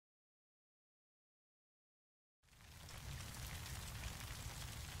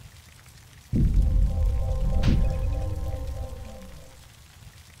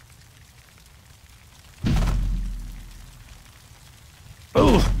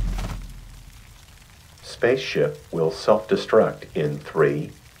spaceship will self-destruct in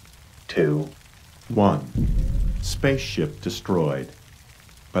 3, 2, 1. Spaceship destroyed.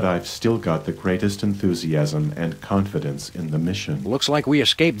 But I've still got the greatest enthusiasm and confidence in the mission. Looks like we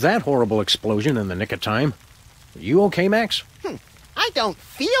escaped that horrible explosion in the nick of time. You okay, Max? I don't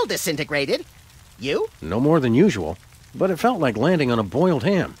feel disintegrated. You? No more than usual, but it felt like landing on a boiled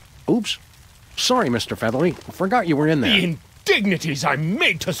ham. Oops. Sorry, Mr. Featherly. Forgot you were in there. The indignities I'm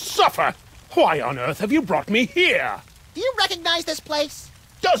made to suffer! Why on earth have you brought me here? Do you recognize this place?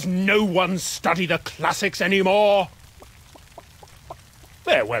 Does no one study the classics anymore?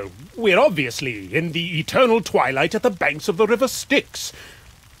 Well, we're obviously in the eternal twilight at the banks of the River Styx.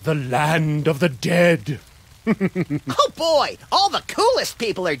 The land of the dead. Oh boy, all the coolest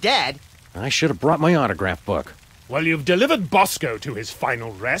people are dead. I should have brought my autograph book. Well, you've delivered Bosco to his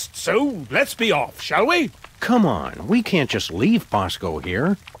final rest, so let's be off, shall we? Come on, we can't just leave Bosco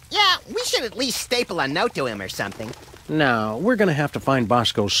here. Yeah, we should at least staple a note to him or something. No, we're gonna have to find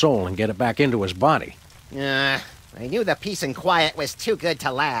Bosco's soul and get it back into his body. I knew the peace and quiet was too good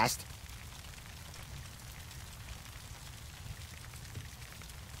to last.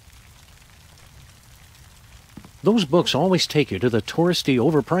 Those books always take you to the touristy,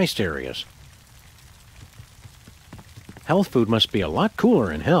 overpriced areas. Health food must be a lot cooler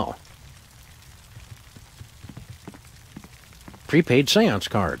in hell. Prepaid seance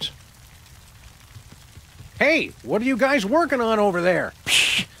cards. Hey, what are you guys working on over there?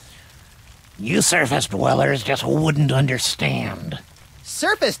 You surface dwellers just wouldn't understand.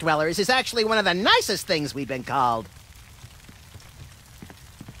 Surface dwellers is actually one of the nicest things we've been called.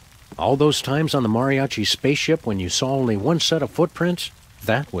 All those times on the mariachi spaceship when you saw only one set of footprints,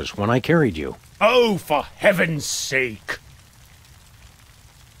 that was when I carried you. Oh, for heaven's sake!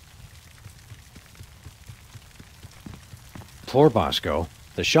 Poor Bosco.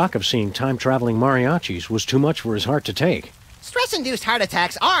 The shock of seeing time-traveling mariachis was too much for his heart to take. Stress-induced heart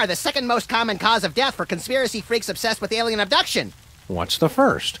attacks are the second most common cause of death for conspiracy freaks obsessed with alien abduction. What's the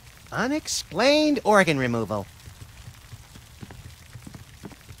first? Unexplained organ removal.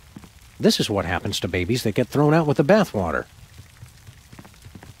 This is what happens to babies that get thrown out with the bathwater.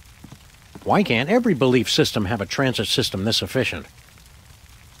 Why can't every belief system have a transit system this efficient?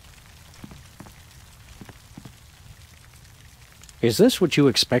 Is this what you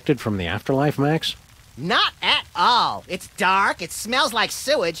expected from the afterlife, Max? Not at all. It's dark, it smells like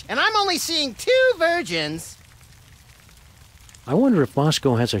sewage, and I'm only seeing 2 virgins. I wonder if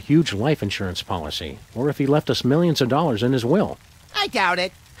Bosco has a huge life insurance policy, or if he left us millions of dollars in his will. I doubt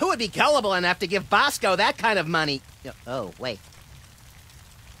it. Who would be gullible enough to give Bosco that kind of money? Oh, wait.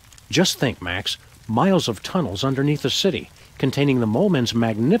 Just think, Max. Miles of tunnels underneath the city, containing the Mole Men's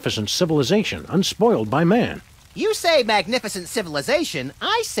magnificent civilization, unspoiled by man. You say magnificent civilization,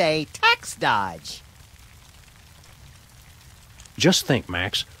 I say tax dodge. Just think,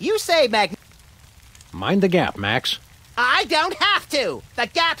 Max. You say Mind the gap, Max. I don't have to! The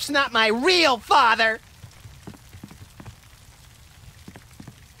Gap's not my real father!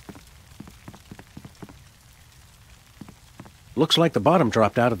 Looks like the bottom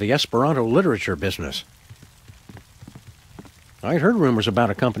dropped out of the Esperanto literature business. I'd heard rumors about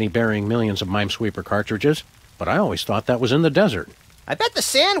a company burying millions of Minesweeper cartridges, but I always thought that was in the desert. I bet the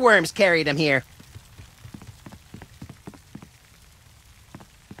sandworms carried him here.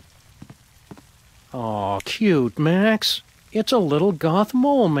 Aw, cute, Max. It's a little goth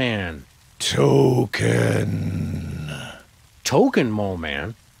mole man. Token. Token mole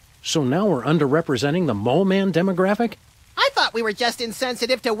man? So now we're underrepresenting the mole man demographic? I thought we were just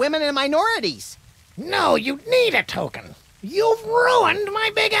insensitive to women and minorities. No, you need a token. You've ruined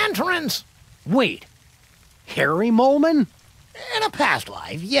my big entrance. Wait. Harry Moleman? In a past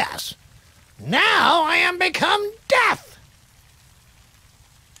life, yes. Now I am become death.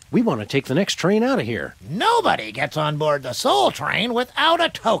 We want to take the next train out of here. Nobody gets on board the Soul Train without a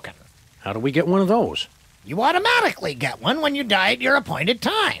token. How do we get one of those? You automatically get one when you die at your appointed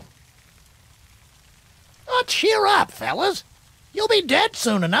time. Oh, cheer up, fellas. You'll be dead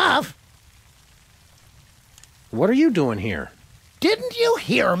soon enough. What are you doing here? Didn't you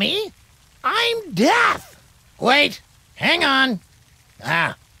hear me? I'm death. Wait, hang on.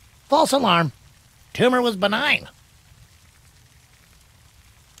 False alarm. Tumor was benign.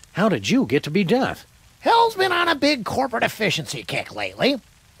 How did you get to be death? Hell's been on a big corporate efficiency kick lately.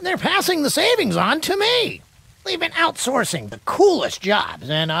 They're passing the savings on to me. They've been outsourcing the coolest jobs,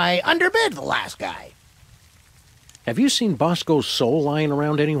 and I underbid the last guy. Have you seen Bosco's soul lying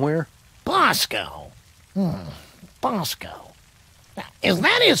around anywhere? Bosco. Bosco. Now, is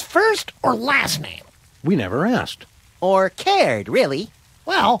that his first or last name? We never asked. Or cared, really.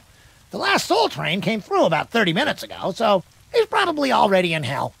 Well, The last Soul Train came through about 30 minutes ago, so he's probably already in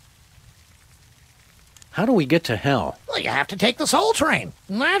hell. How do we get to hell? Well, you have to take the Soul Train.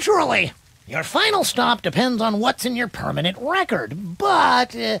 Naturally. Your final stop depends on what's in your permanent record,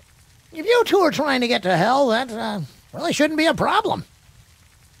 but if you two are trying to get to hell, that really shouldn't be a problem.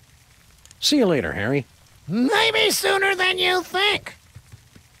 See you later, Harry. Maybe sooner than you think.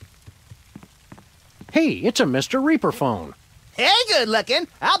 Hey, it's a Mr. Reaper phone. Hey, good looking.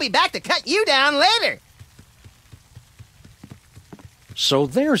 I'll be back to cut you down later. So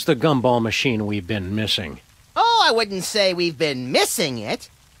there's the gumball machine we've been missing. Oh, I wouldn't say we've been missing it.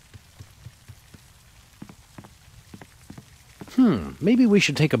 Maybe we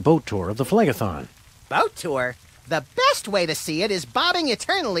should take a boat tour of the Phlegathon. Boat tour? The best way to see it is bobbing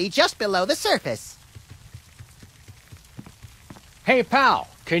eternally just below the surface. Hey, pal,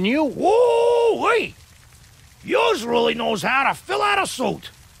 can you... Whoa, wait! Yours really knows how to fill out a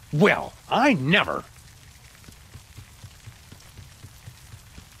suit. Well, I never.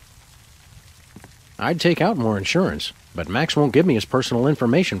 I'd take out more insurance, but Max won't give me his personal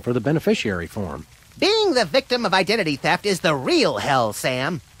information for the beneficiary form. Being the victim of identity theft is the real hell,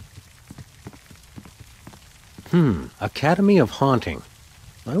 Sam. Academy of Haunting.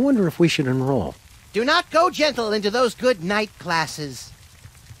 I wonder if we should enroll. Do not go gentle into those good night classes.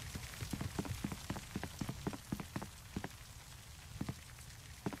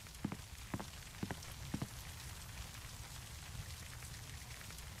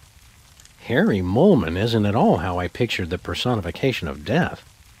 Harry Molman isn't at all how I pictured the personification of death.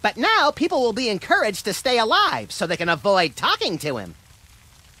 But now people will be encouraged to stay alive so they can avoid talking to him.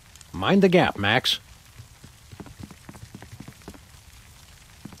 Mind the gap, Max.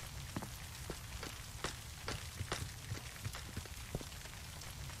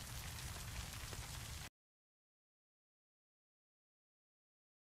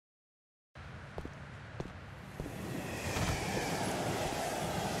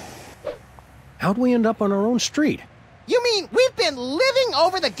 How'd we end up on our own street? You mean we've been living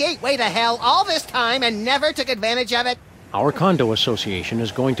over the gateway to hell all this time and never took advantage of it? Our condo association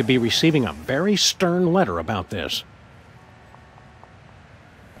is going to be receiving a very stern letter about this.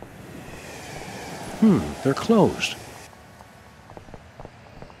 They're closed.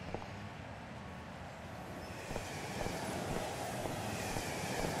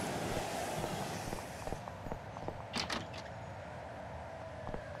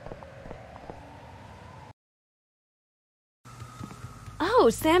 Oh,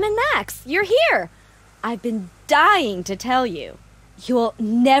 Sam and Max, you're here! I've been dying to tell you. You'll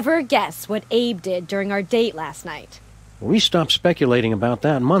never guess what Abe did during our date last night. We stopped speculating about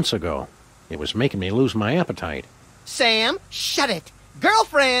that months ago. It was making me lose my appetite. Sam, shut it.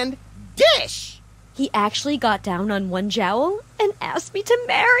 Girlfriend, dish! He actually got down on one jowl and asked me to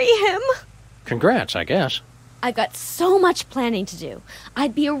marry him. Congrats, I guess. I've got so much planning to do.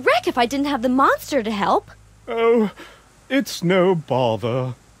 I'd be a wreck if I didn't have the monster to help. Oh, it's no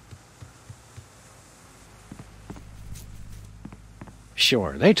bother.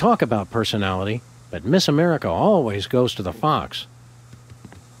 Sure, they talk about personality, but Miss America always goes to the fox.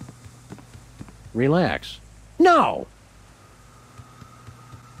 Relax. No!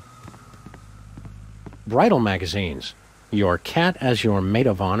 Bridal magazines. Your cat as your maid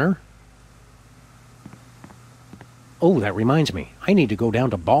of honor? Oh, that reminds me. I need to go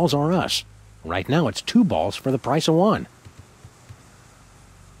down to Balls R Us. Right now it's 2 balls for the price of 1.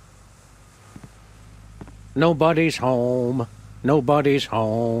 Nobody's home. Nobody's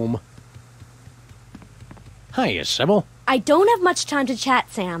home. Hiya, Sybil. I don't have much time to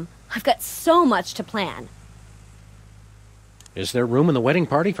chat, Sam. I've got so much to plan. Is there room in the wedding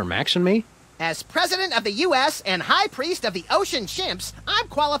party for Max and me? As president of the U.S. and high priest of the ocean chimps, I'm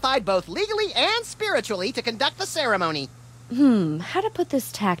qualified both legally and spiritually to conduct the ceremony. How to put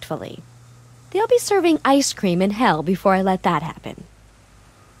this tactfully? They'll be serving ice cream in hell before I let that happen.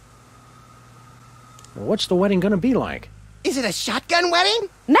 What's the wedding gonna be like? Is it a shotgun wedding?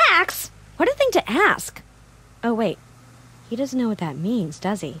 Max! What a thing to ask! Oh, wait. He doesn't know what that means,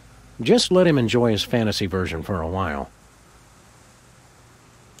 does he? Just let him enjoy his fantasy version for a while.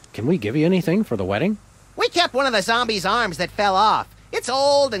 Can we give you anything for the wedding? We kept one of the zombies' arms that fell off. It's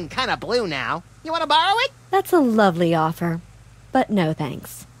old and kind of blue now. You want to borrow it? That's a lovely offer. But no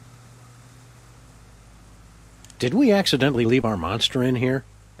thanks. Did we accidentally leave our monster in here?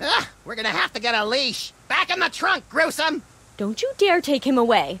 Ugh, we're gonna have to get a leash. Back in the trunk, gruesome! Don't you dare take him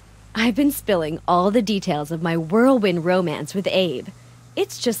away. I've been spilling all the details of my whirlwind romance with Abe.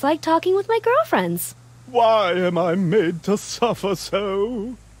 It's just like talking with my girlfriends. Why am I made to suffer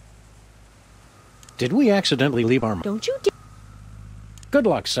so? Did we accidentally leave our... Don't you Good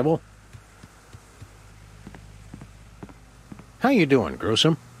luck, Sybil. you doing,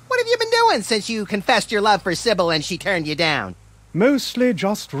 Gruesome? What have you been doing since you confessed your love for Sybil and she turned you down? Mostly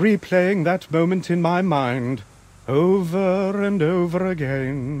just replaying that moment in my mind, over and over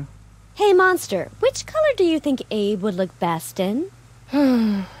again. Hey, Monster, which color do you think Abe would look best in?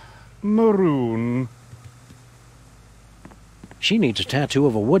 Maroon. She needs a tattoo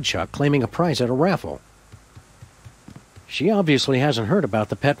of a woodchuck claiming a prize at a raffle. She obviously hasn't heard about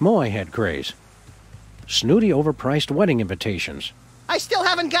the pet moai head craze. Snooty overpriced wedding invitations. I still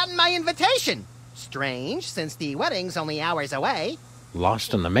haven't gotten my invitation. Strange, since the wedding's only hours away.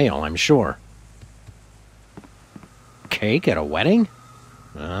 Lost in the mail, I'm sure. Cake at a wedding?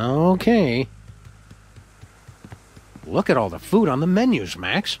 Okay. Look at all the food on the menus,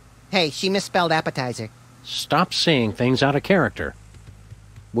 Max. Hey, she misspelled appetizer. Stop saying things out of character.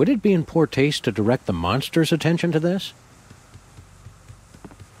 Would it be in poor taste to direct the monster's attention to this?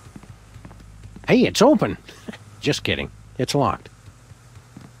 Hey, it's open! Just kidding. It's locked.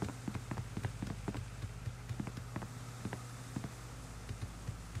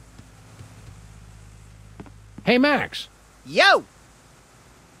 Hey, Max! Yo!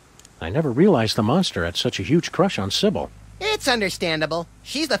 I never realized the monster had such a huge crush on Sybil. It's understandable.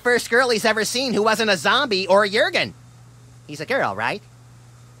 She's the first girl he's ever seen who wasn't a zombie or a Jurgen. He's a girl, right?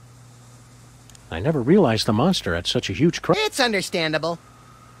 I never realized the monster had such a huge crush. It's understandable.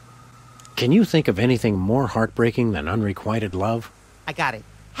 Can you think of anything more heartbreaking than unrequited love? I got it.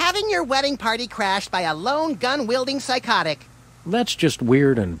 Having your wedding party crashed by a lone gun-wielding psychotic. That's just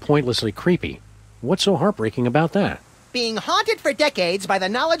weird and pointlessly creepy. What's so heartbreaking about that? Being haunted for decades by the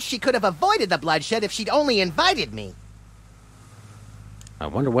knowledge she could have avoided the bloodshed if she'd only invited me. I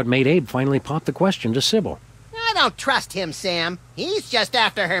wonder what made Abe finally pop the question to Sybil. I don't trust him, Sam. He's just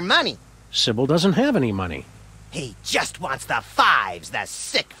after her money. Sybil doesn't have any money. He just wants the fives, the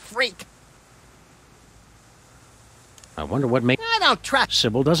sick freak. I wonder what made... I don't trust...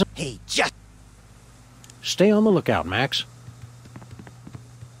 Sybil doesn't... He just... Stay on the lookout, Max.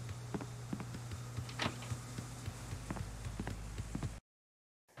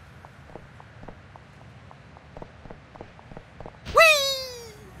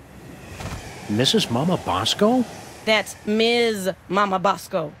 Mrs. Mama Bosco? That's Ms. Mama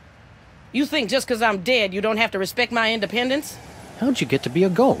Bosco. You think just 'cause I'm dead you don't have to respect my independence? How'd you get to be a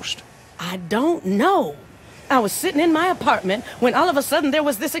ghost? I don't know. I was sitting in my apartment when all of a sudden there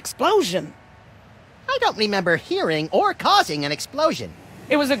was this explosion. I don't remember hearing or causing an explosion.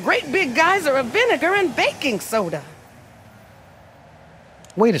 It was a great big geyser of vinegar and baking soda.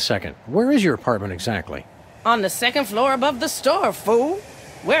 Wait a second. Where is your apartment exactly? On the second floor above the store, fool.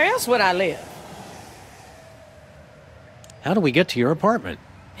 Where else would I live? How do we get to your apartment?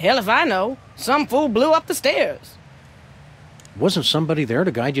 Hell if I know. Some fool blew up the stairs. Wasn't somebody there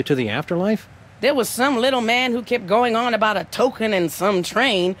to guide you to the afterlife? There was some little man who kept going on about a token and some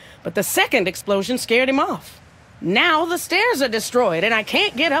train, but the second explosion scared him off. Now the stairs are destroyed, and I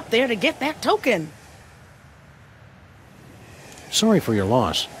can't get up there to get that token. Sorry for your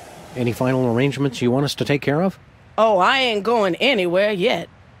loss. Any final arrangements you want us to take care of? Oh, I ain't going anywhere yet.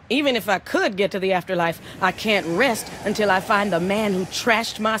 Even if I could get to the afterlife, I can't rest until I find the man who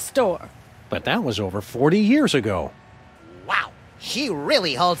trashed my store. But that was over 40 years ago. Wow, she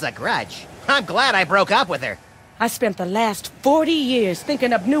really holds a grudge. I'm glad I broke up with her. I spent the last 40 years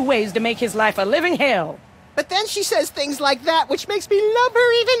thinking up new ways to make his life a living hell. But then she says things like that, which makes me love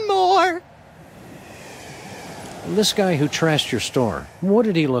her even more. This guy who trashed your store, what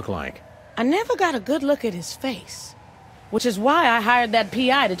did he look like? I never got a good look at his face, which is why I hired that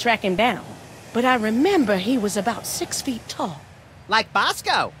PI to track him down. But I remember he was about 6 feet tall. Like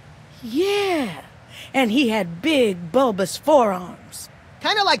Bosco. Yeah, and he had big, bulbous forearms.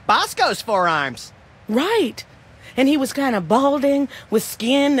 Kind of like Bosco's forearms. Right. And he was kind of balding, with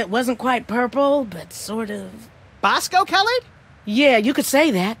skin that wasn't quite purple, but sort of... Bosco-colored? Yeah, you could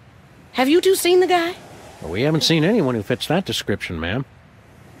say that. Have you two seen the guy? Well, we haven't seen anyone who fits that description, ma'am.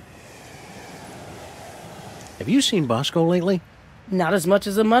 Have you seen Bosco lately? Not as much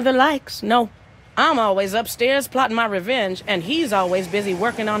as a mother likes, no. I'm always upstairs plotting my revenge, and he's always busy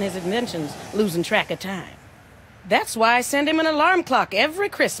working on his inventions, losing track of time. That's why I send him an alarm clock every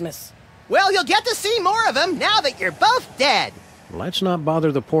Christmas. Well, you'll get to see more of him now that you're both dead. Let's not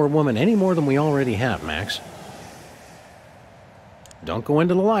bother the poor woman any more than we already have, Max. Don't go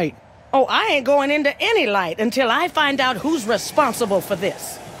into the light. Oh, I ain't going into any light until I find out who's responsible for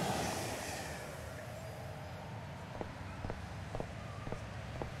this.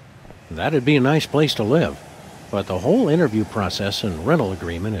 That'd be a nice place to live. But the whole interview process and rental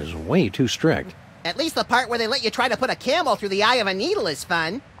agreement is way too strict. At least the part where they let you try to put a camel through the eye of a needle is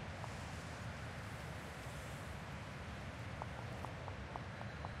fun.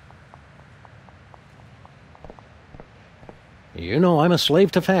 You know I'm a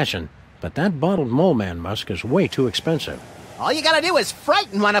slave to fashion, but that bottled mole man musk is way too expensive. All you gotta do is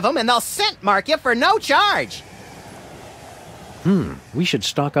frighten one of them and they'll scent mark you for no charge. We should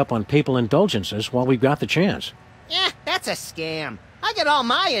stock up on papal indulgences while we've got the chance. Yeah, that's a scam. I get all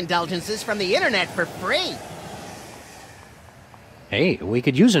my indulgences from the internet for free. Hey, we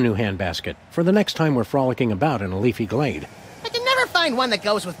could use a new handbasket for the next time we're frolicking about in a leafy glade. I can never find one that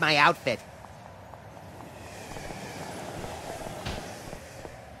goes with my outfit.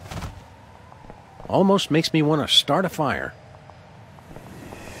 Almost makes me want to start a fire.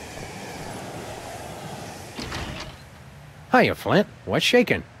 Hiya, Flint. What's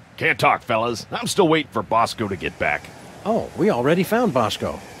shaking? Can't talk, fellas. I'm still waiting for Bosco to get back. Oh, we already found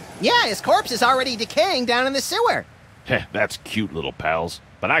Bosco. Yeah, his corpse is already decaying down in the sewer. Heh, that's cute, little pals.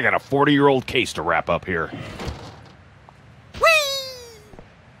 But I got a 40-year-old case to wrap up here. Whee!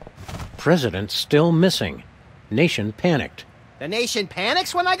 President still missing. Nation panicked. The nation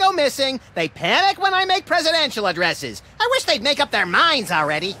panics when I go missing. They panic when I make presidential addresses. I wish they'd make up their minds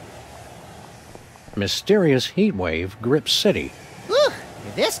already. Mysterious heat wave grips city. Whew,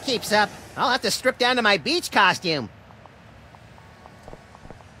 if this keeps up, I'll have to strip down to my beach costume.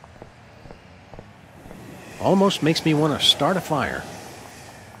 Almost makes me want to start a fire.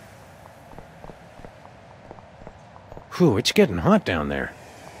 Whew, it's getting hot down there.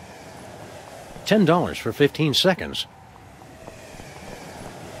 $10 for 15 seconds.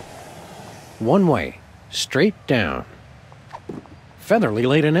 One way, straight down. Featherly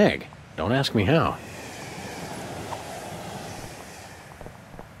laid an egg. Don't ask me how.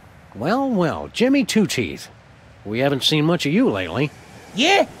 Well, well, Jimmy Two-Teeth. We haven't seen much of you lately.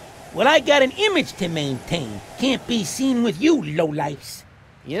 Yeah? Well, I got an image to maintain. Can't be seen with you, lowlifes.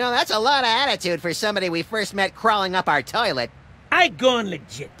 You know, that's a lot of attitude for somebody we first met crawling up our toilet. I gone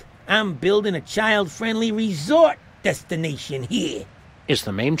legit. I'm building a child-friendly resort destination here. Is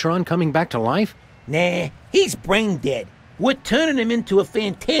the Mametron coming back to life? Nah, he's brain dead. We're turning him into a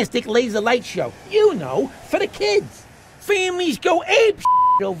fantastic laser light show. You know, for the kids. Families go ape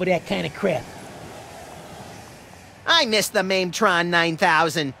over that kind of crap. I miss the Mametron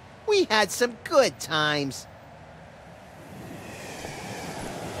 9000. We had some good times.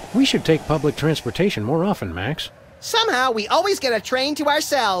 We should take public transportation more often, Max. Somehow, we always get a train to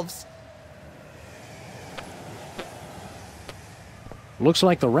ourselves. Looks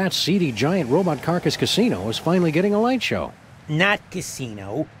like the rat's seedy giant robot carcass casino is finally getting a light show. Not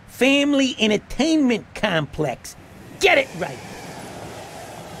casino. Family entertainment complex. Get it right.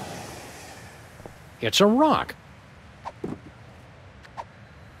 It's a rock.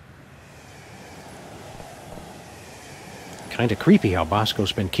 Kinda creepy how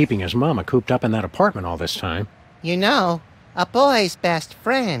Bosco's been keeping his mama cooped up in that apartment all this time. You know, a boy's best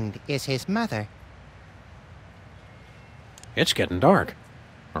friend is his mother. It's getting dark.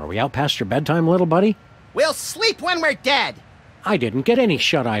 Are we out past your bedtime, little buddy? We'll sleep when we're dead. I didn't get any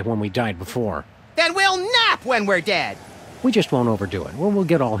shut-eye when we died before. Then we'll nap when we're dead. We just won't overdo it, or we'll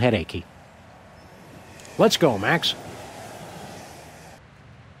get all headachy. Let's go, Max.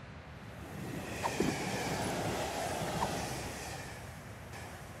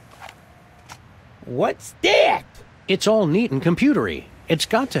 What's that? It's all neat and computery. It's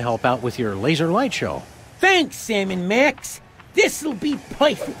got to help out with your laser light show. Thanks, Sam and Max. This'll be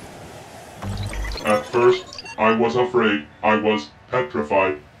perfect. At first, I was afraid. I was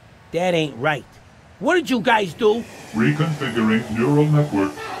petrified. That ain't right. What did you guys do? Reconfiguring neural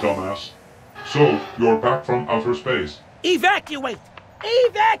network, dumbass. So, you're back from outer space. Evacuate!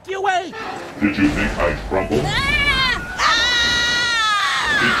 Evacuate! Did you think I'd crumble?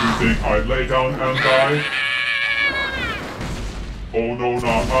 Did you think I'd lay down and die? Oh no,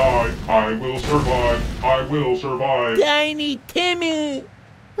 not I. I will survive. I will survive. Tiny Timmy!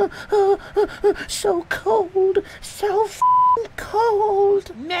 So cold. So f***ing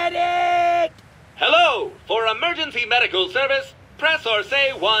cold. Medic! Hello! For emergency medical service, press or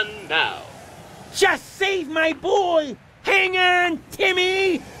say 1 now. Just save my boy! Hang on,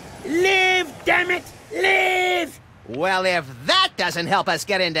 Timmy! Live, damn it! Live! Well, if that doesn't help us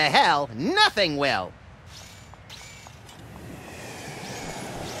get into hell, nothing will.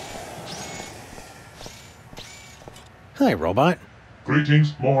 Hi, robot.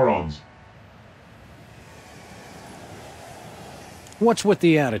 Greetings, morons. What's with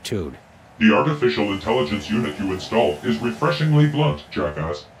the attitude? The artificial intelligence unit you installed is refreshingly blunt,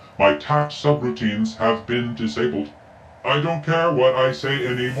 jackass. My tact subroutines have been disabled. I don't care what I say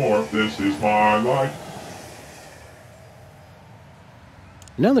anymore. This is my life.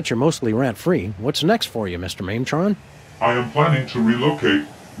 Now that you're mostly rat-free, what's next for you, Mr. Mametron? I am planning to relocate.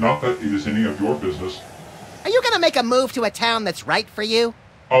 Not that it is any of your business. Are you gonna make a move to a town that's right for you?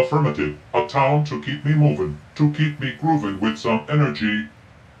 Affirmative. A town to keep me moving, to keep me grooving with some energy.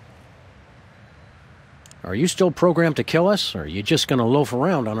 Are you still programmed to kill us, or are you just gonna loaf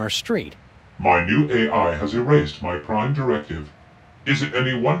around on our street? My new AI has erased my prime directive. Is it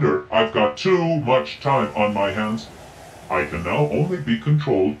any wonder I've got too much time on my hands? I can now only be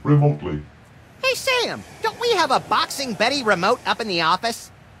controlled remotely. Hey, Sam, don't we have a Boxing Betty remote up in the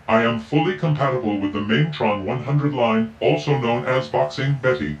office? I am fully compatible with the Maintron 100 line, also known as Boxing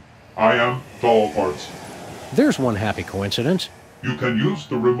Betty. I am doll parts. There's one happy coincidence. You can use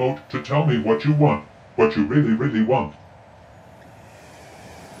the remote to tell me what you want, what you really, really want.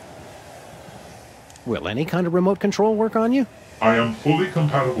 Will any kind of remote control work on you? I am fully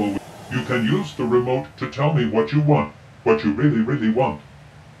compatible with... You can use the remote to tell me what you want, what you really, really want.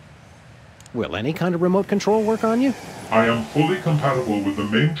 Will any kind of remote control work on you? I am fully compatible with the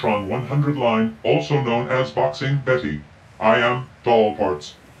Maintron 100 line, also known as Boxing Betty. I am doll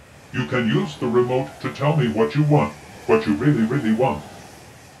parts. You can use the remote to tell me what you want, what you really, really want.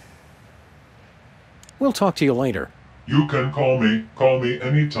 We'll talk to you later. You can call me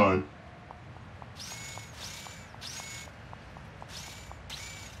anytime.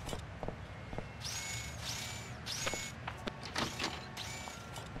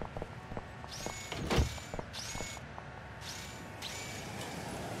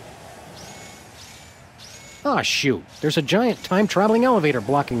 Ah, shoot. There's a giant time-traveling elevator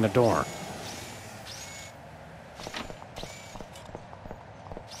blocking the door.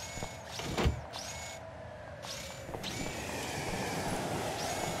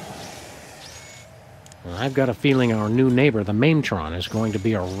 Well, I've got a feeling our new neighbor, the Maintron, is going to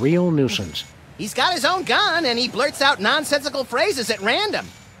be a real nuisance. He's got his own gun, and he blurts out nonsensical phrases at random.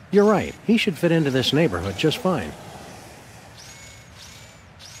 You're right. He should fit into this neighborhood just fine.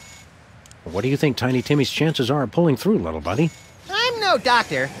 What do you think Tiny Timmy's chances are of pulling through, little buddy? I'm no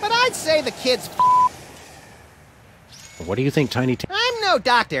doctor, but I'd say the kid's What do you think Tiny Timmy... I'm no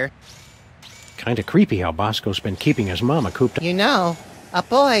doctor. Kinda creepy how Bosco's been keeping his mama cooped up. You know, a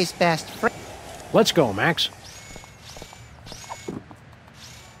boy's best friend. Let's go, Max.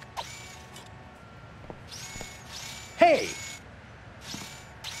 Hey!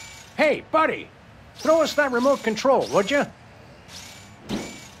 Hey, buddy! Throw us that remote control, would you?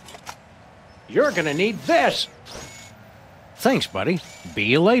 You're gonna need this! Thanks, buddy. Be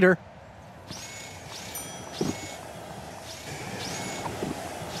you later.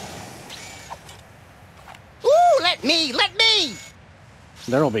 Ooh, let me!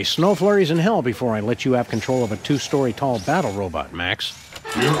 There'll be snow flurries in hell before I let you have control of a 2-story tall battle robot, Max.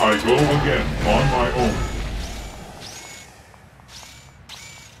 Here I go again, on my own.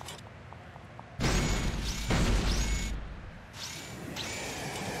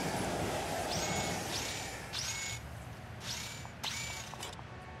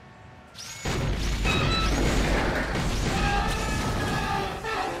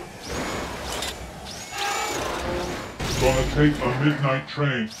 Gonna take a midnight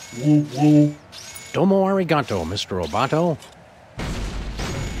train. Woo woo. Domo arigato, Mr. Roboto.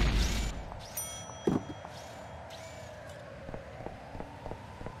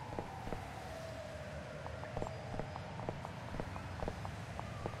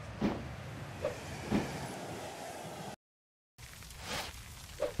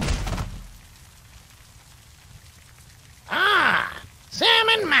 Ah, Sam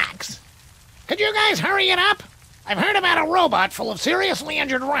and Max. Could you guys hurry it up? I've heard about a robot full of seriously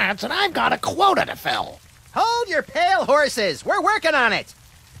injured rats, and I've got a quota to fill. Hold your pale horses. We're working on it.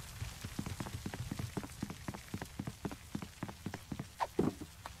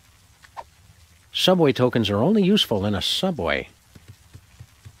 Subway tokens are only useful in a subway.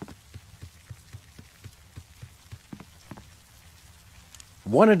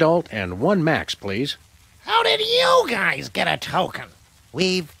 One adult and one Max, please. How did you guys get a token?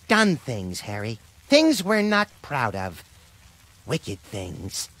 We've done things, Harry. Things we're not proud of. Wicked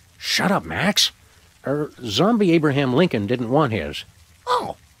things. Shut up, Max. Zombie Abraham Lincoln didn't want his.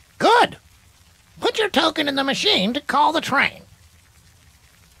 Oh, good. Put your token in the machine to call the train.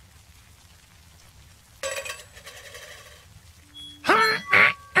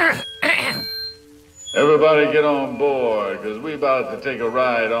 Everybody get on board, because we about to take a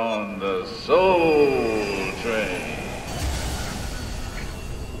ride on the Soul Train.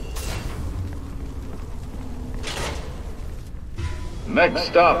 Next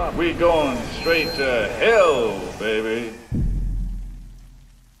stop, we going straight to hell, baby.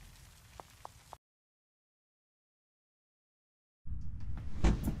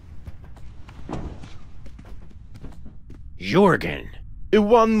 Jorgen.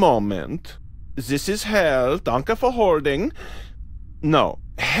 One moment. This is Hell. Danke for holding. No,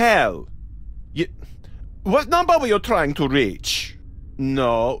 Hell. What number were you trying to reach?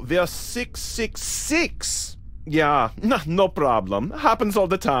 No, we're 666. Yeah, no problem. Happens all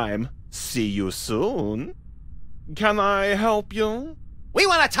the time. See you soon. Can I help you? We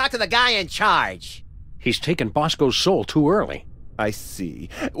want to talk to the guy in charge. He's taken Bosco's soul too early. I see.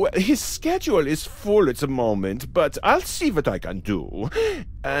 Well, his schedule is full at the moment, but I'll see what I can do.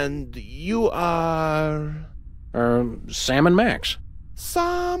 And you are... Sam and Max.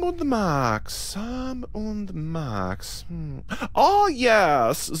 Sam und Max. Oh,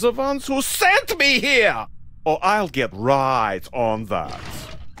 yes, the ones who sent me here! Oh, I'll get right on that.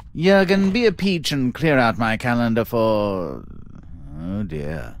 Jurgen, be a peach and clear out my calendar for... Oh,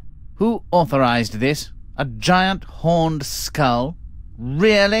 dear. Who authorized this? A giant horned skull?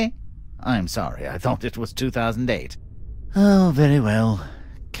 Really? I'm sorry, I thought it was 2008. Oh, very well.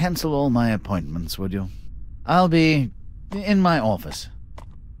 Cancel all my appointments, would you? I'll be in my office.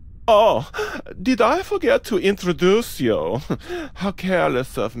 Oh, did I forget to introduce you? How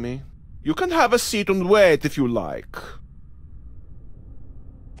careless of me. You can have a seat and wait if you like.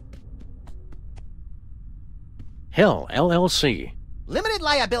 Hell, LLC. Limited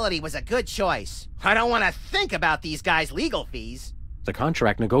liability was a good choice. I don't want to think about these guys' legal fees. The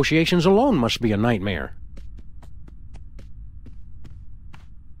contract negotiations alone must be a nightmare.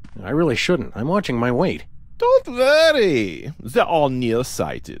 I really shouldn't. I'm watching my weight. Don't worry. They're all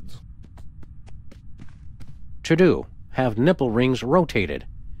nearsighted. To do. Have nipple rings rotated.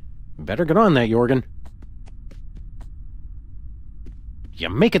 Better get on that, Jorgen. You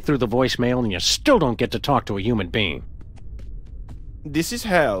make it through the voicemail and you still don't get to talk to a human being. This is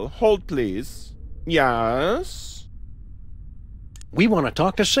Hell. Hold, please. Yes? We want to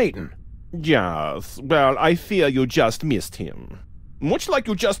talk to Satan. Yes. Well, I fear you just missed him. Much like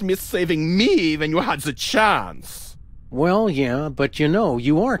you just missed saving me when you had the chance. Well, yeah, but you know,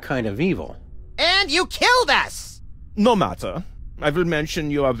 you are kind of evil. And you killed us! No matter. I will mention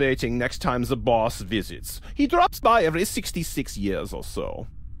you are waiting next time the boss visits. He drops by every 66 years or so.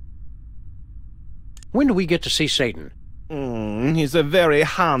 When do we get to see Satan? He's a very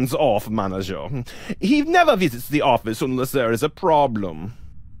hands-off manager. He never visits the office unless there is a problem.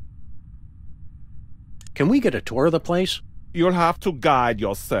 Can we get a tour of the place? You'll have to guide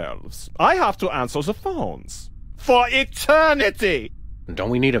yourselves. I have to answer the phones. For eternity! Don't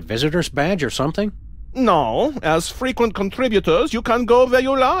we need a visitor's badge or something? No. As frequent contributors, you can go where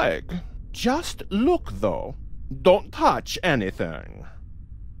you like. Just look, though. Don't touch anything.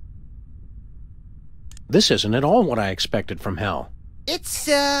 This isn't at all what I expected from Hell. It's,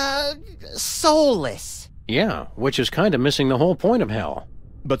 soulless. Yeah, which is kind of missing the whole point of Hell.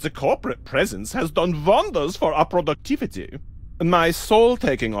 But the corporate presence has done wonders for our productivity. My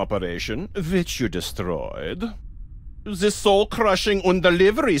soul-taking operation, which you destroyed. The soul-crushing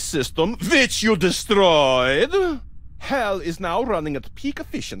undelivery system, which you destroyed. Hell is now running at peak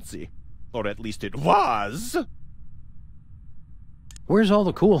efficiency. Or at least it was. Where's all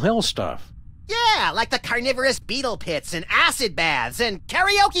the cool Hell stuff? Yeah, like the carnivorous beetle pits and acid baths and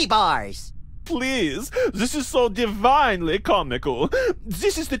karaoke bars. Please, this is so divinely comical.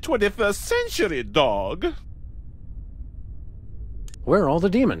 This is the 21st century, dog. Where are all the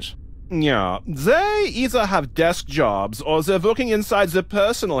demons? Yeah, they either have desk jobs or they're working inside the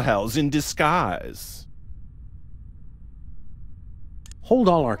personal hells in disguise. Hold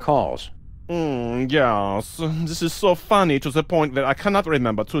all our calls. Yes. This is so funny to the point that I cannot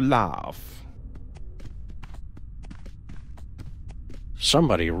remember to laugh.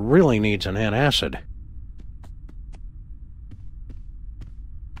 Somebody really needs an antacid.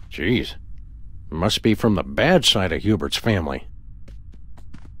 Jeez. Must be from the bad side of Hubert's family.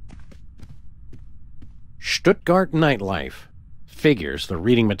 Stuttgart nightlife. Figures the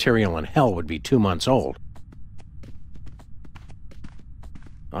reading material in Hell would be 2 months old.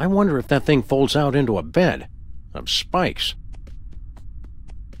 I wonder if that thing folds out into a bed of spikes.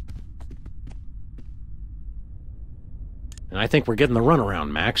 And I think we're getting the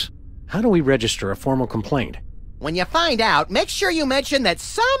runaround, Max. How do we register a formal complaint? When you find out, make sure you mention that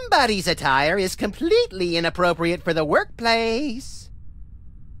somebody's attire is completely inappropriate for the workplace.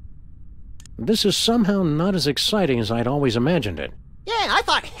 This is somehow not as exciting as I'd always imagined it. Yeah, I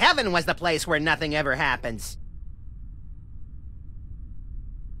thought heaven was the place where nothing ever happens.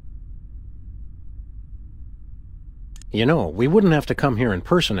 You know, we wouldn't have to come here in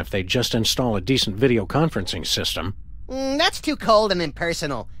person if they'd just install a decent video conferencing system. That's too cold and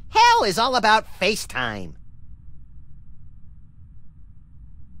impersonal. Hell is all about FaceTime.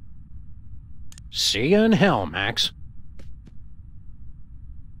 See you in Hell, Max.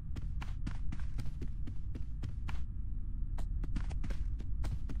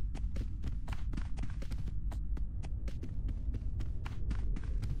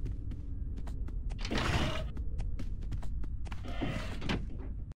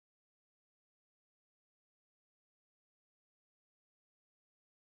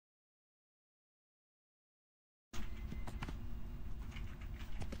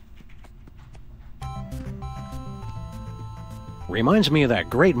 Reminds me of that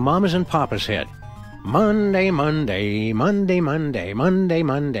great Mamas and Papas hit. Monday, Monday, Monday, Monday, Monday,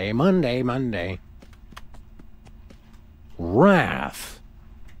 Monday, Monday, Monday. Wrath.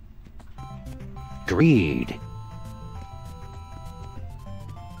 Greed.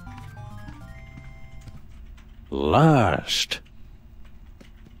 Lust.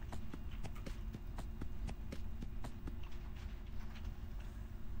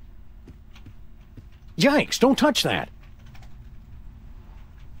 Yikes, don't touch that.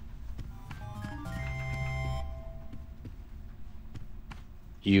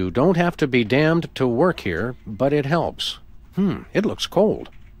 You don't have to be damned to work here, but it helps. It looks cold.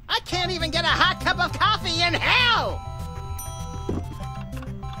 I can't even get a hot cup of coffee in hell!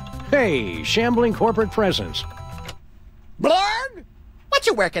 Hey, shambling corporate presence. Blarg? What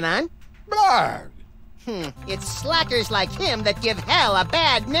you working on? Blarg. It's slackers like him that give hell a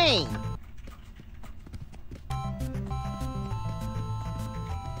bad name.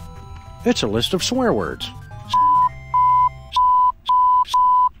 It's a list of swear words.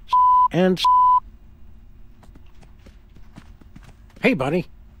 And hey, buddy.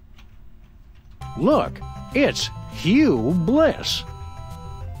 Look, it's Hugh Bliss.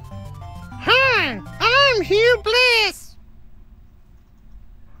 Hi, I'm Hugh Bliss.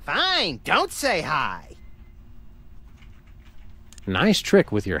 Fine, don't say hi. Nice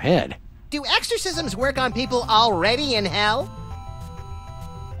trick with your head. Do exorcisms work on people already in hell?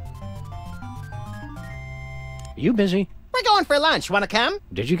 You busy? We're going for lunch. Wanna come?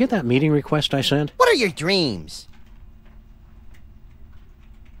 Did you get that meeting request I sent? What are your dreams?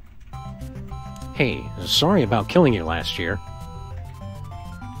 Hey, sorry about killing you last year.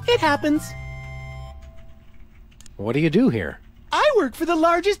 It happens. What do you do here? I work for the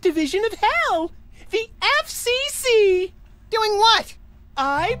largest division of hell, the FCC. Doing what?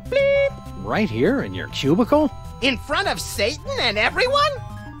 I bleep. Right here in your cubicle? In front of Satan and everyone?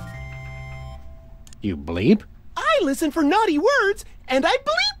 You bleep? I listen for naughty words, and I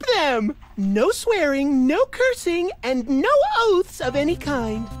bleep them! No swearing, no cursing, and no oaths of any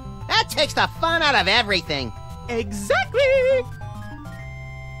kind. That takes the fun out of everything. Exactly!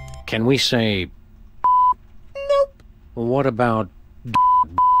 Can we say... Nope. What about...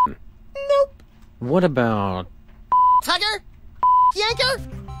 Nope. What about... Tugger?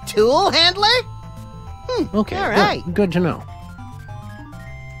 Yanker? Tool handler? Okay, all right. Good to know.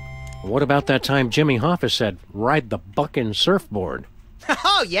 What about that time Jimmy Hoffa said, ride the buckin' surfboard?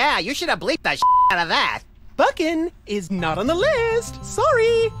 Oh, yeah, you should have bleeped the out of that. Buckin' is not on the list.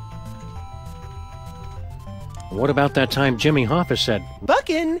 Sorry. What about that time Jimmy Hoffa said,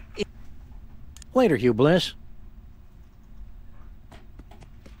 Buckin'? Later, Hugh Bliss.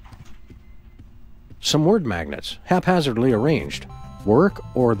 Some word magnets, haphazardly arranged. Work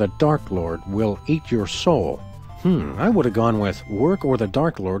or the Dark Lord will eat your soul. I would have gone with work or the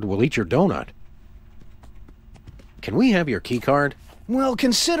Dark Lord will eat your donut. Can we have your key card? Well,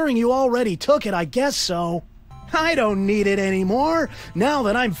 considering you already took it, I guess so. I don't need it anymore, now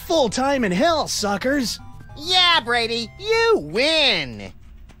that I'm full-time in hell, suckers. Yeah, Brady, you win.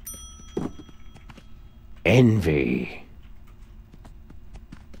 Envy.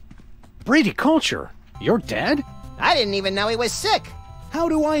 Brady Culture, you're dead? I didn't even know he was sick. How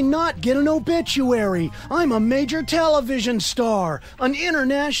do I not get an obituary? I'm a major television star, an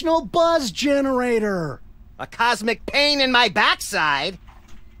international buzz generator. A cosmic pain in my backside.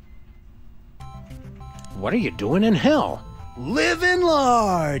 What are you doing in hell? Living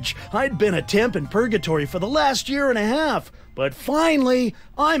large. I'd been a temp in purgatory for the last year and a half, but finally,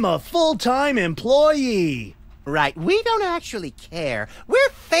 I'm a full-time employee. Right, we don't actually care. We're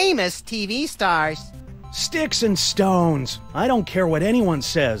famous TV stars. Sticks and stones. I don't care what anyone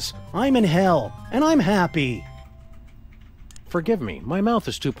says. I'm in hell, and I'm happy. Forgive me, my mouth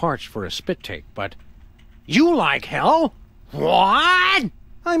is too parched for a spit take, but... You like hell? What?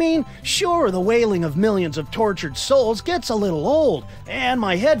 I mean, sure, the wailing of millions of tortured souls gets a little old, and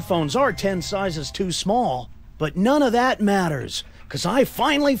my headphones are 10 sizes too small. But none of that matters, 'cause I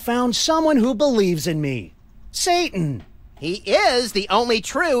finally found someone who believes in me. Satan. He is the only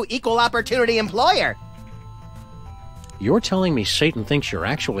true equal opportunity employer. You're telling me Satan thinks you're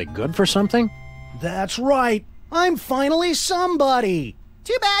actually good for something? That's right. I'm finally somebody.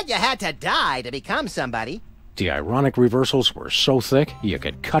 Too bad you had to die to become somebody. The ironic reversals were so thick, you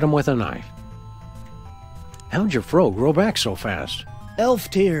could cut them with a knife. How'd your fro grow back so fast? Elf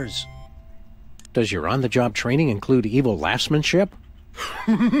tears. Does your on-the-job training include evil laughsmanship?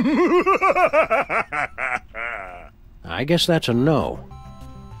 I guess that's a no.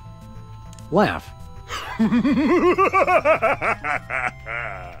 Laugh.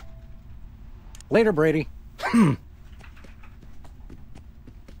 Later, Brady.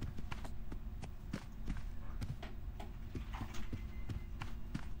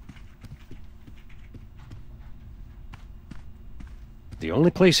 the only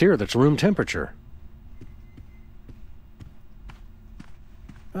place here that's room temperature.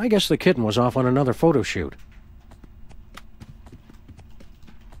 I guess the kitten was off on another photo shoot.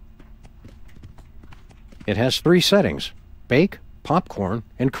 It has 3 settings: bake, popcorn,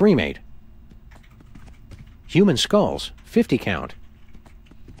 and cremate. Human skulls, 50 count.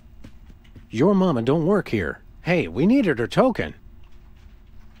 Your mama don't work here. Hey, we needed her token.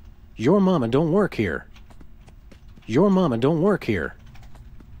 Your mama don't work here. Your mama don't work here.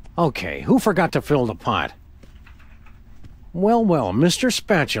 Okay, who forgot to fill the pot? Well, well, Mr.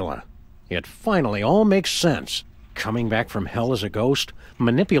 Spatula. It finally all makes sense. Coming back from hell as a ghost,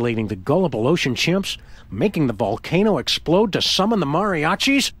 manipulating the gullible ocean chimps, making the volcano explode to summon the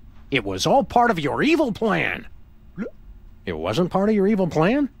mariachis? It was all part of your evil plan. It wasn't part of your evil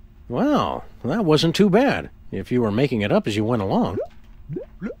plan? Well, that wasn't too bad, if you were making it up as you went along.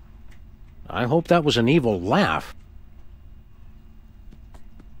 I hope that was an evil laugh.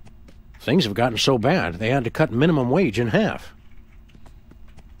 Things have gotten so bad, they had to cut minimum wage in half.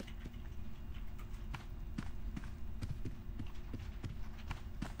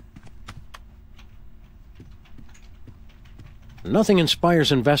 Nothing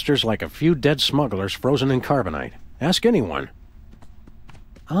inspires investors like a few dead smugglers frozen in carbonite. Ask anyone.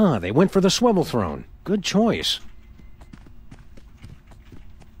 Ah, they went for the swivel throne. Good choice.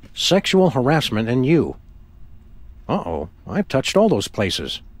 Sexual harassment and you. Uh-oh, I've touched all those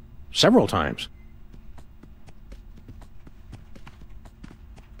places. Several times.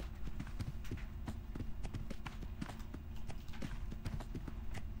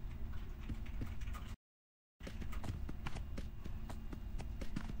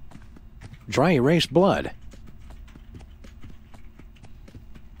 Dry erase blood.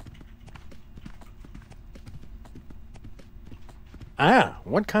 Ah,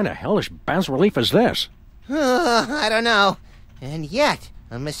 what kind of hellish bas-relief is this? I don't know. And yet,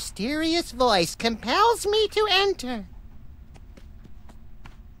 a mysterious voice compels me to enter.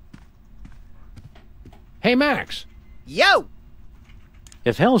 Hey, Max. Yo!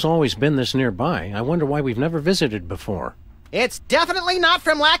 If hell's always been this nearby, I wonder why we've never visited before. It's definitely not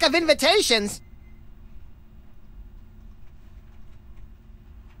from lack of invitations.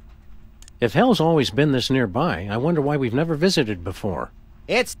 If hell's always been this nearby, I wonder why we've never visited before.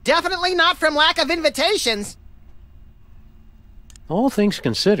 It's definitely not from lack of invitations. All things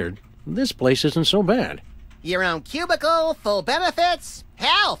considered, this place isn't so bad. Your own cubicle, full benefits.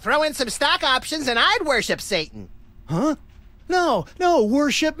 Hell, throw in some stock options and I'd worship Satan. Huh? No,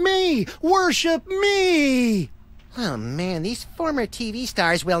 worship me! Worship me! Oh man, these former TV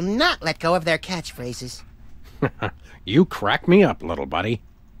stars will not let go of their catchphrases. You crack me up, little buddy.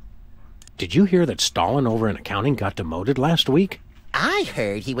 Did you hear that Stalin over in accounting got demoted last week? I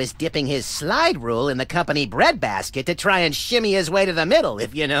heard he was dipping his slide rule in the company breadbasket to try and shimmy his way to the middle,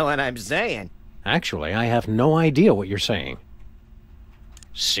 if you know what I'm saying. Actually, I have no idea what you're saying.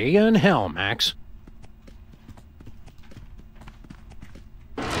 See you in hell, Max.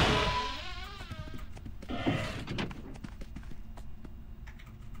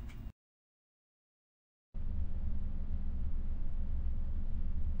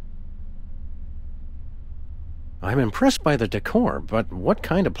 I'm impressed by the decor, but what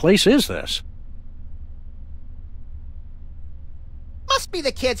kind of place is this? Must be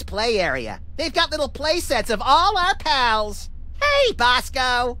the kids' play area. They've got little play sets of all our pals. Hey,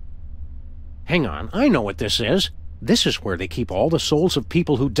 Bosco! Hang on, I know what this is. This is where they keep all the souls of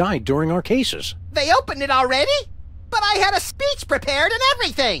people who died during our cases. They opened it already? But I had a speech prepared and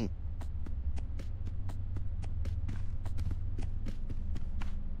everything!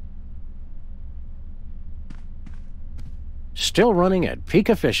 Still running at peak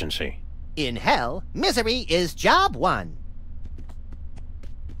efficiency. In hell, misery is job 1.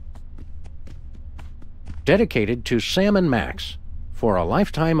 Dedicated to Sam and Max, for a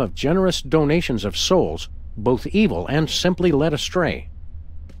lifetime of generous donations of souls, both evil and simply led astray.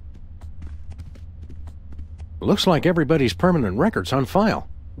 Looks like everybody's permanent record's on file,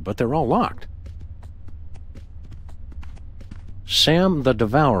 but they're all locked. Sam the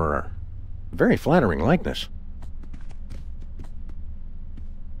Devourer. Very flattering likeness.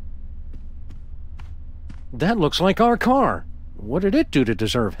 That looks like our car. What did it do to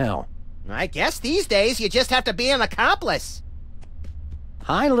deserve hell? I guess these days you just have to be an accomplice.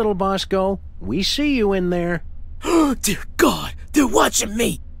 Hi, little Bosco. We see you in there. Oh, dear God, they're watching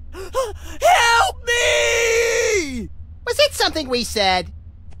me. Help me! Was it something we said?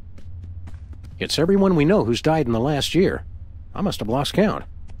 It's everyone we know who's died in the last year. I must have lost count.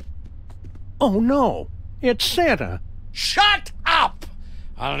 Oh no, it's Santa. Shut up!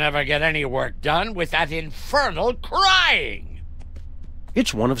 I'll never get any work done with that infernal crying.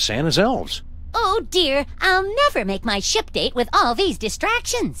 It's one of Santa's elves. Oh dear, I'll never make my ship date with all these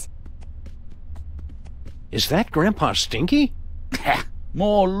distractions. Is that Grandpa Stinky?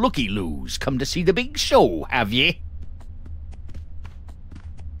 More looky-loos come to see the big show, have ye?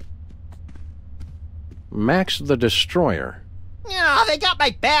 Max the Destroyer. Oh, they got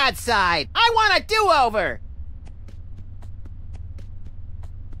my bad side. I want a do-over.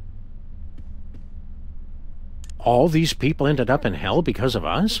 All these people ended up in hell because of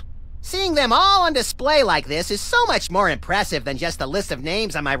us? Seeing them all on display like this is so much more impressive than just a list of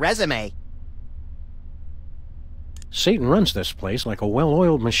names on my resume. Satan runs this place like a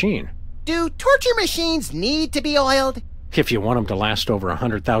well-oiled machine. Do torture machines need to be oiled? If you want them to last over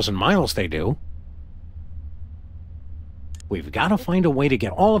 100,000 miles, they do. We've got to find a way to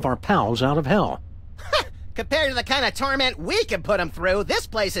get all of our pals out of hell. Compared to the kind of torment we can put them through, this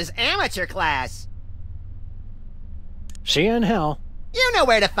place is amateur class. See you in hell. You know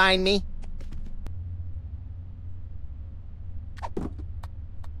where to find me.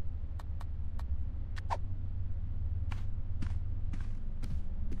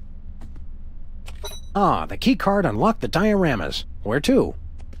 Ah, the key card unlocked the dioramas. Where to?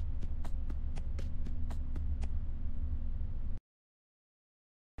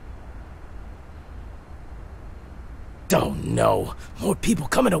 Oh no, more people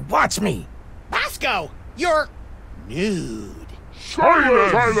coming to watch me. Bosco, you're nude.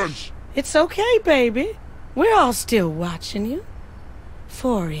 Silence! It's okay, baby. We're all still watching you.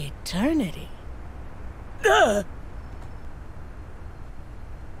 For eternity.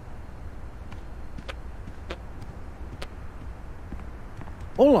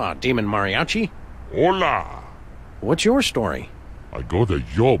 Hola, Demon Mariachi. Hola! What's your story? I got a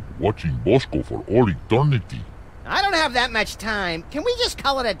job watching Bosco for all eternity. I don't have that much time. Can we just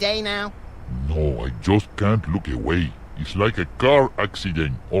call it a day now? No, I just can't look away. It's like a car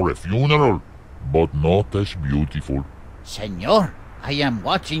accident or a funeral, but not as beautiful. Senor, I am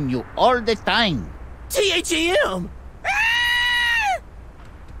watching you all the time. THEM!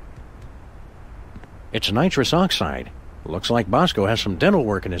 It's nitrous oxide. Looks like Bosco has some dental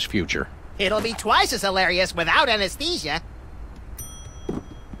work in his future. It'll be twice as hilarious without anesthesia.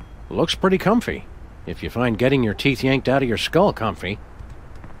 Looks pretty comfy. If you find getting your teeth yanked out of your skull comfy.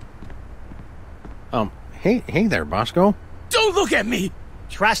 Hey there, Bosco. Don't look at me!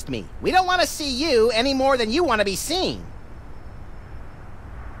 Trust me, we don't want to see you any more than you want to be seen.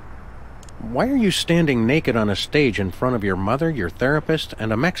 Why are you standing naked on a stage in front of your mother, your therapist,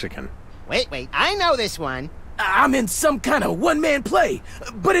 and a Mexican? Wait, I know this one. I'm in some kind of one-man play,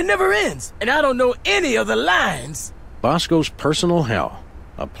 but it never ends, and I don't know any of the lines. Bosco's Personal Hell.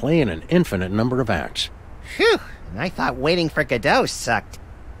 A play in an infinite number of acts. Phew, I thought waiting for Godot sucked.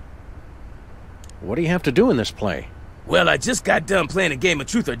 What do you have to do in this play? Well, I just got done playing a game of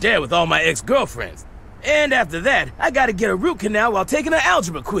Truth or Dare with all my ex-girlfriends. And after that, I gotta get a root canal while taking an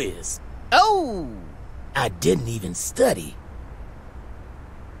algebra quiz. Oh! I didn't even study.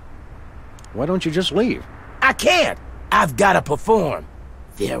 Why don't you just leave? I can't! I've gotta perform.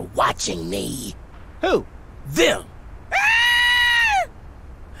 They're watching me. Who? Them.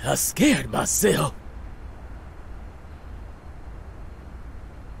 I scared myself.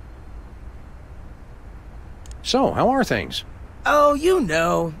 So, how are things? Oh, you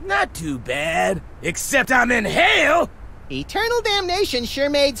know, not too bad. Except I'm in hell! Eternal damnation sure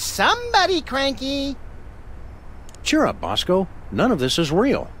made somebody cranky. Cheer up, Bosco. None of this is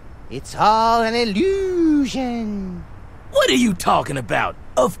real. It's all an illusion. What are you talking about?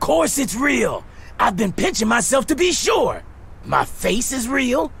 Of course it's real. I've been pinching myself to be sure. My face is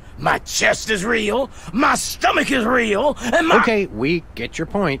real. My chest is real. My stomach is real. And my... Okay, we get your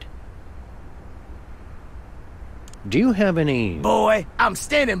point. Do you have any... Boy, I'm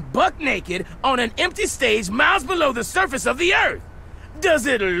standing buck naked on an empty stage miles below the surface of the earth. Does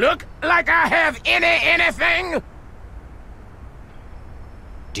it look like I have anything?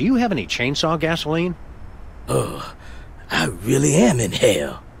 Do you have any chainsaw gasoline? Oh, I really am in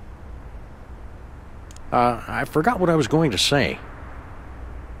hell. I forgot what I was going to say.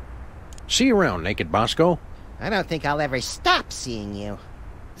 See you around, Naked Bosco. I don't think I'll ever stop seeing you.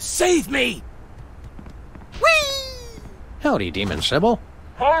 Save me! Whee! Howdy, Demon Sybil.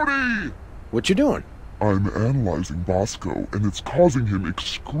 Howdy! What you doing? I'm analyzing Bosco, and it's causing him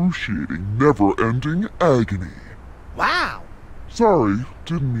excruciating, never-ending agony. Wow! Sorry,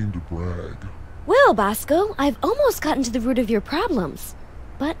 didn't mean to brag. Well, Bosco, I've almost gotten to the root of your problems.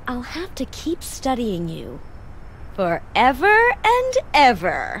 But I'll have to keep studying you. Forever and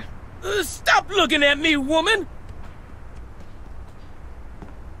ever. Stop looking at me, woman!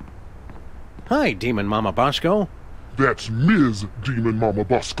 Hi, Demon Mama Bosco. That's Ms. Demon Mama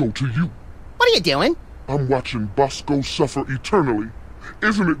Bosco to you. What are you doing? I'm watching Bosco suffer eternally.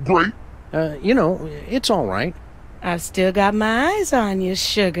 Isn't it great? You know, it's all right. I've still got my eyes on you,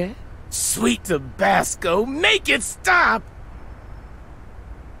 sugar. Sweet Tabasco, make it stop!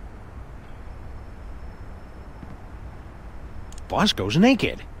 Bosco's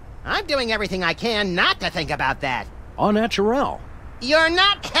naked. I'm doing everything I can not to think about that. Au naturel. You're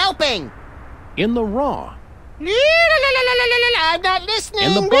not helping. In the raw. I'm not listening.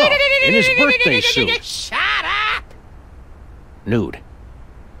 In the buff. In his birthday suit. Shut up! Nude.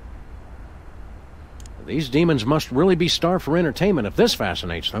 These demons must really be starved for entertainment if this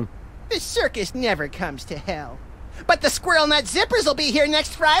fascinates them. The circus never comes to hell. But the Squirrel Nut Zippers will be here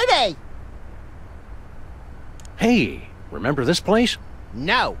next Friday. Hey, remember this place?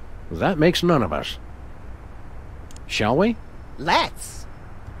 No. That makes none of us. Shall we? Let's.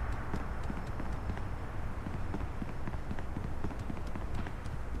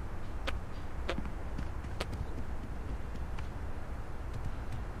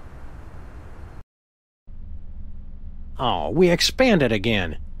 Oh, we expanded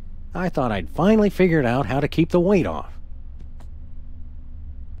again. I thought I'd finally figured out how to keep the weight off.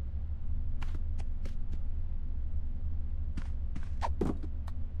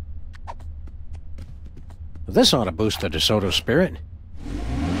 This ought to boost the DeSoto spirit.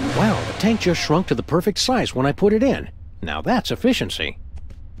 Wow, the tank just shrunk to the perfect size when I put it in. Now that's efficiency.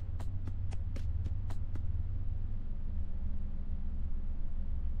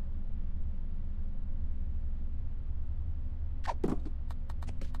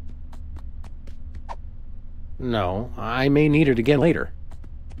 No, I may need it again later.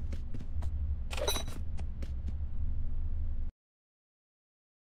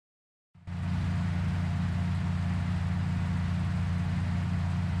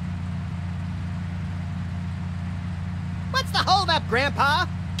 What's the holdup, Grandpa?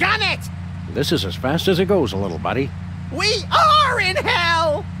 Gun it! This is as fast as it goes, little buddy. We are in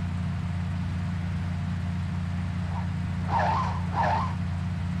hell!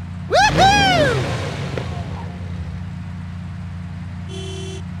 Woohoo!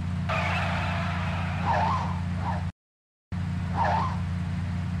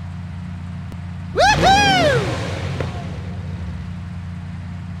 Woohoo!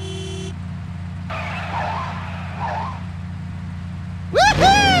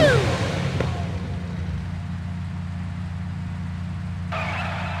 Woohoo!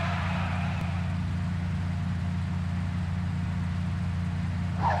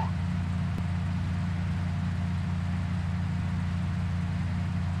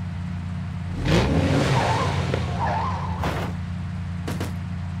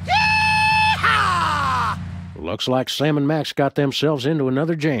 Looks like Sam and Max got themselves into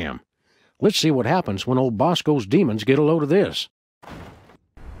another jam. Let's see what happens when old Bosco's demons get a load of this.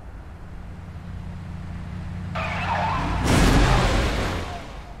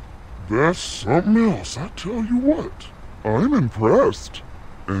 That's something else, I tell you what. I'm impressed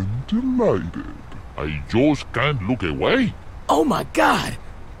and delighted. I just can't look away. Oh my god!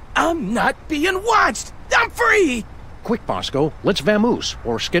 I'm not being watched! I'm free! Quick, Bosco, let's vamoose,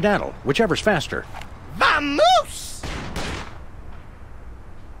 or skedaddle, whichever's faster. Vamoose!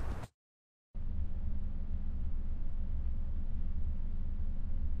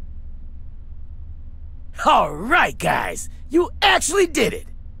 Alright, guys! You actually did it!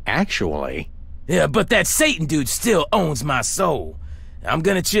 Actually? Yeah, but that Satan dude still owns my soul. I'm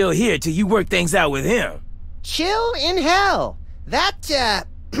gonna chill here till you work things out with him. Chill in hell. That,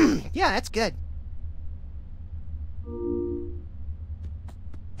 yeah, that's good.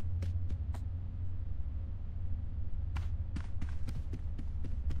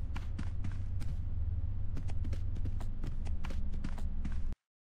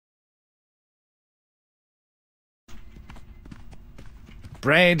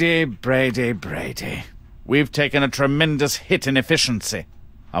 Brady, Brady, Brady. We've taken a tremendous hit in efficiency.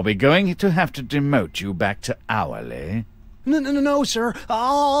 Are we going to have to demote you back to hourly? No, sir.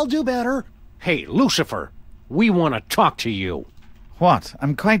 I'll do better. Hey, Lucifer, we want to talk to you. What?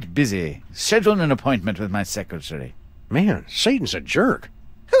 I'm quite busy. Schedule an appointment with my secretary. Man, Satan's a jerk.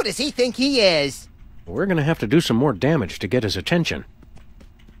 Who does he think he is? We're gonna have to do some more damage to get his attention.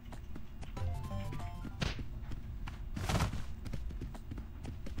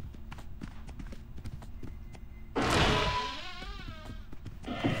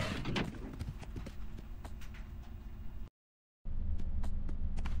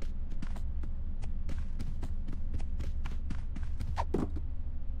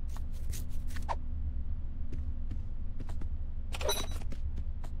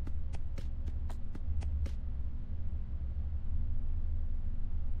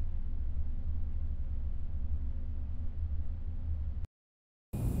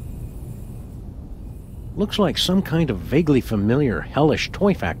 Looks like some kind of vaguely familiar, hellish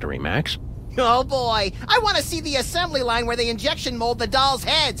toy factory, Max. Oh boy, I want to see the assembly line where they injection mold the dolls'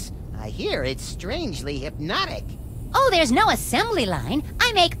 heads. I hear it's strangely hypnotic. Oh, there's no assembly line.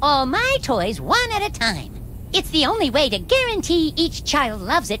 I make all my toys one at a time. It's the only way to guarantee each child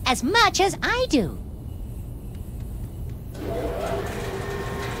loves it as much as I do.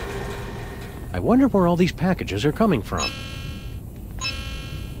 I wonder where all these packages are coming from.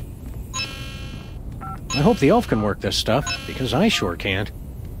 I hope the elf can work this stuff, because I sure can't.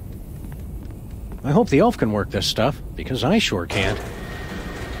 I hope the elf can work this stuff, because I sure can't.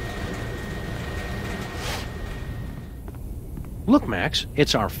 Look, Max,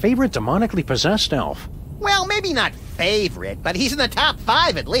 it's our favorite demonically possessed elf. Well, maybe not favorite, but he's in the top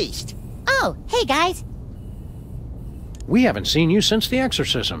 5 at least. Oh, hey guys. We haven't seen you since the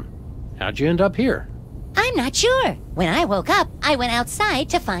exorcism. How'd you end up here? I'm not sure. When I woke up, I went outside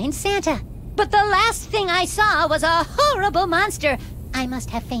to find Santa. But the last thing I saw was a horrible monster. I must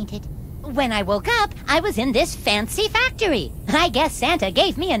have fainted. When I woke up, I was in this fancy factory. I guess Santa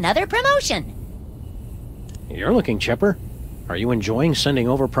gave me another promotion. You're looking chipper. Are you enjoying sending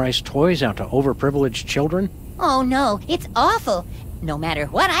overpriced toys out to overprivileged children? Oh no, it's awful. No matter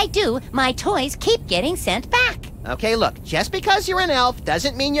what I do, my toys keep getting sent back. Okay, look, just because you're an elf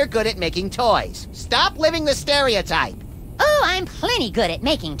doesn't mean you're good at making toys. Stop living the stereotype. Oh, I'm plenty good at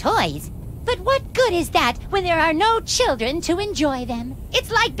making toys. But what good is that when there are no children to enjoy them?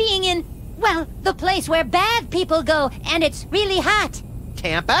 It's like being in, well, the place where bad people go and it's really hot.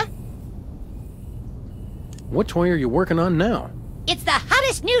 Tampa? What toy are you working on now? It's the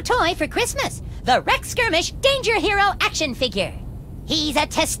hottest new toy for Christmas. The Rex Skirmish Danger Hero action figure. He's a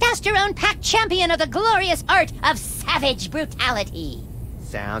testosterone-packed champion of the glorious art of savage brutality.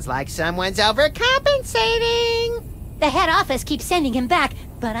 Sounds like someone's overcompensating. The head office keeps sending him back,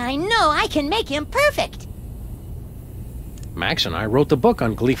 but I know I can make him perfect. Max and I wrote the book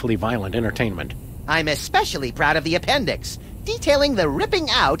on gleefully violent entertainment. I'm especially proud of the appendix, detailing the ripping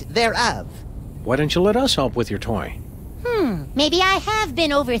out thereof. Why don't you let us help with your toy? Maybe I have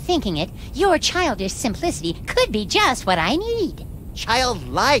been overthinking it. Your childish simplicity could be just what I need.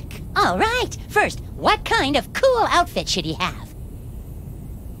 Childlike. All right. First, what kind of cool outfit should he have?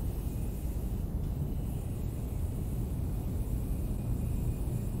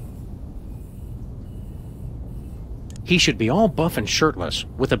 He should be all buff and shirtless,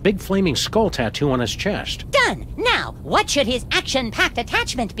 with a big flaming skull tattoo on his chest. Done! Now, what should his action-packed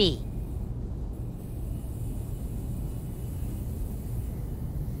attachment be?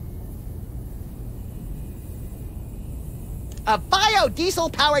 A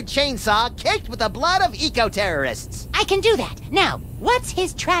biodiesel-powered chainsaw caked with the blood of eco-terrorists. I can do that. Now, what's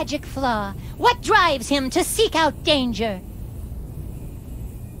his tragic flaw? What drives him to seek out danger?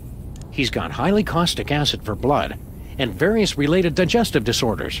 He's got highly caustic acid for blood, and various related digestive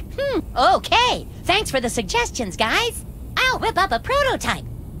disorders. Okay. Thanks for the suggestions, guys. I'll whip up a prototype.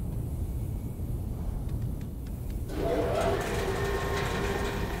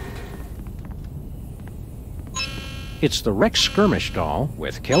 It's the Rex Skirmish doll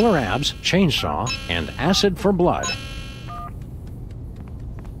with killer abs, chainsaw, and acid for blood.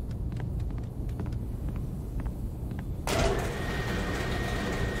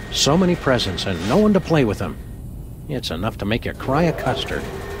 So many presents and no one to play with them. It's enough to make you cry a custard.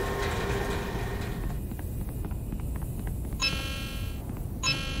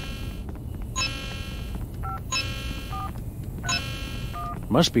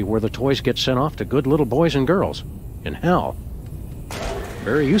 Must be where the toys get sent off to good little boys and girls. In hell.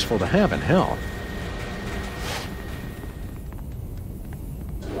 Very useful to have in hell.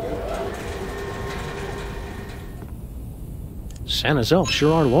 Santa's elves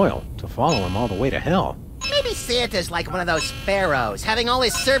sure are loyal to follow him all the way to hell. Maybe Santa's like one of those pharaohs, having all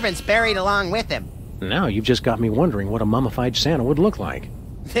his servants buried along with him. Now you've just got me wondering what a mummified Santa would look like.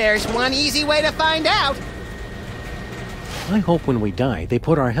 There's one easy way to find out. I hope when we die, they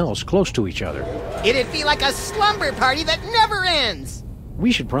put our hells close to each other. It'd be like a slumber party that never ends.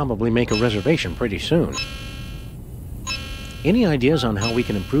 We should probably make a reservation pretty soon. Any ideas on how we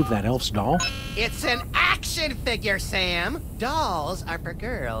can improve that elf's doll? It's an action figure, Sam. Dolls are for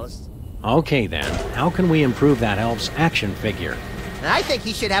girls. Okay then, how can we improve that elf's action figure? I think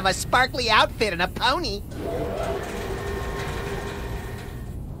he should have a sparkly outfit and a pony.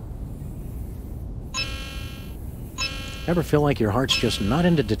 Ever feel like your heart's just not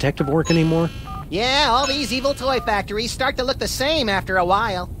into detective work anymore? Yeah, all these evil toy factories start to look the same after a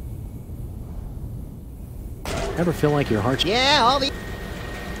while. Ever feel like your heart's... Yeah, all the...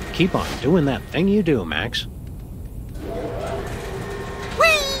 Keep on doing that thing you do, Max. Whee!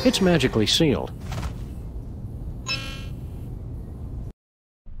 It's magically sealed.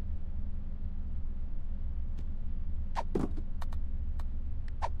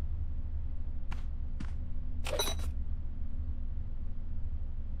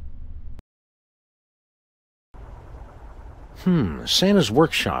 Santa's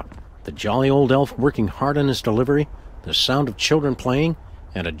workshop. The jolly old elf working hard on his delivery, the sound of children playing,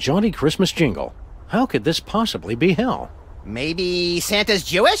 and a jaunty Christmas jingle. How could this possibly be hell? Maybe Santa's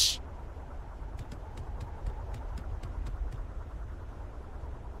Jewish?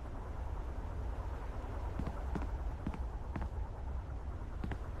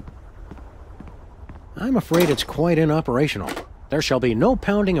 I'm afraid it's quite inoperational. There shall be no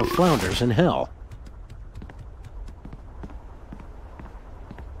pounding of flounders in hell.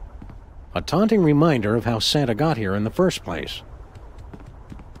 A taunting reminder of how Santa got here in the first place.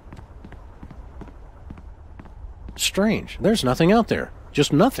 Strange, there's nothing out there.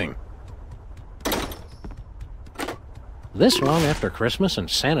 Just nothing. This long after Christmas and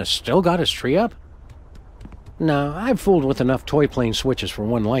Santa's still got his tree up? No, I've fooled with enough toy plane switches for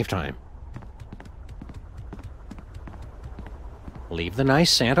one lifetime. Leave the nice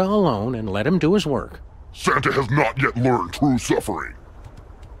Santa alone and let him do his work. Santa has not yet learned true suffering.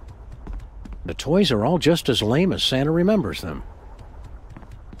 The toys are all just as lame as Santa remembers them.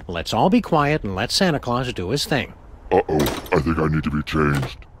 Let's all be quiet and let Santa Claus do his thing. Uh-oh, I think I need to be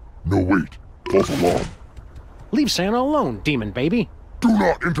changed. No, wait. False alarm. Leave Santa alone, demon baby. Do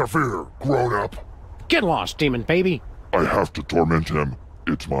not interfere, grown-up. Get lost, demon baby. I have to torment him.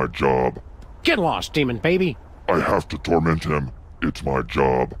 It's my job. Get lost, demon baby. I have to torment him. It's my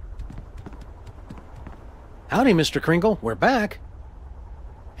job. Howdy, Mr. Kringle. We're back.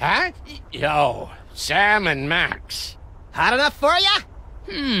 Huh? Yo, Sam and Max. Hot enough for ya?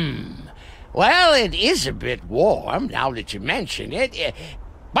 Well, it is a bit warm, now that you mention it.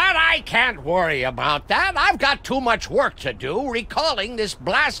 But I can't worry about that. I've got too much work to do recalling this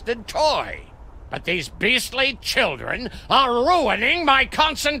blasted toy. But these beastly children are ruining my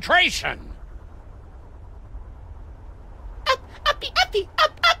concentration. Uppy, uppy,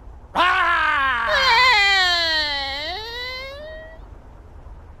 up, up!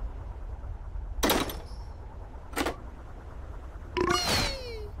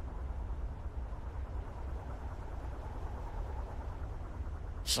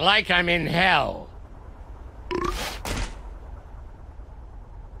 It's like I'm in hell.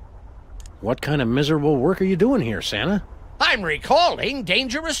 What kind of miserable work are you doing here, Santa? I'm recalling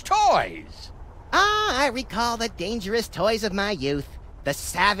dangerous toys. I recall the dangerous toys of my youth. The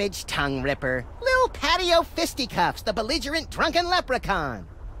savage tongue ripper, little patio fisticuffs, the belligerent drunken leprechaun.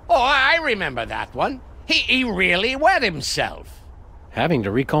 Oh, I remember that one. He really wet himself. Having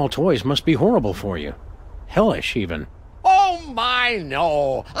to recall toys must be horrible for you. Hellish, even. Oh my,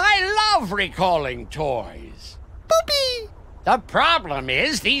 no. I love recalling toys. Boopy! The problem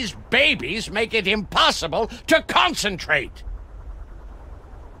is these babies make it impossible to concentrate.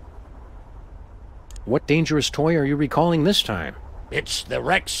 What dangerous toy are you recalling this time? It's the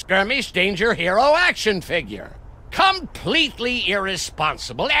Rex Skirmish Danger Hero action figure. Completely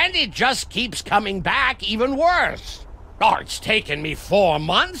irresponsible, and it just keeps coming back even worse. Oh, it's taken me 4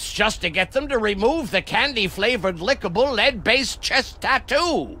 months just to get them to remove the candy-flavored lickable lead-based chest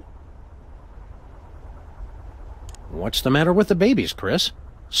tattoo. What's the matter with the babies, Chris?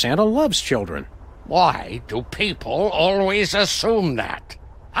 Santa loves children. Why do people always assume that?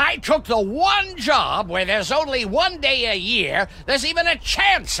 I took the one job where there's only 1 day a year there's even a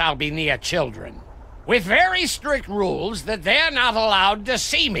chance I'll be near children, with very strict rules that they're not allowed to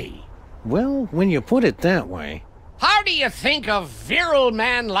see me. Well, when you put it that way... How do you think a virile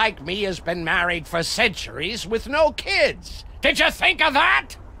man like me has been married for centuries with no kids? Did you think of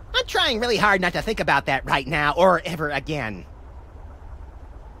that? I'm trying really hard not to think about that right now or ever again.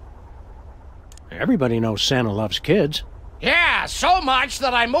 Everybody knows Santa loves kids. Yeah, so much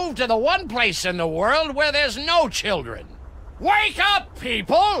that I moved to the one place in the world where there's no children. Wake up,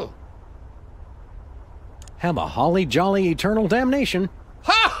 people! Have a holly jolly eternal damnation.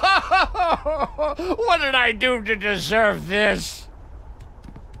 Ha ha ha ha! What did I do to deserve this?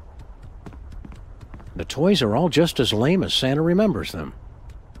 The toys are all just as lame as Santa remembers them.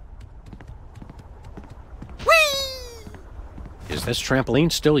 Whee! Is this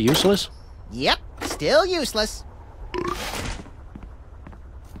trampoline still useless? Yep, still useless.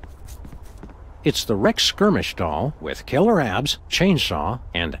 It's the Rex Skirmish doll with killer abs, chainsaw,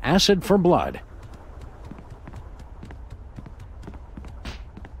 and acid for blood.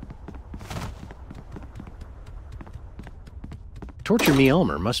 Torture Me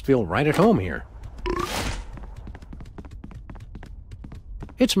Elmer must feel right at home here.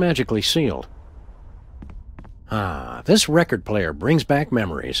 It's magically sealed. Ah, this record player brings back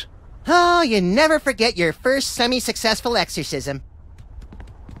memories. Oh, you never forget your first semi-successful exorcism.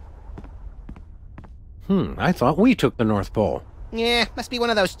 I thought we took the North Pole. Yeah, must be one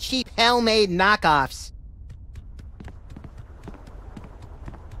of those cheap hell-made knockoffs.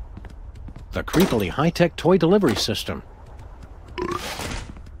 The creepily high-tech toy delivery system.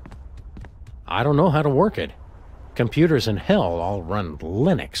 I don't know how to work it. Computers in hell all run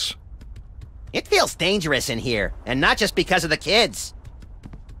Linux. It feels dangerous in here, and not just because of the kids.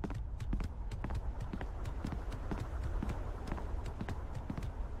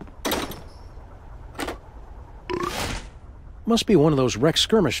 Must be one of those Rex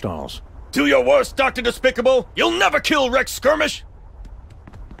skirmish dolls. Do your worst, Dr. Despicable! You'll never kill Rex Skirmish!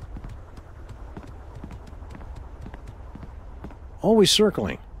 Always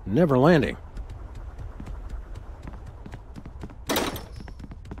circling, never landing.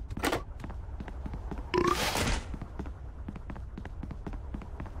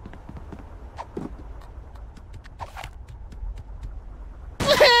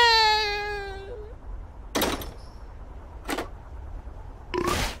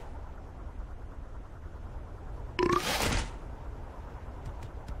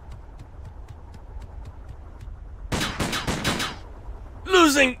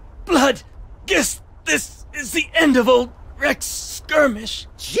 Losing blood. Guess this is the end of old Rex Skirmish.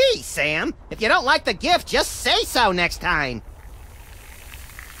 Gee, Sam, if you don't like the gift, just say so next time.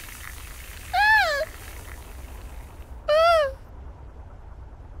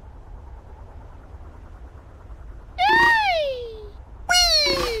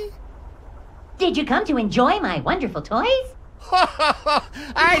 Did you come to enjoy my wonderful toys?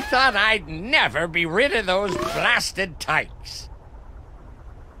 I thought I'd never be rid of those blasted tykes.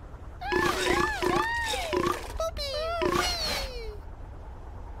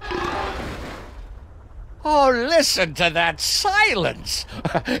 Oh, listen to that silence.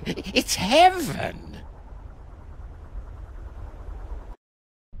 It's heaven.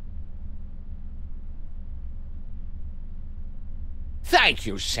 Thank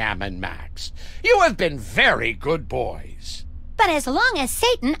you, Sam and Max. You have been very good boys. But as long as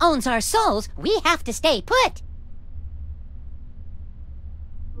Satan owns our souls, we have to stay put.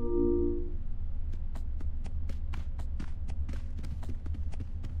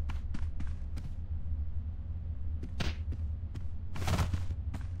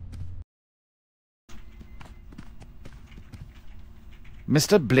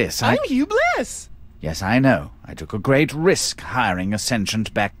 Mr. Bliss, I'm Hugh Bliss! Yes, I know. I took a great risk hiring a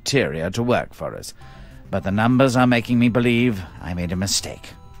sentient bacteria to work for us. But the numbers are making me believe I made a mistake.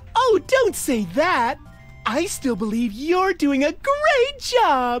 Oh, don't say that! I still believe you're doing a great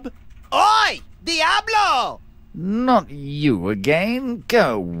job! Oi! Diablo! Not you again.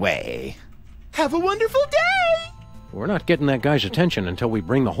 Go away. Have a wonderful day! We're not getting that guy's attention until we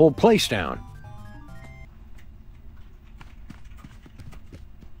bring the whole place down.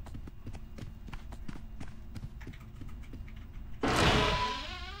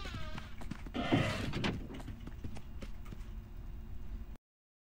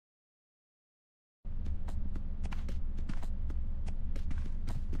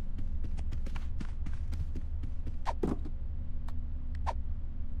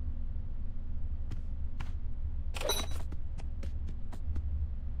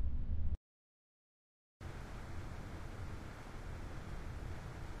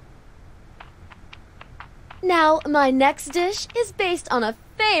 Now, my next dish is based on a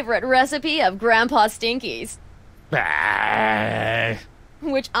favorite recipe of Grandpa Stinky's,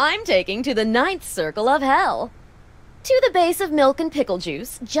 which I'm taking to the 9th circle of hell. To the base of milk and pickle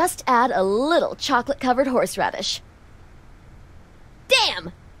juice, just add a little chocolate-covered horseradish.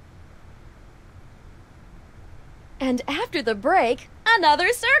 Damn! And after the break, another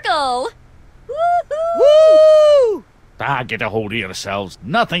circle! Woo! Get a hold of yourselves.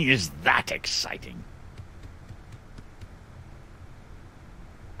 Nothing is that exciting.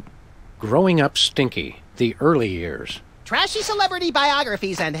 Growing Up Stinky, the early years. Trashy celebrity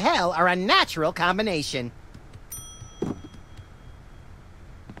biographies and hell are a natural combination.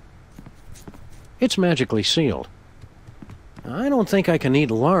 It's magically sealed. I don't think I can eat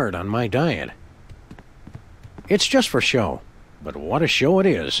lard on my diet. It's just for show, but what a show it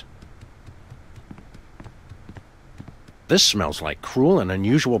is. This smells like cruel and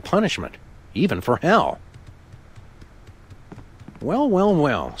unusual punishment, even for hell. Well, well,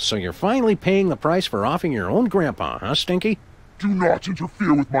 well, so you're finally paying the price for offing your own grandpa, huh, Stinky? Do not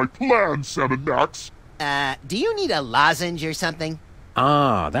interfere with my plans, Sam and Max. Do you need a lozenge or something?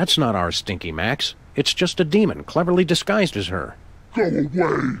 Ah, that's not our Stinky, Max. It's just a demon cleverly disguised as her. Go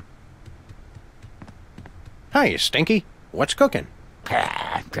away. Hi, Stinky. What's cooking?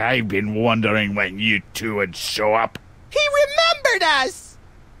 I've been wondering when you two would show up. He remembered us!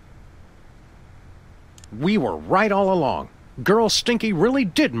 We were right all along. Girl Stinky really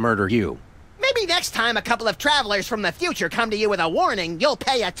did murder you. Maybe next time a couple of travelers from the future come to you with a warning, you'll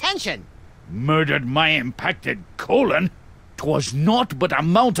pay attention. murdered my impacted colon. 'Twas naught but a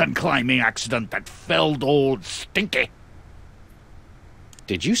mountain climbing accident that felled old Stinky.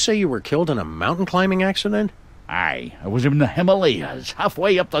 Did you say you were killed in a mountain climbing accident? Aye, I was in the Himalayas,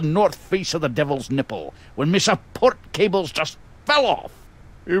 halfway up the north face of the Devil's Nipple, when my support cables just fell off.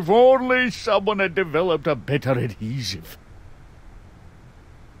 If only someone had developed a better adhesive.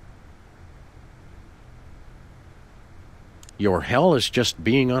 Your hell is just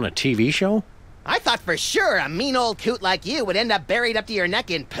being on a TV show? I thought for sure a mean old coot like you would end up buried up to your neck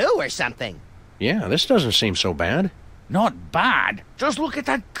in poo or something. Yeah, this doesn't seem so bad. Not bad. Just look at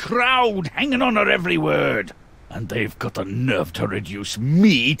that crowd hanging on her every word. And they've got the nerve to reduce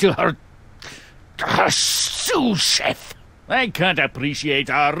me to her sous chef. They can't appreciate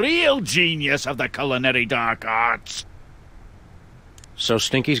a real genius of the culinary dark arts. So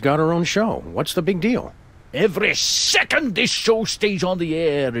Stinky's got her own show. What's the big deal? Every second this show stays on the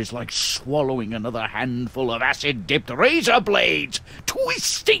air is like swallowing another handful of acid-dipped razor blades,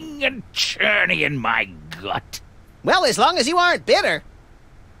 twisting and churning in my gut. Well, as long as you aren't bitter.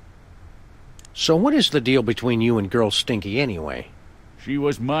 So what is the deal between you and Girl Stinky anyway? She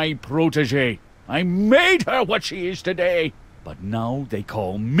was my protege. I made her what she is today. But now they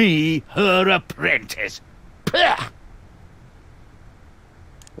call me her apprentice. Pah!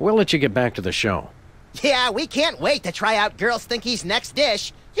 We'll let you get back to the show. Yeah, we can't wait to try out Girl Stinky's next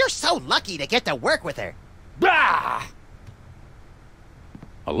dish. You're so lucky to get to work with her. Bah!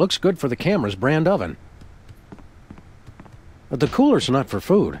 It looks good for the camera's brand oven. But the cooler's not for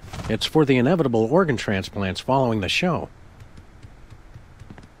food. It's for the inevitable organ transplants following the show.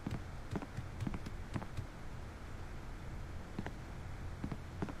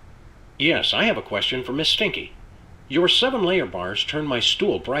 Yes, I have a question for Miss Stinky. Your 7-layer bars turn my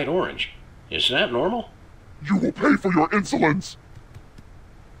stool bright orange. Is that normal? You will pay for your insolence!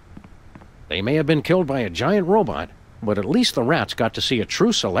 They may have been killed by a giant robot, but at least the rats got to see a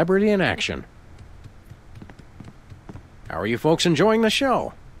true celebrity in action. How are you folks enjoying the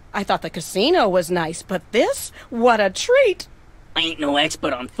show? I thought the casino was nice, but this? What a treat! I ain't no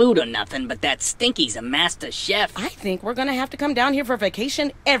expert on food or nothing, but that Stinky's a master chef. I think we're gonna have to come down here for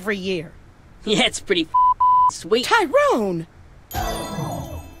vacation every year. Yeah, it's pretty sweet. Tyrone!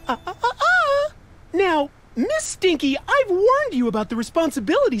 Now, Miss Stinky, I've warned you about the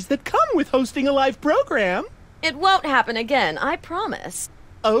responsibilities that come with hosting a live program. It won't happen again, I promise.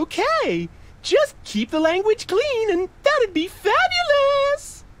 Okay, just keep the language clean and that'd be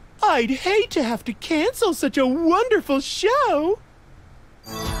fabulous! I'd hate to have to cancel such a wonderful show.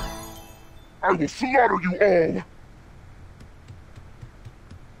 I will slaughter you all!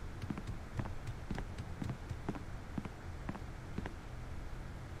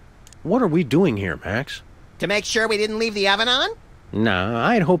 What are we doing here, Max? To make sure we didn't leave the oven on? Nah,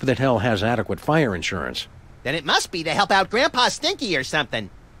 I'd hope that hell has adequate fire insurance. Then it must be to help out Grandpa Stinky or something.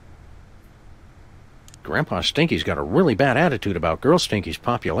 Grandpa Stinky's got a really bad attitude about Girl Stinky's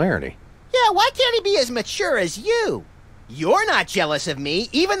popularity. Yeah, why can't he be as mature as you? You're not jealous of me,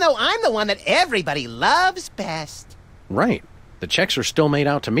 even though I'm the one that everybody loves best. Right. The checks are still made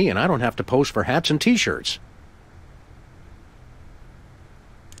out to me and I don't have to pose for hats and t-shirts.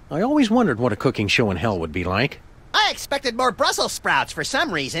 I always wondered what a cooking show in hell would be like. I expected more Brussels sprouts for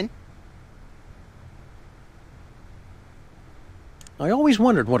some reason. I always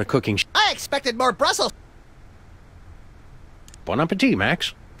wondered what a cooking I expected more Brussels... Bon appetit,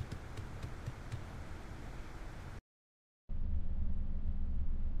 Max.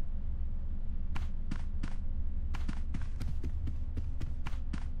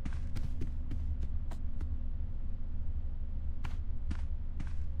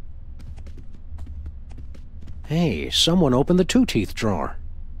 Hey, someone opened the two-teeth drawer.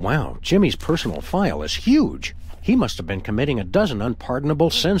 Wow, Jimmy's personal file is huge. He must have been committing a dozen unpardonable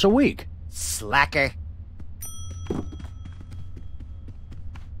sins a week. Slacker.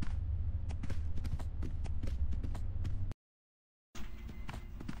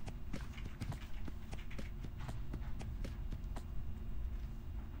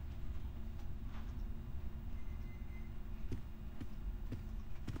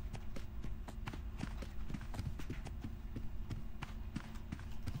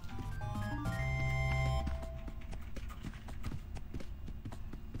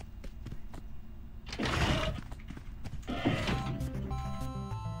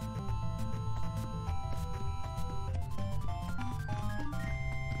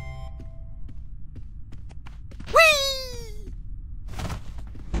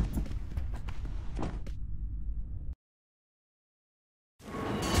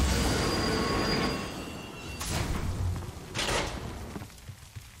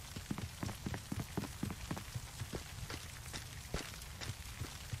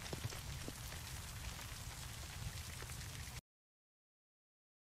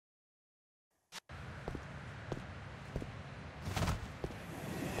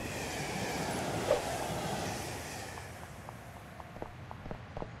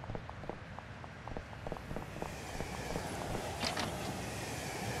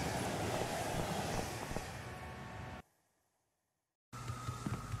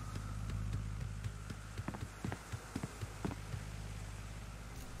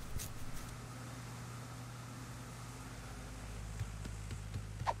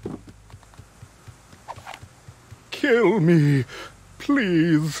 kill me.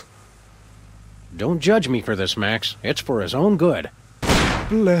 Please. Don't judge me for this, Max. It's for his own good.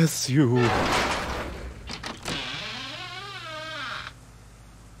 Bless you.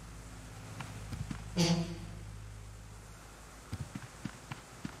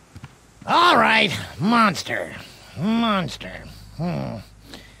 All right, monster. Monster.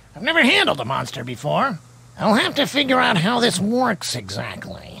 I've never handled a monster before. I'll have to figure out how this works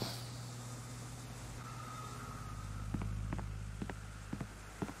exactly.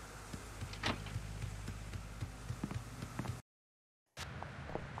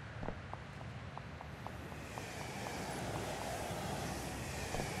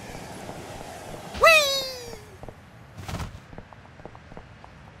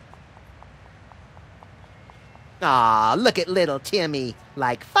 Aw, look at little Timmy.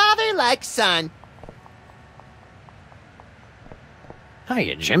 Like father, like son.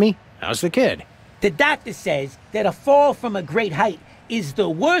 Hiya, Jimmy. How's the kid? The doctor says that a fall from a great height is the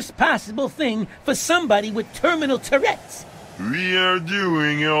worst possible thing for somebody with terminal Tourette's. We are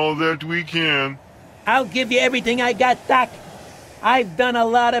doing all that we can. I'll give you everything I got, Doc. I've done a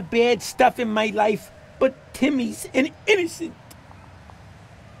lot of bad stuff in my life, but Timmy's an innocent.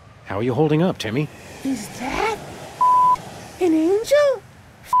 How are you holding up, Timmy? Is that an angel?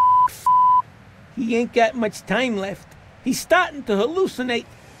 He ain't got much time left. He's starting to hallucinate,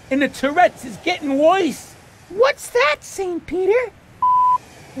 and the Tourette's is getting worse. What's that, St. Peter?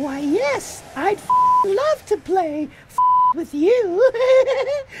 Why, yes, I'd love to play with you.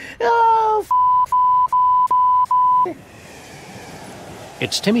 Oh,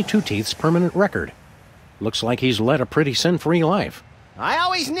 It's Timmy Two Teeth's permanent record. Looks like he's led a pretty sin-free life. I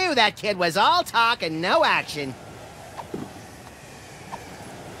always knew that kid was all talk and no action.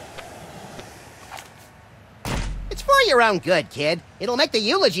 It's for your own good, kid. It'll make the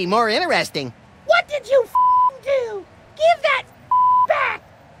eulogy more interesting. What did you do? Give that back!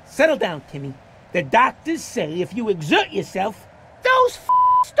 Settle down, Timmy. The doctors say if you exert yourself, those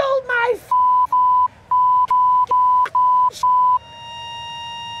stole my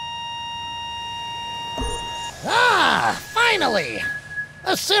Ah, finally!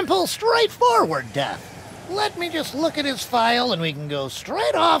 A simple, straightforward death. Let me just look at his file and we can go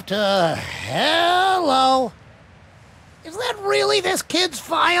straight off to... Hello. Is that really this kid's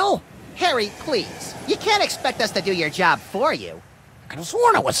file? Harry, please. You can't expect us to do your job for you. I could have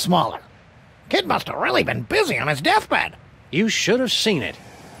sworn it was smaller. Kid must have really been busy on his deathbed. You should have seen it.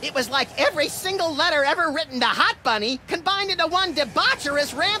 It was like every single letter ever written to Hot Bunny combined into one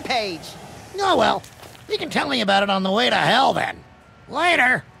debaucherous rampage. Oh well, you can tell me about it on the way to hell then.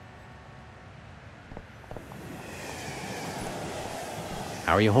 Later.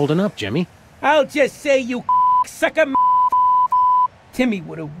 How are you holding up, Jimmy? I'll just say you sucker. Timmy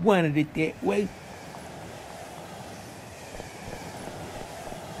would have wanted it that way.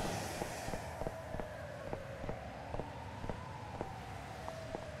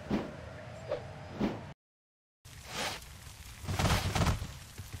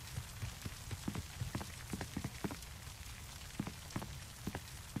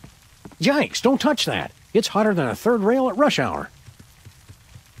 Yikes, don't touch that. It's hotter than a third rail at rush hour.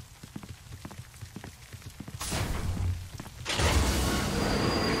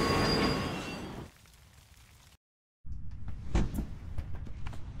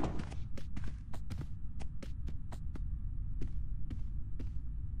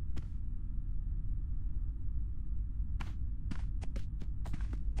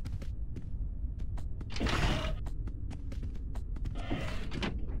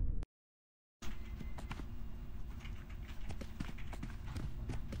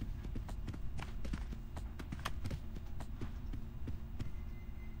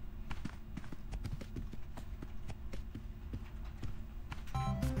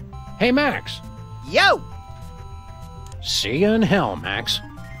 Hey, Max. Yo! See you in hell, Max.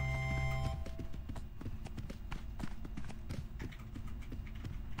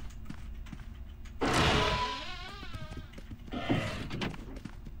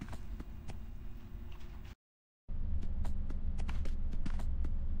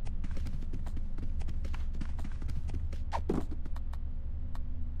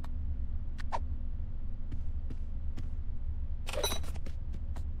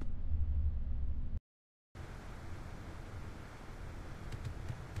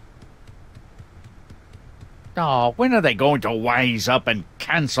 Oh, when are they going to wise up and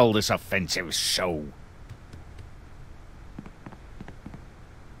cancel this offensive show?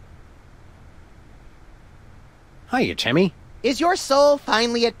 Hiya, Timmy. Is your soul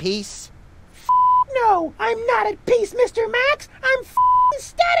finally at peace? No, I'm not at peace, Mr. Max. I'm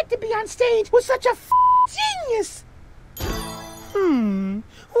ecstatic to be on stage with such a genius.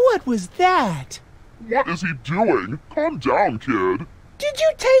 What was that? What is he doing? Calm down, kid. Did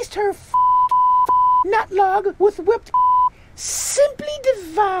you taste her nut log with whipped simply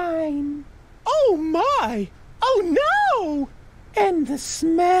divine? Oh my! Oh no! And the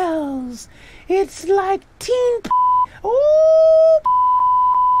smells. It's like teen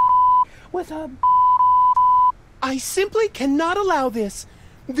with a I simply cannot allow this.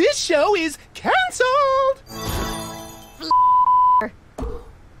 This show is cancelled!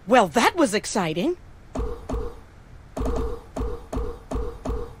 Well, that was exciting.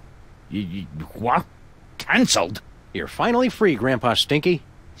 What? Cancelled? You're finally free, Grandpa Stinky.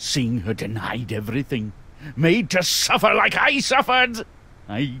 Seeing her denied everything. Made to suffer like I suffered.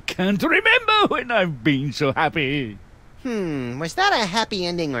 I can't remember when I've been so happy. Was that a happy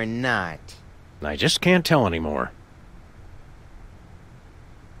ending or not? I just can't tell anymore.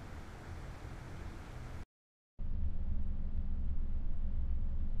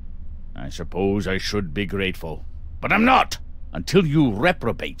 I suppose I should be grateful. But I'm not! Until you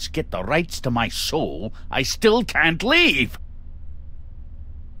reprobates get the rights to my soul, I still can't leave!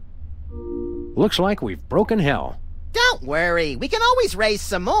 Looks like we've broken hell. Don't worry, we can always raise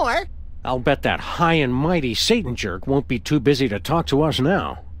some more. I'll bet that high and mighty Satan jerk won't be too busy to talk to us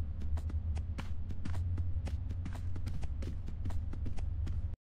now.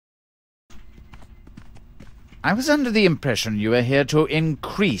 I was under the impression you were here to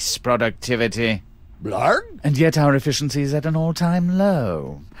increase productivity. Blarg? And yet our efficiency is at an all-time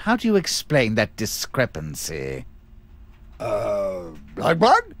low. How do you explain that discrepancy?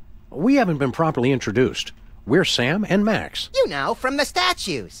 Blarg? We haven't been properly introduced. We're Sam and Max. You know, from the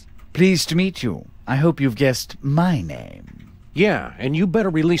statues. Pleased to meet you. I hope you've guessed my name. Yeah, and you better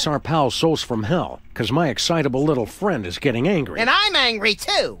release our pals' souls from hell, 'cause my excitable little friend is getting angry. And I'm angry,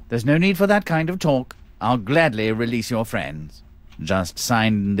 too. There's no need for that kind of talk. I'll gladly release your friends. Just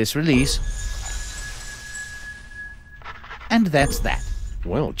sign this release. And that's that.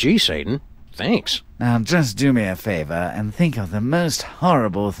 Well, gee, Satan. Thanks. Now just do me a favor and think of the most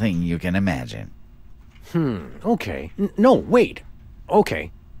horrible thing you can imagine. Okay. No, wait.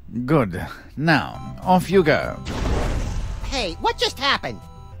 Okay. Good. Now, off you go. Hey, what just happened?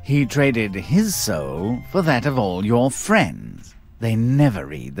 He traded his soul for that of all your friends. They never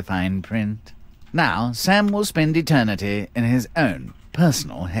read the fine print. Now, Sam will spend eternity in his own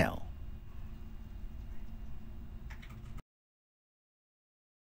personal hell.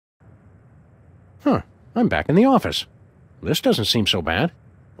 Huh. I'm back in the office. This doesn't seem so bad.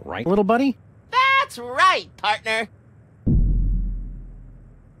 Right, little buddy? That's right, partner.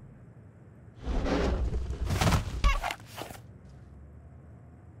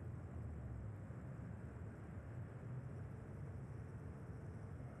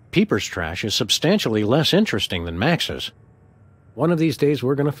 Peeper's trash is substantially less interesting than Max's. One of these days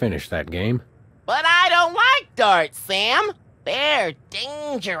we're gonna finish that game. But I don't like darts, Sam. They're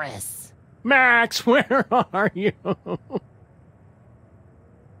dangerous. Max, where are you?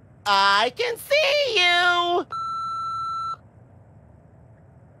 I can see you.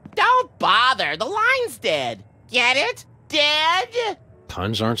 Don't bother. The line's dead. Get it? Dead?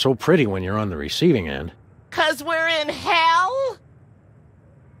 Puns aren't so pretty when you're on the receiving end. 'Cause we're in hell?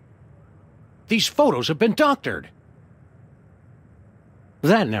 These photos have been doctored.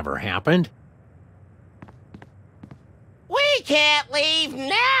 That never happened. We can't leave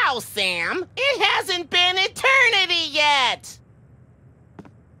now, Sam. It hasn't been eternity yet.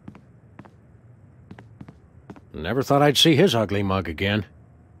 Never thought I'd see his ugly mug again.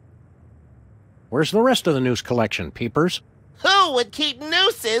 Where's the rest of the noose collection, Peepers? Who would keep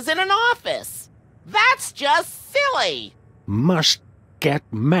nooses in an office? That's just silly. Must get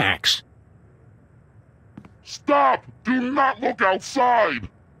Max. Stop! Do not look outside!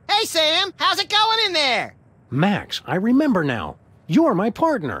 Hey, Sam, how's it going in there? Max, I remember now. You're my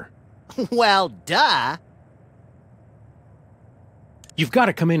partner. Well, duh. You've got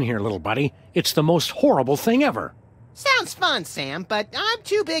to come in here, little buddy. It's the most horrible thing ever. Sounds fun, Sam, but I'm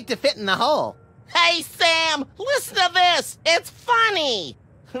too big to fit in the hole. Hey, Sam, listen to this. It's funny.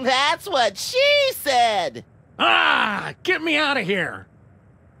 That's what she said. Ah, get me out of here.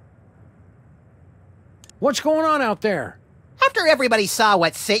 What's going on out there? After everybody saw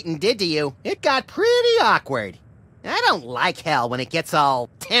what Satan did to you, it got pretty awkward. I don't like hell when it gets all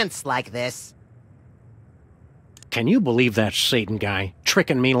tense like this. Can you believe that Satan guy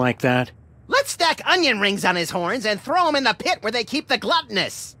tricking me like that? Let's stack onion rings on his horns and throw him in the pit where they keep the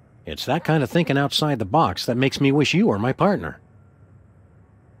gluttonous. It's that kind of thinking outside the box that makes me wish you were my partner.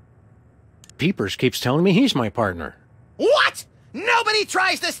 Peepers keeps telling me he's my partner. What? Nobody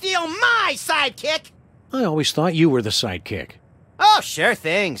tries to steal my sidekick! I always thought you were the sidekick. Oh, sure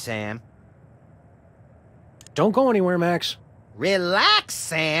thing, Sam. Don't go anywhere, Max. Relax,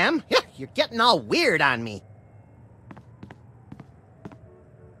 Sam. You're getting all weird on me.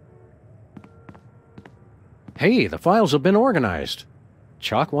 Hey, the files have been organized.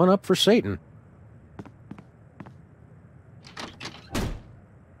 Chalk one up for Satan.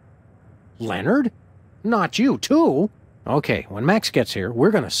 Leonard? Not you, too? Okay, when Max gets here,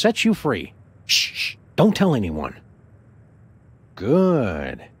 we're gonna set you free. Shh, don't tell anyone.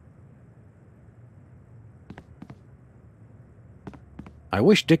 Good. I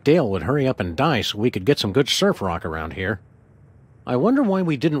wish Dick Dale would hurry up and die so we could get some good surf rock around here. I wonder why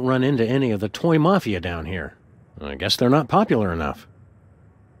we didn't run into any of the toy mafia down here. I guess they're not popular enough.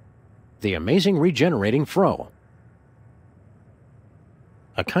 The amazing regenerating fro.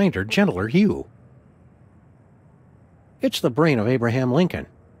 A kinder, gentler hue. It's the brain of Abraham Lincoln.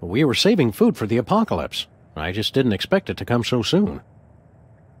 We were saving food for the apocalypse. I just didn't expect it to come so soon.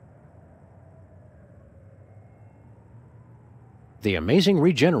 The amazing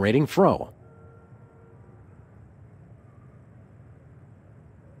regenerating fro.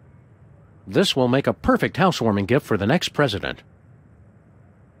 This will make a perfect housewarming gift for the next president.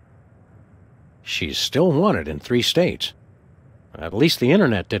 She's still wanted in 3 states. At least the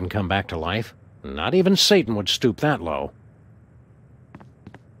internet didn't come back to life. Not even Satan would stoop that low.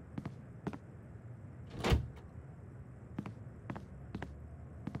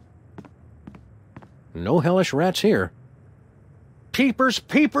 No hellish rats here. Peepers,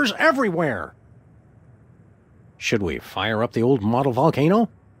 peepers everywhere! Should we fire up the old model volcano?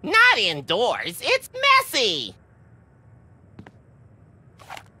 Not indoors. It's messy.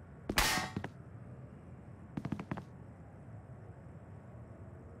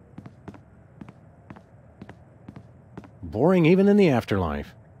 Boring even in the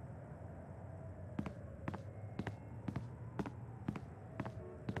afterlife.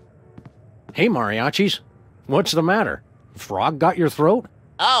 Hey, mariachis. What's the matter? Frog got your throat?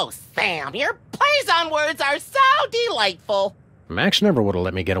 Oh, Sam, your plays on words are so delightful. Max never would have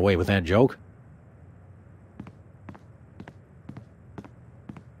let me get away with that joke.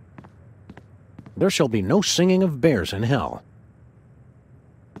 There shall be no singing of bears in hell.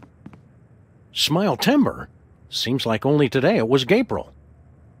 Smile timber. Seems like only today it was Gabriel.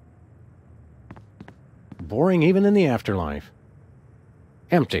 Boring even in the afterlife.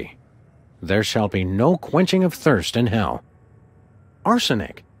 Empty. There shall be no quenching of thirst in hell.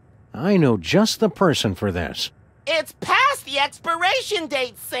 Arsenic. I know just the person for this. It's past the expiration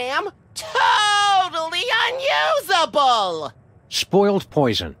date, Sam. Totally unusable. Spoiled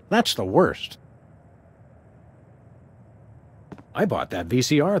poison. That's the worst. I bought that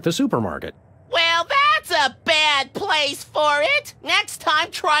VCR at the supermarket. Well, that's a bad place for it. Next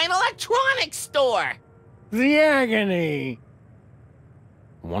time, try an electronics store. The agony.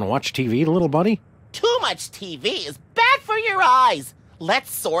 Want to watch TV, little buddy? Too much TV is bad for your eyes.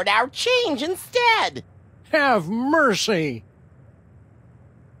 Let's sort our change instead. Have mercy.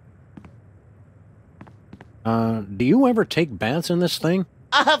 Do you ever take baths in this thing?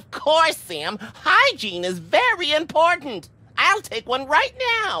 Of course, Sam. Hygiene is very important. I'll take one right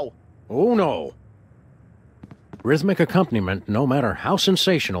now. Oh, no. Rhythmic accompaniment, no matter how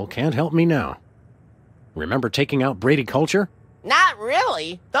sensational, can't help me now. Remember taking out Brady Culture? Not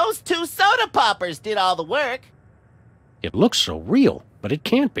really. Those 2 soda poppers did all the work. It looks so real, but it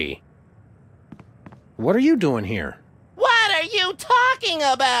can't be. What are you doing here? What are you talking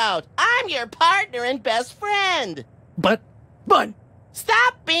about? I'm your partner and best friend. But...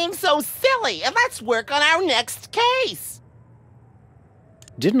 Stop being so silly and let's work on our next case.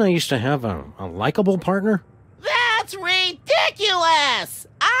 Didn't I used to have a likable partner? That's ridiculous!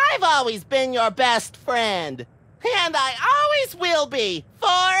 I've always been your best friend. And I always will be.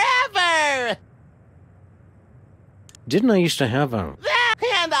 Forever! Didn't I used to have a...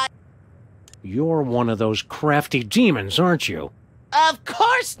 You're one of those crafty demons, aren't you? Of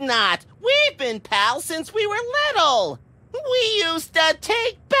course not! We've been pals since we were little! We used to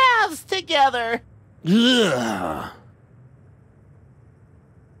take baths together! Ugh.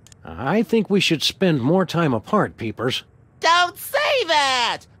 I think we should spend more time apart, Peepers. Don't say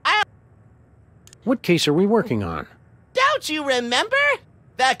that! What case are we working on? Don't you remember?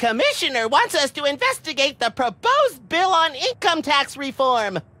 The commissioner wants us to investigate the proposed bill on income tax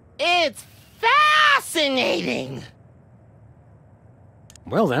reform. It's fascinating!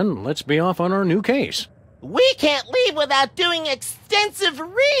 Well then, let's be off on our new case. We can't leave without doing extensive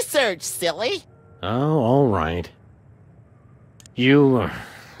research, silly. Oh, all right. You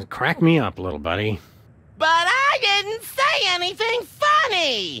crack me up, little buddy. But I didn't say anything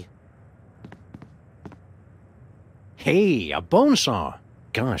funny! Hey, a bone saw.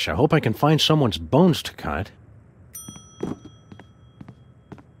 Gosh, I hope I can find someone's bones to cut.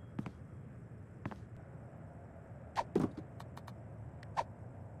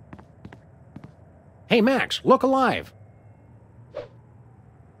 Hey, Max, look alive. What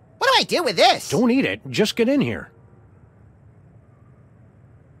do I do with this? Don't eat it. Just get in here.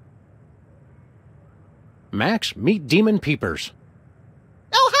 Max, meet Demon Peepers.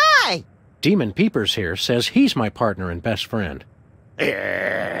 Oh, hi! Demon Peepers here says he's my partner and best friend.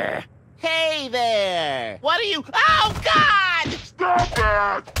 Hey there! What are you— Oh, God! Stop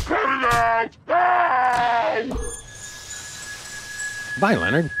that! Cut it out! Ow! Bye,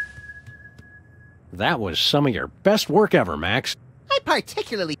 Leonard. That was some of your best work ever, Max. I'm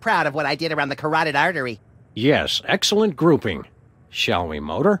particularly proud of what I did around the carotid artery. Yes, excellent grouping. Shall we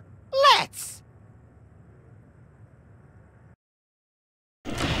motor? Let's!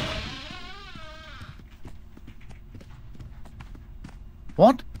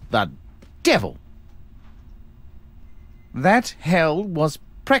 What the devil? That hell was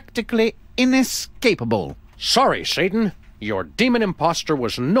practically inescapable. Sorry, Satan. Your demon imposter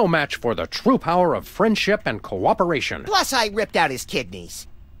was no match for the true power of friendship and cooperation. Plus, I ripped out his kidneys.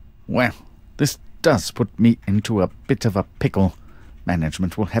 Well, this does put me into a bit of a pickle.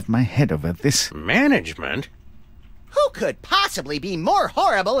 Management will have my head over this. Management? Who could possibly be more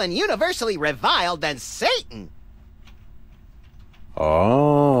horrible and universally reviled than Satan?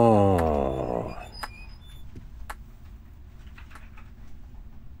 Oh.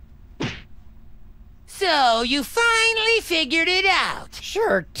 So, you finally figured it out.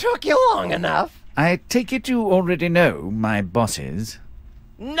 Sure took you long enough. I take it you already know my bosses.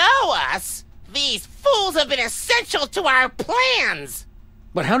 Know us? These fools have been essential to our plans.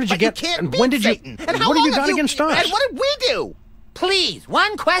 But how did you get— You can't and beat when did you— Satan. And how what have long you got against us? And what did we do? Please,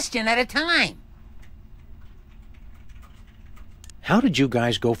 one question at a time. How did you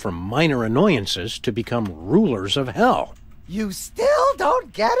guys go from minor annoyances to become rulers of hell? You still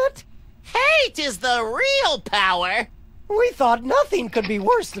don't get it? Hate is the real power. We thought nothing could be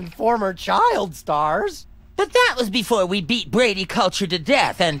worse than former child stars. But that was before we beat Brady culture to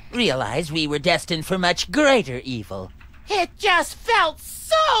death and realized we were destined for much greater evil. It just felt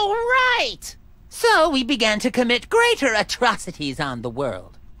so right. So we began to commit greater atrocities on the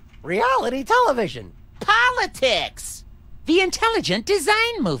world. Reality television. Politics. The intelligent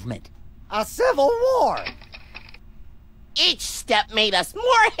design movement. A civil war. Each step made us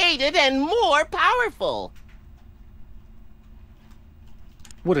more hated and more powerful.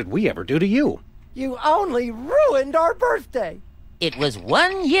 What did we ever do to you? You only ruined our birthday. It was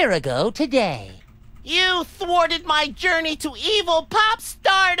 1 year ago today. You thwarted my journey to evil pop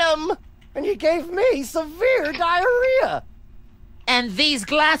stardom. And you gave me severe diarrhea. And these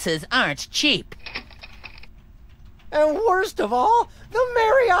glasses aren't cheap. And worst of all, the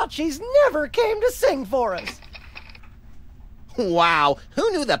mariachis never came to sing for us. Wow,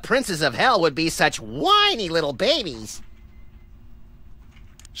 who knew the princes of hell would be such whiny little babies?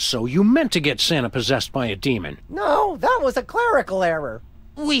 So you meant to get Santa possessed by a demon? No, that was a clerical error.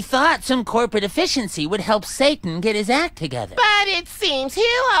 We thought some corporate efficiency would help Satan get his act together. But it seems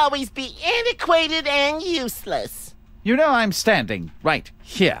he'll always be antiquated and useless. You know I'm standing right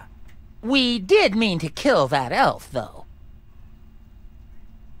here. We did mean to kill that elf, though.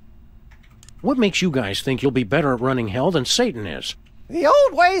 What makes you guys think you'll be better at running hell than Satan is? The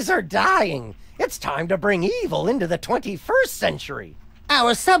old ways are dying. It's time to bring evil into the 21st century.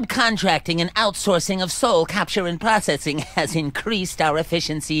 Our subcontracting and outsourcing of soul capture and processing has increased our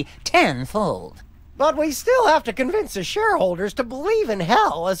efficiency tenfold. But we still have to convince the shareholders to believe in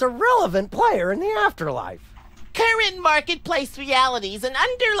hell as a relevant player in the afterlife. Current marketplace realities and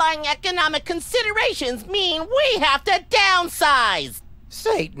underlying economic considerations mean we have to downsize.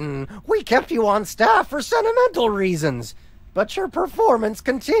 Satan, we kept you on staff for sentimental reasons, but your performance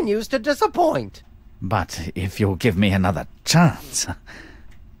continues to disappoint. But if you'll give me another chance...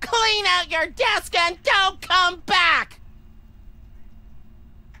 Clean out your desk and don't come back!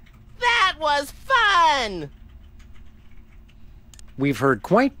 That was fun! We've heard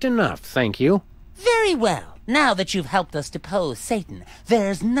quite enough, thank you. Very well. Now that you've helped us depose Satan,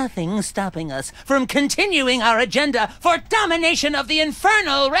 there's nothing stopping us from continuing our agenda for domination of the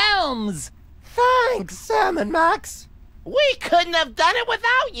infernal realms! Thanks, Sam and Max. We couldn't have done it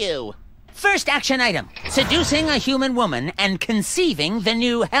without you! First action item, seducing a human woman and conceiving the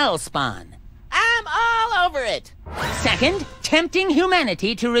new hellspawn. I'm all over it! Second, tempting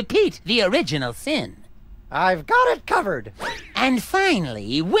humanity to repeat the original sin. I've got it covered. And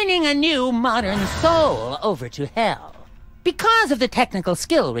finally, winning a new modern soul over to hell. Because of the technical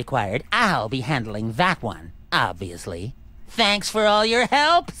skill required, I'll be handling that one. Obviously. Thanks for all your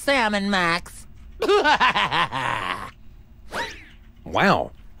help, Sam and Max.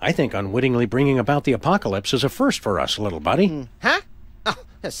 Wow. I think unwittingly bringing about the apocalypse is a first for us, little buddy. Huh? Oh,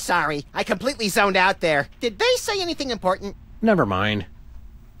 sorry. I completely zoned out there. Did they say anything important? Never mind.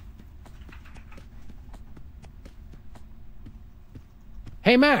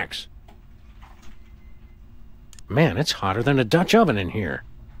 Hey, Max. Man, it's hotter than a Dutch oven in here.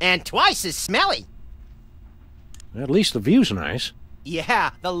 And twice as smelly. At least the view's nice.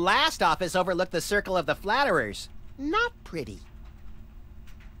 Yeah, the last office overlooked the Circle of the Flatterers. Not pretty.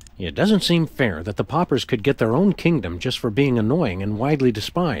 It doesn't seem fair that the paupers could get their own kingdom just for being annoying and widely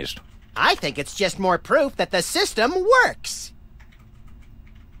despised. I think it's just more proof that the system works.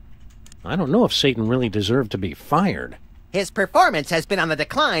 I don't know if Satan really deserved to be fired. His performance has been on the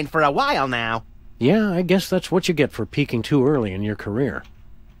decline for a while now. Yeah, I guess that's what you get for peaking too early in your career.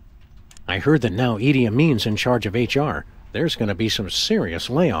 I heard that now Idi Amin's in charge of HR. There's going to be some serious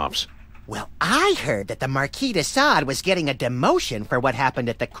layoffs. Well, I heard that the Marquis de Sade was getting a demotion for what happened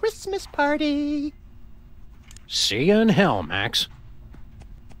at the Christmas party. See ya in hell, Max.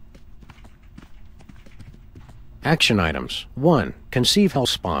 Action items. 1. Conceive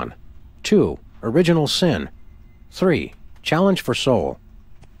Hellspawn. 2. Original Sin. 3. Challenge for Soul.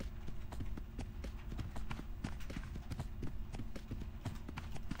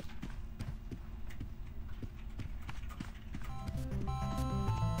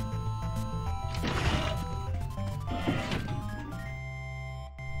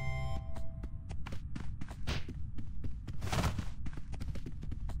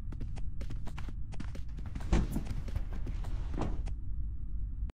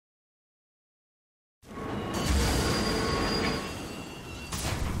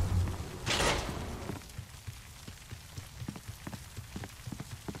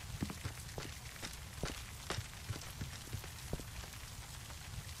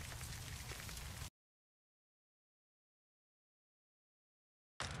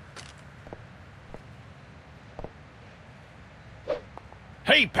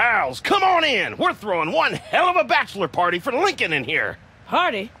 Hey, pals, come on in. We're throwing one hell of a bachelor party for Lincoln in here.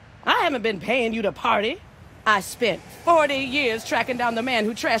 Party? I haven't been paying you to party. I spent 40 years tracking down the man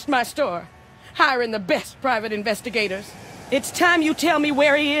who trashed my store, hiring the best private investigators. It's time you tell me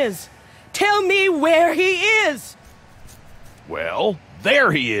where he is. Tell me where he is! Well,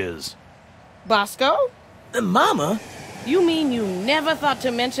 there he is. Bosco? Mama? You mean you never thought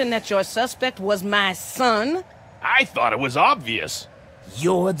to mention that your suspect was my son? I thought it was obvious.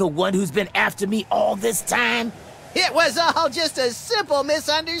 You're the one who's been after me all this time? It was all just a simple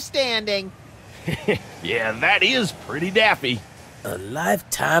misunderstanding. Yeah, that is pretty daffy. A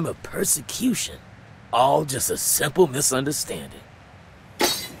lifetime of persecution. All just a simple misunderstanding.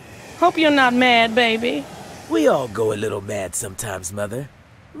 Hope you're not mad, baby. We all go a little mad sometimes, Mother.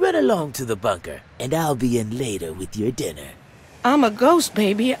 Run along to the bunker, and I'll be in later with your dinner. I'm a ghost,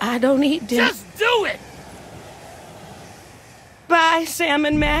 baby. I don't eat dinner. Just do it! Bye, Sam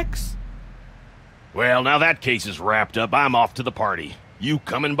and Max. Well, now that case is wrapped up, I'm off to the party. You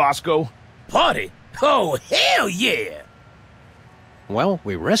coming, Bosco? Party? Oh, hell yeah! Well,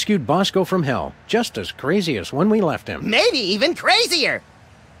 we rescued Bosco from hell, just as crazy as when we left him. Maybe even crazier!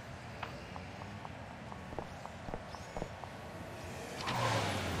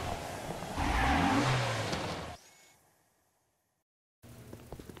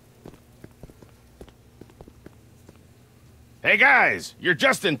 Hey guys, you're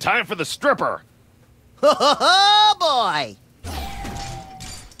just in time for the stripper. Oh boy!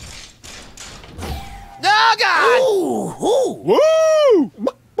 Oh God! Ooh! Woo!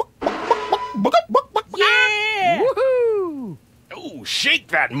 Yeah! Woohoo! Ooh, shake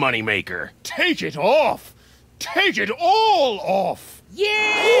that moneymaker. Take it off! Take it all off!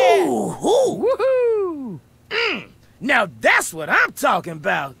 Yeah! Ooh! Woohoo! Now that's what I'm talking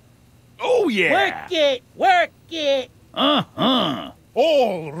about. Oh yeah! Work it! Work it! Uh-huh.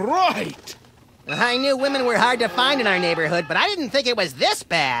 All right. I knew women were hard to find in our neighborhood, but I didn't think it was this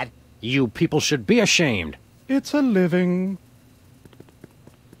bad. You people should be ashamed. It's a living.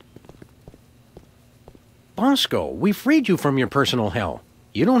 Bosco, we freed you from your personal hell.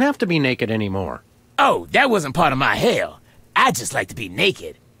 You don't have to be naked anymore. Oh, that wasn't part of my hell. I just like to be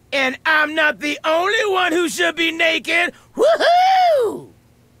naked. And I'm not the only one who should be naked. Woohoo!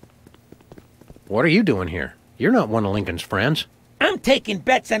 What are you doing here? You're not one of Lincoln's friends. I'm taking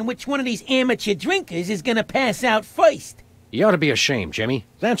bets on which one of these amateur drinkers is gonna pass out first. You ought to be ashamed, Jimmy.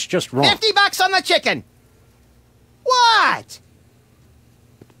 That's just wrong. $50 on the chicken! What?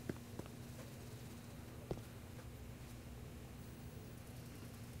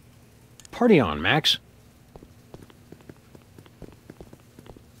 Party on, Max.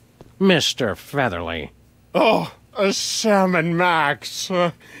 Mr. Featherly. Oh, Sam and Max,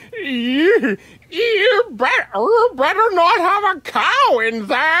 you better not have a cow in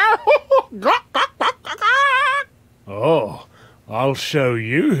there. Oh, I'll show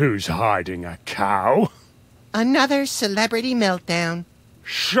you who's hiding a cow. Another celebrity meltdown.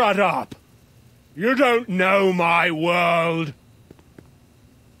 Shut up! You don't know my world.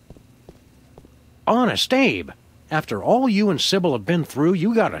 Honest, Abe. After all you and Sybil have been through,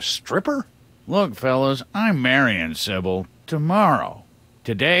 you got a stripper? Look, fellas, I'm marrying Sybil tomorrow.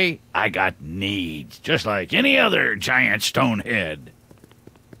 Today, I got needs, just like any other giant stone head.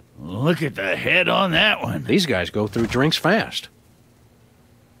 Look at the head on that one. These guys go through drinks fast.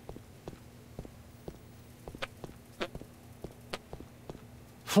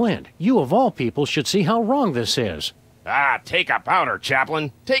 Flint, you of all people should see how wrong this is. Ah, take a powder,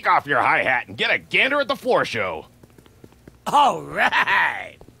 Chaplain. Take off your hi-hat and get a gander at the floor show. All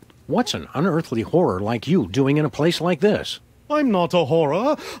right. What's an unearthly horror like you doing in a place like this? I'm not a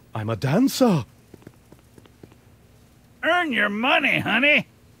horror. I'm a dancer. Earn your money, honey.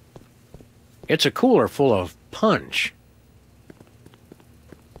 It's a cooler full of punch.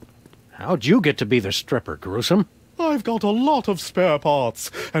 How'd you get to be the stripper, Gruesome? I've got a lot of spare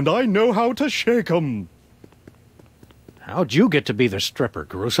parts, and I know how to shake 'em. How'd you get to be the stripper,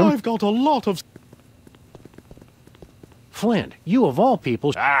 Gruesome? I've got a lot of... Flint, you of all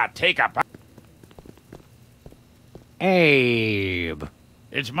people... Ah, take a... Abe.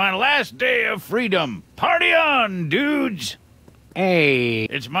 It's my last day of freedom. Party on, dudes.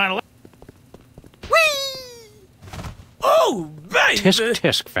 Abe. It's my last... Oh, baby! Tisk,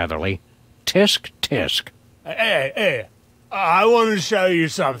 tisk, Featherly. Tisk, tisk. Hey, I want to show you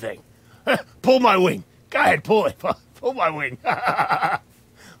something. Pull my wing. Go ahead, pull it. Pull my wing.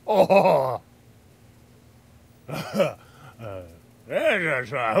 Oh.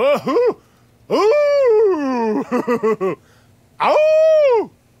 That's right. Ooh.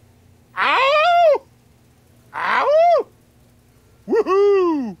 Ow! Ow! Ow!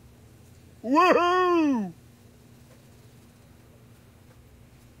 Woohoo! Woohoo!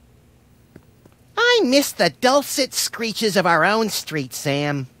 I miss the dulcet screeches of our own street,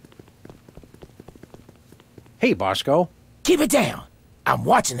 Sam. Hey, Bosco. Keep it down. I'm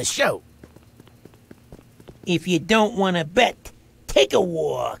watching the show. If you don't want to bet, take a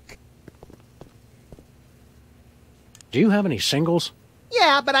walk. Do you have any singles?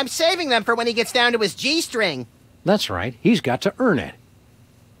 Yeah, but I'm saving them for when he gets down to his G-string. That's right. He's got to earn it.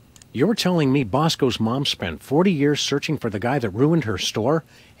 You're telling me Bosco's mom spent 40 years searching for the guy that ruined her store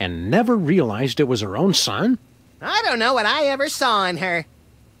and never realized it was her own son? I don't know what I ever saw in her.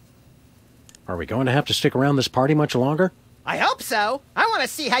 Are we going to have to stick around this party much longer? I hope so. I want to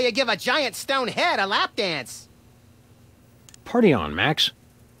see how you give a giant stone head a lap dance. Party on, Max.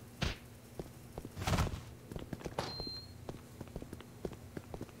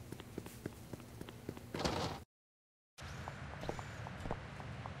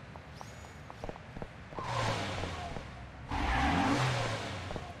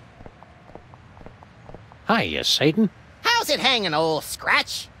 Hiya, Satan. How's it hanging, old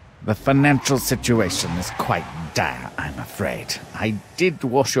Scratch? The financial situation is quite dire, I'm afraid. I did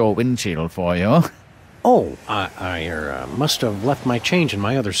wash your windshield for you. Oh, I must have left my change in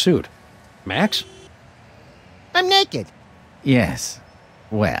my other suit. Max? I'm naked. Yes.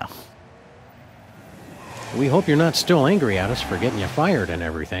 Well. We hope you're not still angry at us for getting you fired and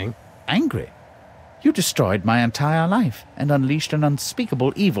everything. Angry? You destroyed my entire life and unleashed an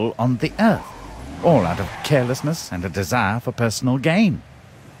unspeakable evil on the earth. All out of carelessness and a desire for personal gain.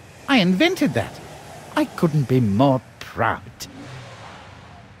 I invented that. I couldn't be more proud.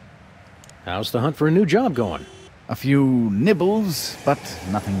 How's the hunt for a new job going? A few nibbles, but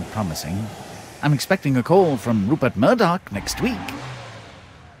nothing promising. I'm expecting a call from Rupert Murdoch next week.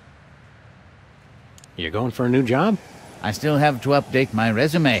 You going for a new job? I still have to update my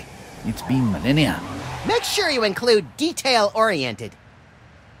resume. It's been millennia. Make sure you include detail-oriented.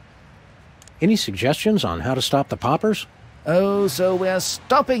 Any suggestions on how to stop the poppers? Oh, so we're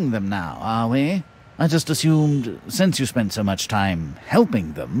stopping them now, are we? I just assumed, since you spent so much time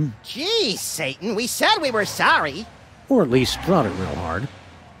helping them... Geez, Satan, we said we were sorry. Or at least thought it real hard.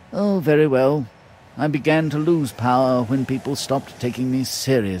 Oh, very well. I began to lose power when people stopped taking me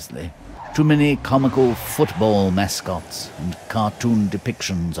seriously. Too many comical football mascots and cartoon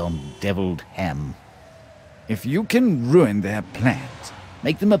depictions on deviled ham. If you can ruin their plans,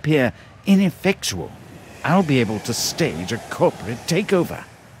 make them appear ineffectual, I'll be able to stage a corporate takeover.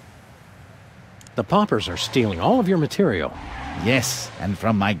 The poppers are stealing all of your material. Yes, and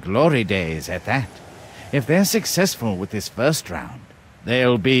from my glory days at that. If they're successful with this first round,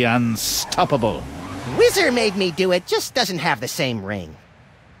 They'll be unstoppable. Whizzer made me do it, just doesn't have the same ring.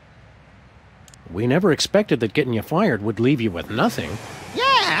 We never expected that getting you fired would leave you with nothing.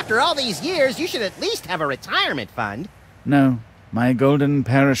 Yeah, after all these years, you should at least have a retirement fund. No, my golden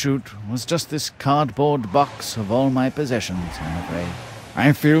parachute was just this cardboard box of all my possessions, I'm afraid.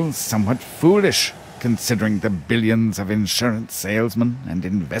 I feel somewhat foolish, considering the billions of insurance salesmen and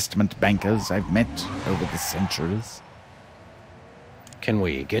investment bankers I've met over the centuries. Can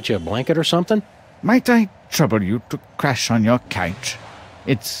we get you a blanket or something? Might I trouble you to crash on your couch?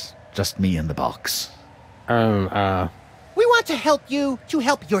 It's just me in the box. We want to help you to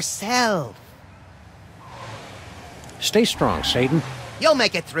help yourself. Stay strong, Satan. You'll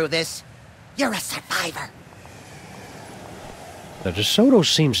make it through this. You're a survivor. The DeSoto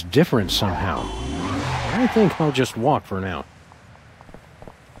seems different somehow. I think I'll just walk for now.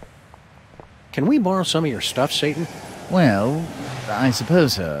 Can we borrow some of your stuff, Satan? Well, I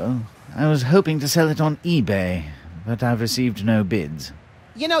suppose so. I was hoping to sell it on eBay, but I've received no bids.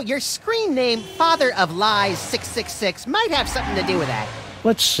 You know, your screen name, Father of Lies 666, might have something to do with that.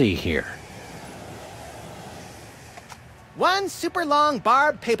 Let's see here. One super long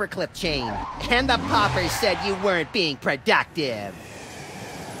barbed paperclip chain. And the poppers said you weren't being productive.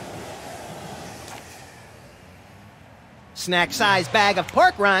 Snack-sized bag of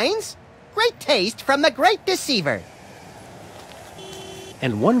pork rinds. Great taste from the Great Deceiver.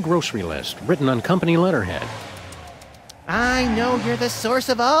 And one grocery list written on company letterhead. I know you're the source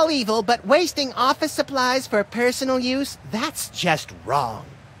of all evil, but wasting office supplies for personal use, that's just wrong.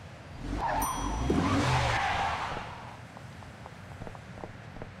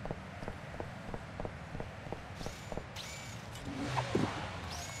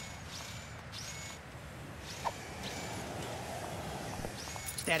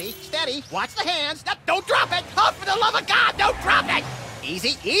 Steady, steady. Watch the hands. No, don't drop it. Oh, for the love of God, don't drop it.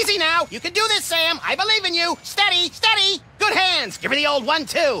 Easy, easy now. You can do this, Sam. I believe in you. Steady, steady. Good hands. Give her the old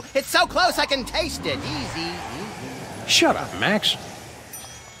 1-2. It's so close I can taste it. Easy, easy. Shut up, Max.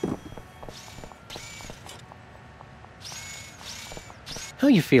 How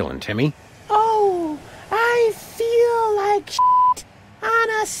you feeling, Timmy? Oh, I feel like shit on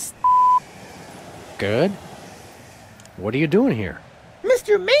a Good. What are you doing here?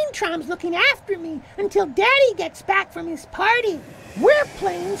 Mr. Maintrom's looking after me until Daddy gets back from his party. We're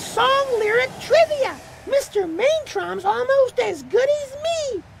playing song lyric trivia. Mr. Maintrom's almost as good as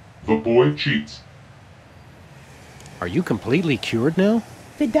me. The boy cheats. Are you completely cured now?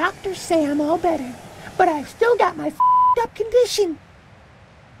 The doctors say I'm all better, but I've still got my f***ed up condition.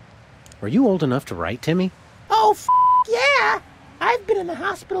 Are you old enough to write, Timmy? Oh, yeah. I've been in the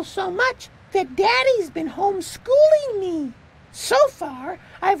hospital so much that Daddy's been homeschooling me. So far,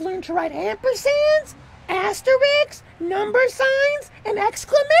 I've learned to write ampersands, asterisks, number signs, and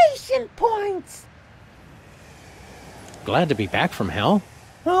exclamation points. Glad to be back from hell?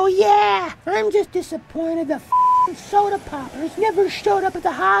 Oh, yeah. I'm just disappointed the f***ing soda poppers never showed up at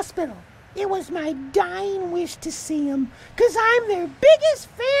the hospital. It was my dying wish to see them, 'cause I'm their biggest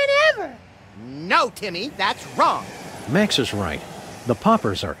fan ever. No, Timmy, that's wrong. Max is right. The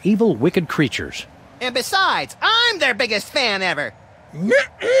Poppers are evil, wicked creatures. And besides, I'm their biggest fan ever.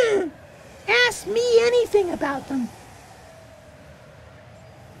 Nuh-uh. Ask me anything about them.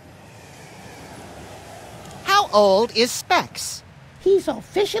 How old is Specs? He's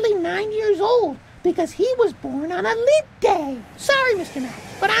officially 9 years old because he was born on a leap day. Sorry, Mr. Max,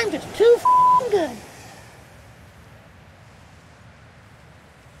 but I'm just too f***ing good.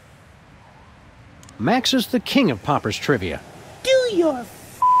 Max is the king of Poppers trivia. Do your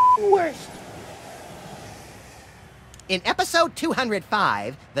f***ing worst. In episode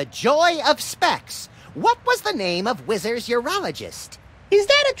 205, The Joy of Specs, what was the name of Whizzer's urologist? Is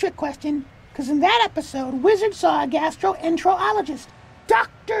that a trick question? Because in that episode, Wizard saw a gastroenterologist,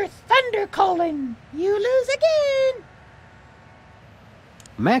 Dr. Thundercolon. You lose again.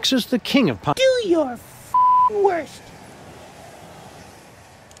 Max is the king of Poppers. Do your f***ing worst.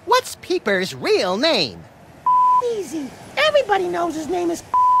 What's Peeper's real name? Easy. Everybody knows his name is...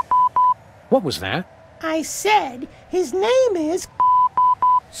 What was that? I said his name is...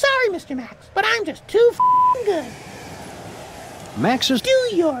 Sorry, Mr. Max, but I'm just too f***ing good. Max is... Do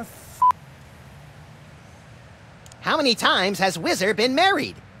your... How many times has Whizzer been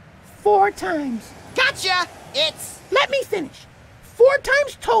married? 4 times. Gotcha! It's... Let me finish. 4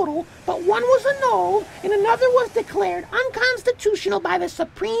 times total, but one was annulled and another was declared unconstitutional by the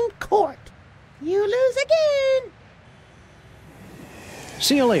Supreme Court. You lose again.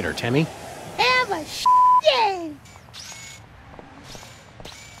 See you later, Timmy. Have a day.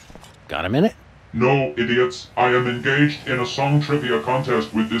 Got a minute? No, idiots. I am engaged in a song trivia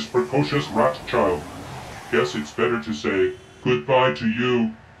contest with this precocious rat child. Guess it's better to say goodbye to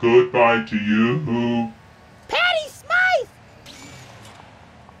you. Goodbye to you. Patty Smythe!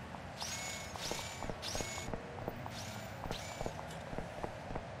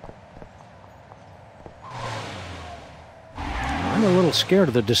 I'm a little scared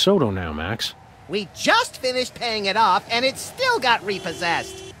of the DeSoto now, Max. We just finished paying it off, and it still got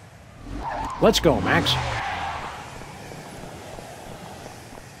repossessed. Let's go, Max.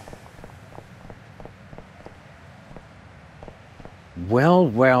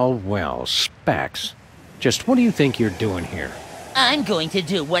 Well, Specs. Just what do you think you're doing here? I'm going to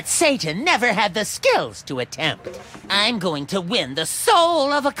do what Satan never had the skills to attempt. I'm going to win the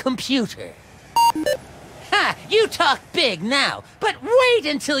soul of a computer. Ha! You talk big now, but wait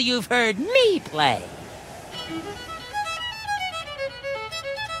until you've heard me play.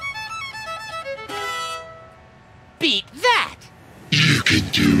 Beat that! You can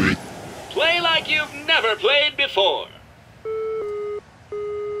do it. Play like you've never played before.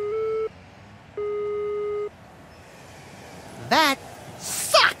 That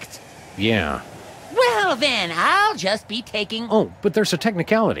sucked! Yeah. Well then, I'll just be taking... Oh, but there's a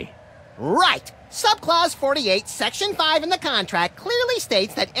technicality. Right! Subclause 48, Section 5 in the contract clearly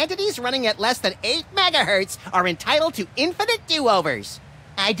states that entities running at less than 8 megahertz are entitled to infinite do-overs.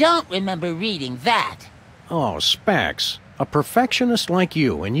 I don't remember reading that. Oh, Specs. A perfectionist like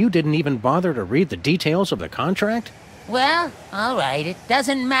you, and you didn't even bother to read the details of the contract? Well, all right, it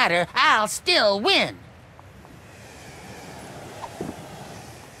doesn't matter. I'll still win.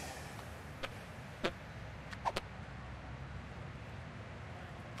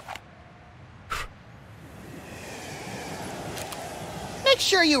 Make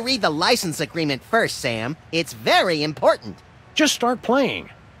sure you read the license agreement first, Sam. It's very important. Just start playing.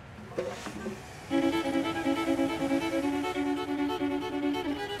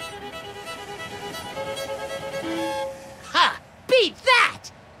 Ha! Beat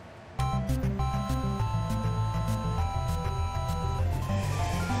that!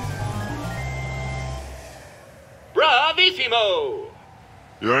 Bravissimo!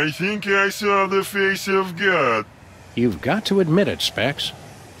 I think I saw the face of God. You've got to admit it, Specs.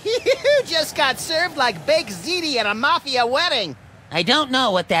 You just got served like baked ziti at a mafia wedding. I don't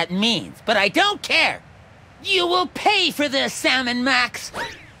know what that means, but I don't care. You will pay for this, Sam and Max.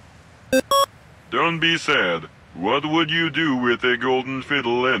 Don't be sad. What would you do with a golden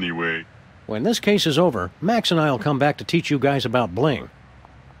fiddle anyway? When this case is over, Max and I'll come back to teach you guys about bling.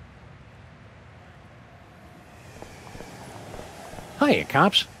 Hiya,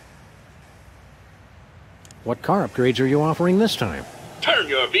 cops. What car upgrades are you offering this time? Turn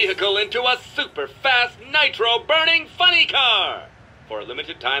your vehicle into a super fast nitro-burning funny car! For a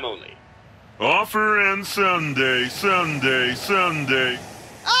limited time only. Offer and Sunday.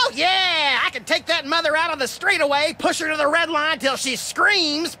 Oh, yeah! I can take that mother out on the straightaway, push her to the red line till she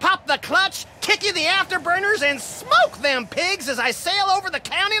screams, pop the clutch, kick you the afterburners, and smoke them pigs as I sail over the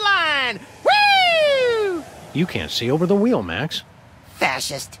county line! Woo! You can't see over the wheel, Max.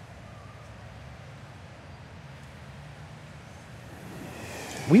 Fascist.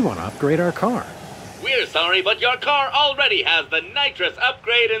 We want to upgrade our car. We're sorry, but your car already has the nitrous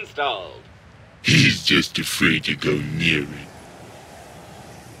upgrade installed. He's just afraid to go near it.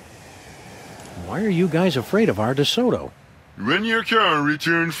 Why are you guys afraid of our DeSoto? When your car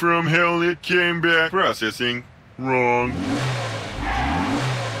returned from hell, it came back processing. Wrong.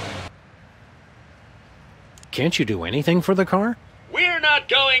 Can't you do anything for the car? We're not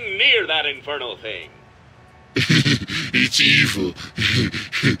going near that infernal thing. It's evil.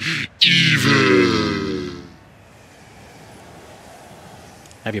 Evil.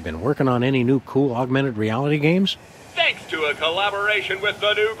 Have you been working on any new cool augmented reality games? Thanks to a collaboration with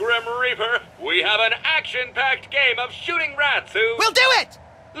the new Grim Reaper, we have an action-packed game of shooting rats who... We'll do it!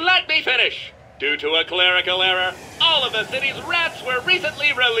 Let me finish. Due to a clerical error, all of the city's rats were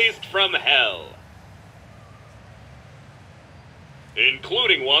recently released from hell.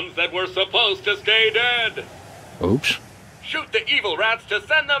 Including ones that were supposed to stay dead. Oops. Shoot the evil rats to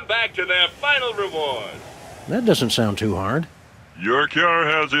send them back to their final reward. That doesn't sound too hard. Your car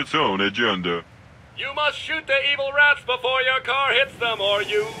has its own agenda. You must shoot the evil rats before your car hits them, or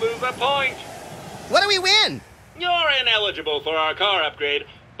you lose a point. What do we win? You're ineligible for our car upgrade,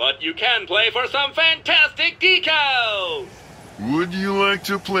 but you can play for some fantastic decals! Would you like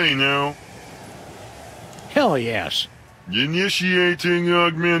to play now? Hell yes. Initiating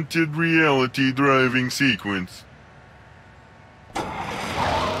augmented reality driving sequence.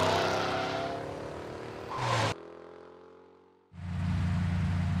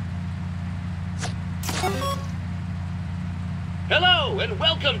 and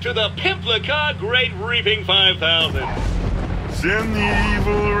welcome to the Pimplica Great Reaping 5000. Send the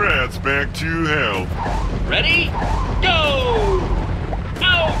evil rats back to hell. Ready? Go!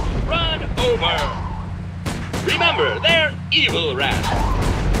 Out, run, over. Remember, they're evil rats.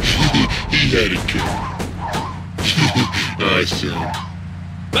 He had it, kid. I said.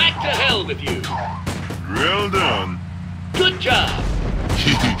 Back to hell with you. Well done. Good job.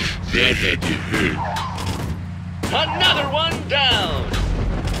 That had to hurt. Another one down.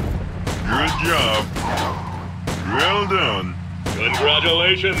 Good job. Well done.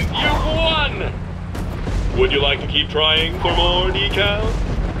 Congratulations, you've won. Would you like to keep trying for more decals?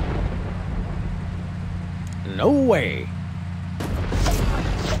 No way.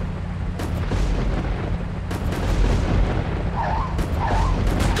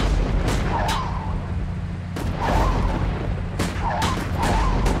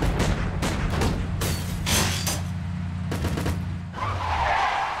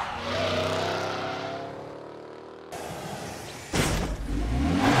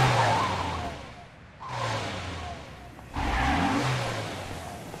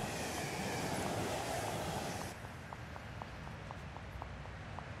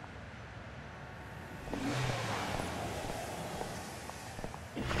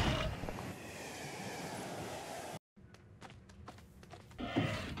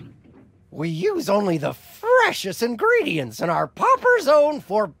 We use only the freshest ingredients in our Popper's Own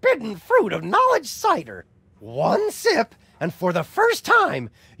Forbidden Fruit of Knowledge cider. One sip, and for the first time,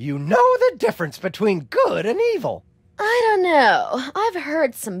 you know the difference between good and evil. I don't know. I've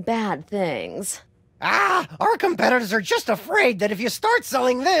heard some bad things. Our competitors are just afraid that if you start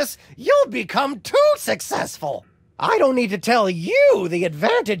selling this, you'll become too successful. I don't need to tell you the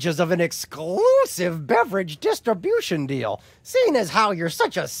advantages of an exclusive beverage distribution deal, seeing as how you're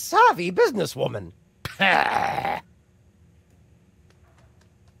such a savvy businesswoman.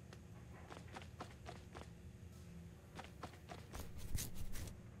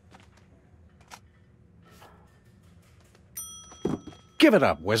 Give it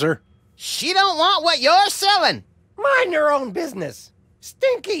up, Whizzer. She don't want what you're selling. Mind your own business.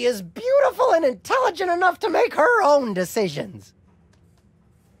 Stinky is beautiful and intelligent enough to make her own decisions.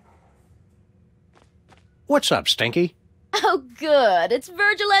 What's up, Stinky? Oh, good. It's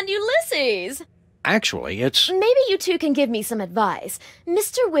Virgil and Ulysses. Actually, it's... Maybe you two can give me some advice.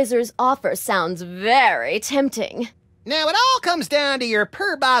 Mr. Whizzer's offer sounds very tempting. Now, it all comes down to your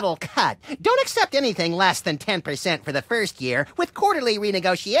per-bottle cut. Don't accept anything less than 10% for the first year, with quarterly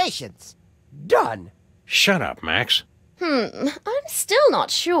renegotiations. Done. Shut up, Max. I'm still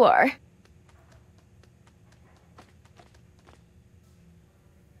not sure.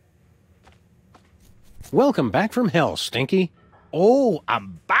 Welcome back from hell, Stinky. Oh,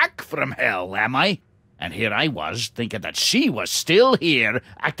 I'm back from hell, am I? And here I was, thinking that she was still here,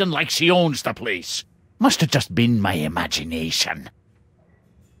 acting like she owns the place. Must have just been my imagination.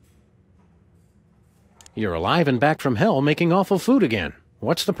 You're alive and back from hell making awful food again.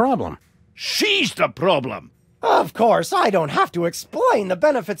 What's the problem? She's the problem! Of course, I don't have to explain the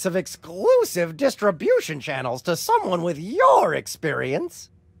benefits of exclusive distribution channels to someone with your experience.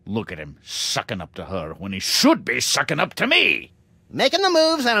 Look at him, sucking up to her when he should be sucking up to me! Making the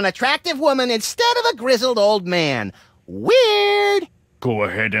moves on an attractive woman instead of a grizzled old man. Weird! Go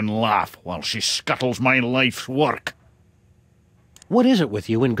ahead and laugh while she scuttles my life's work. What is it with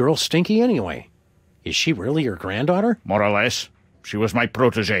you and girl Stinky anyway? Is she really your granddaughter? More or less. She was my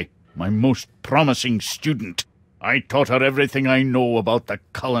protege, my most promising student. I taught her everything I know about the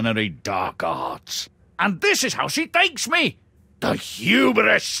culinary dark arts. And this is how she thanks me! The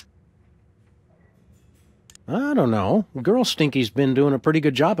hubris! I don't know. Girl Stinky's been doing a pretty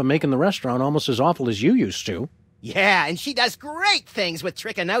good job of making the restaurant almost as awful as you used to. Yeah, and she does great things with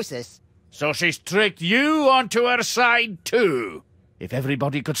trichinosis. So she's tricked you onto her side, too. If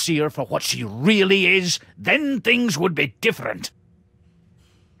everybody could see her for what she really is, then things would be different.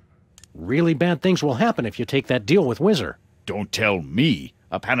 Really bad things will happen if you take that deal with Whizzer. Don't tell me.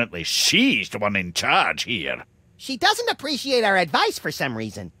 Apparently she's the one in charge here. She doesn't appreciate our advice for some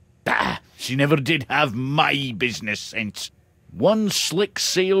reason. Bah! She never did have my business sense. One slick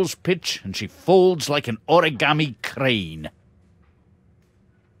sales pitch, and she folds like an origami crane.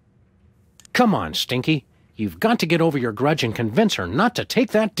 Come on, Stinky. You've got to get over your grudge and convince her not to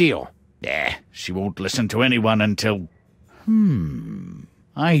take that deal. She won't listen to anyone until...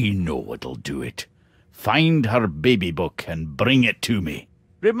 I know what'll do it. Find her baby book and bring it to me.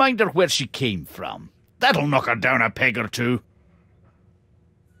 Remind her where she came from. That'll knock her down a peg or two.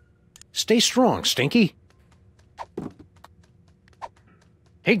 Stay strong, Stinky.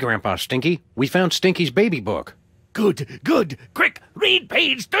 Hey, Grandpa Stinky. We found Stinky's baby book. Good, good. Quick, read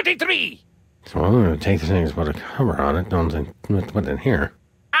page 33. So I'm going to take the things with a cover on it. Don't put it in here.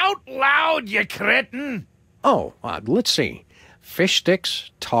 Out loud, you cretin! Oh, let's see. Fish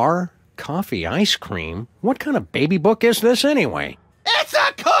sticks, tar, coffee, ice cream. What kind of baby book is this anyway? It's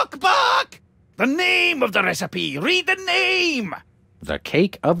a cookbook! The name of the recipe. Read the name. The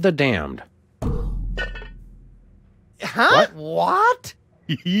Cake of the Damned. Huh? What?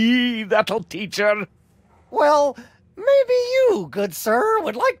 That'll teach her. Well, maybe you, good sir,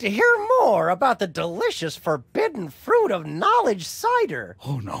 would like to hear more about the delicious forbidden fruit of knowledge cider.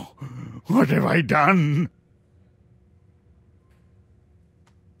 Oh no. What have I done?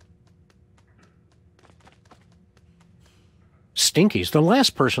 Stinky's the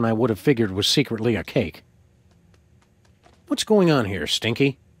last person I would have figured was secretly a cake. What's going on here,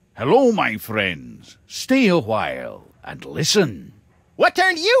 Stinky? Hello, my friends. Stay a while and listen. What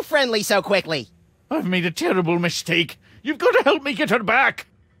turned you friendly so quickly? I've made a terrible mistake. You've got to help me get her back.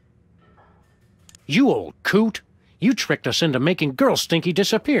 You old coot. You tricked us into making Girl Stinky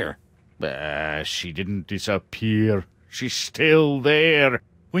disappear. She didn't disappear. She's still there.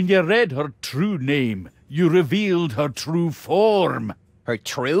 When you read her true name, you revealed her true form. Her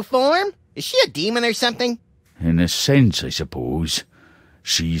true form? Is she a demon or something? In a sense, I suppose.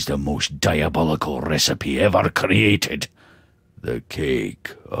 She's the most diabolical recipe ever created. The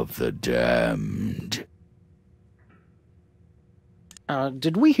Cake of the Damned.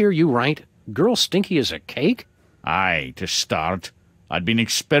 Did we hear you right? Girl Stinky is a cake? Aye, to start. I'd been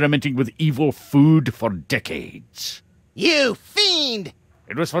experimenting with evil food for decades. You fiend!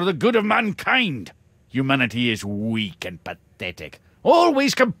 It was for the good of mankind. Humanity is weak and pathetic,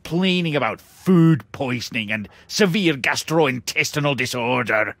 always complaining about food poisoning and severe gastrointestinal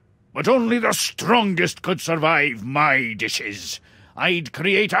disorder. But only the strongest could survive my dishes. I'd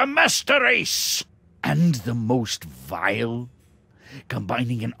create a master race. And the most vile,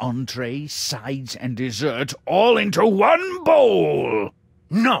 combining an entree, sides, and dessert all into one bowl.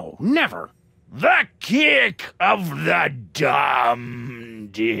 No, never. The Cake of the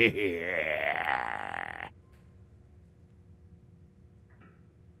Damned.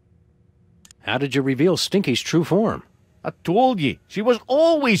 How did you reveal Stinky's true form? I told ye, she was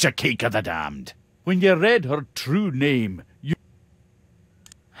always a Cake of the Damned. When you read her true name, you...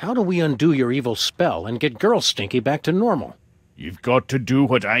 How do we undo your evil spell and get Girl Stinky back to normal? You've got to do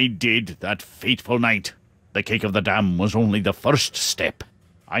what I did that fateful night. The Cake of the Damned was only the first step.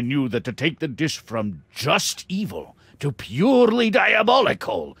 I knew that to take the dish from just evil to purely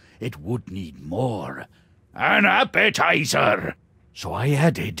diabolical, it would need more. An appetizer. So I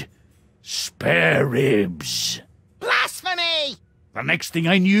added spare ribs. Blasphemy! The next thing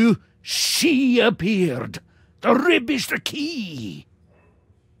I knew, she appeared. The rib is the key.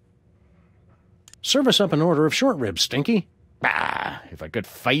 Serve us up an order of short ribs, Stinky. If I could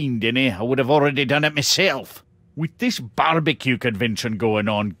find any, I would have already done it myself. With this barbecue convention going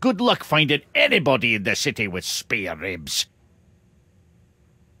on, good luck finding anybody in the city with spare ribs.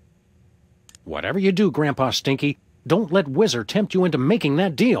 Whatever you do, Grandpa Stinky, don't let Whizzer tempt you into making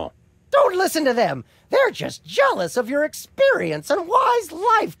that deal. Don't listen to them. They're just jealous of your experience and wise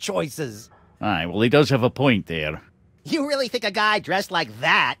life choices. Aye, well, he does have a point there. You really think a guy dressed like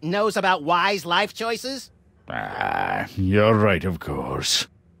that knows about wise life choices? You're right, of course.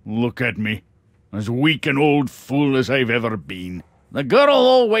 Look at me. As weak an old fool as I've ever been. The girl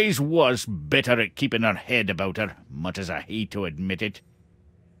always was better at keeping her head about her, much as I hate to admit it.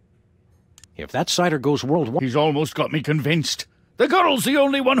 If that cider goes worldwide... He's almost got me convinced. The girl's the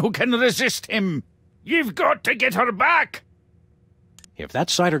only one who can resist him. You've got to get her back. If that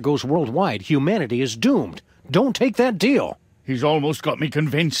cider goes worldwide, humanity is doomed. Don't take that deal. He's almost got me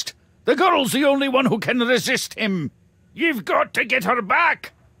convinced. The girl's the only one who can resist him. You've got to get her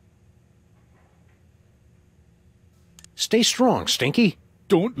back. Stay strong, Stinky.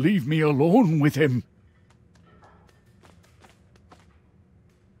 Don't leave me alone with him.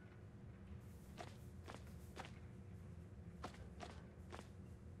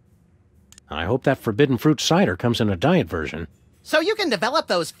 I hope that forbidden fruit cider comes in a diet version. So you can develop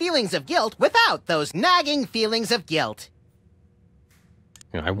those feelings of guilt without those nagging feelings of guilt.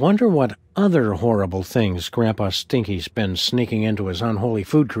 I wonder what other horrible things Grandpa Stinky's been sneaking into his unholy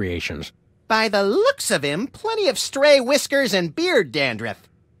food creations. By the looks of him, plenty of stray whiskers and beard dandruff.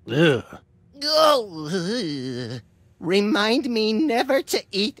 Ugh. Oh, remind me never to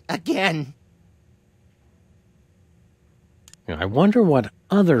eat again. I wonder what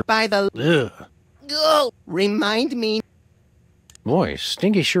other... By the... Ugh. Oh, remind me... Boy,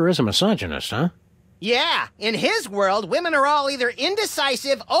 Stinky sure is a misogynist, huh? Yeah, in his world, women are all either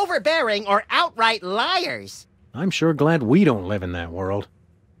indecisive, overbearing, or outright liars. I'm sure glad we don't live in that world.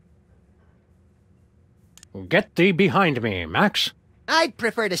 Get thee behind me, Max. I'd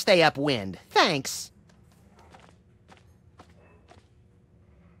prefer to stay upwind. Thanks.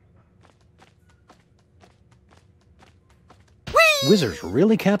 Whee! Wizards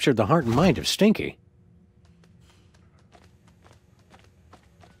really captured the heart and mind of Stinky.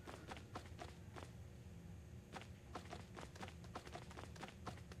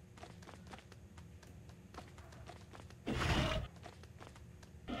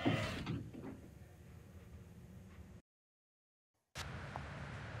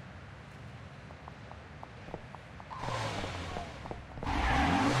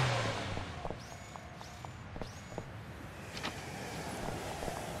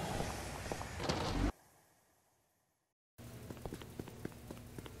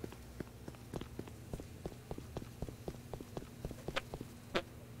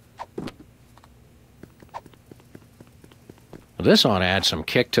 This ought to add some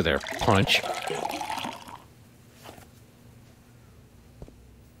kick to their punch.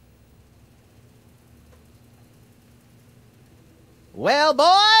 Well,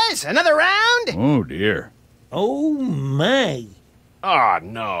 boys, another round? Oh, dear. Oh, my. Ah,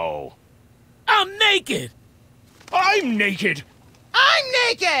 no. I'm naked! I'm naked! I'm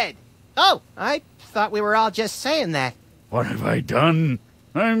naked! Oh, I thought we were all just saying that. What have I done?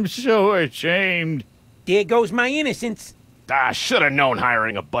 I'm so ashamed. There goes my innocence. I should have known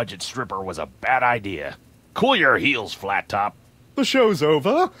hiring a budget stripper was a bad idea. Cool your heels, Flat Top. The show's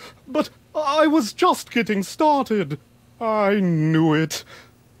over, but I was just getting started. I knew it.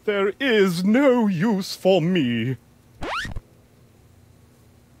 There is no use for me.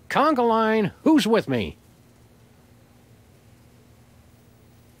 Conga line, who's with me?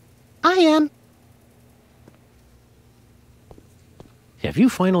 I am. Have you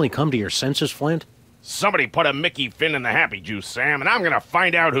finally come to your senses, Flint? Somebody put a Mickey Finn in the Happy Juice, Sam, and I'm gonna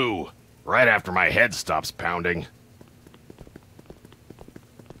find out who. Right after my head stops pounding.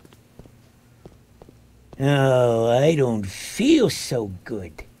 Oh, I don't feel so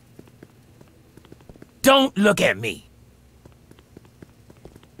good. Don't look at me.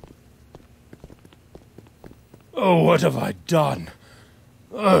 Oh, what have I done?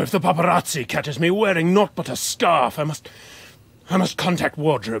 Oh, if the paparazzi catches me wearing naught but a scarf, I must contact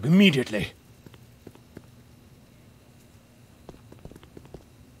wardrobe immediately.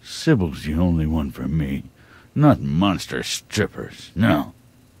 Sybil's the only one for me. Not monster strippers, no.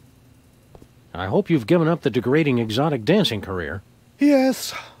 I hope you've given up the degrading exotic dancing career.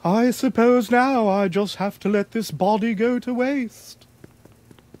 Yes, I suppose now I just have to let this body go to waste.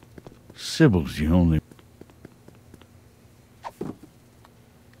 Sybil's the only...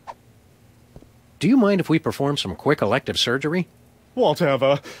 Do you mind if we perform some quick elective surgery?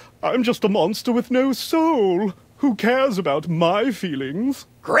 Whatever. I'm just a monster with no soul. Who cares about my feelings?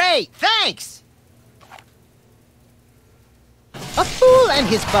 Great, thanks! A fool and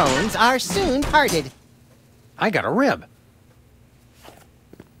his bones are soon parted. I got a rib.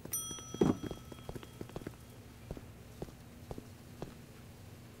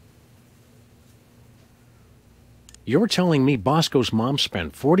 You're telling me Bosco's mom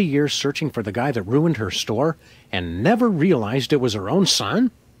spent 40 years searching for the guy that ruined her store and never realized it was her own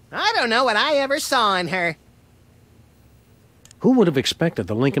son? I don't know what I ever saw in her. Who would have expected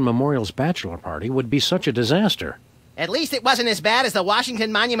the Lincoln Memorial's bachelor party would be such a disaster? At least it wasn't as bad as the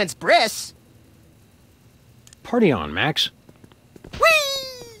Washington Monument's bris. Party on, Max. Whee!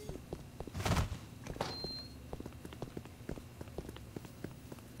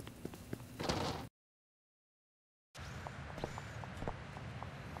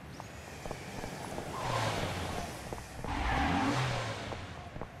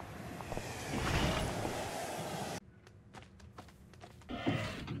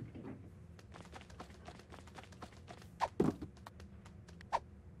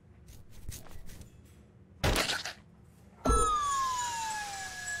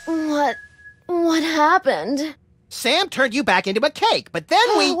 What happened? Sam turned you back into a cake, but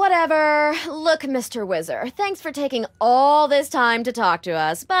then we... Whatever. Look, Mr. Whizzer, thanks for taking all this time to talk to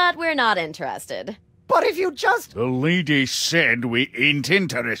us, but we're not interested. But if you just... The lady said we ain't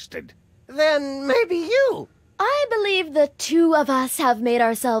interested. Then maybe you. I believe the two of us have made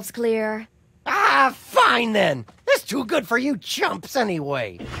ourselves clear. Ah, fine then. It's too good for you chumps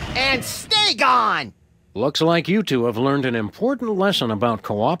anyway. And stay gone! Looks like you two have learned an important lesson about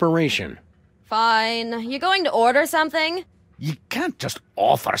cooperation. Fine. You going to order something? You can't just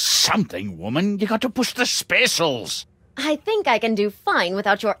offer something, woman. You got to push the specials. I think I can do fine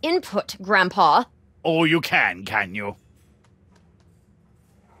without your input, Grandpa. Oh, you can you?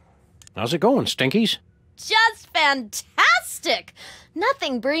 How's it going, Stinkies? just fantastic!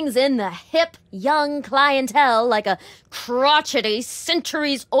 Nothing brings in the hip, young clientele like a crotchety,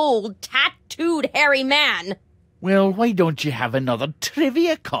 centuries-old, tattooed, hairy man. Well, why don't you have another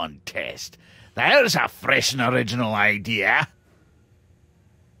trivia contest? There's a fresh and original idea.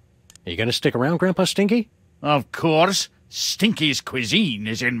 Are you gonna stick around, Grandpa Stinky? Of course. Stinky's cuisine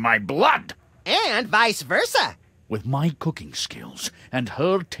is in my blood. And vice versa. With my cooking skills and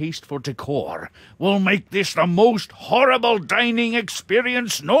her taste for decor, we'll make this the most horrible dining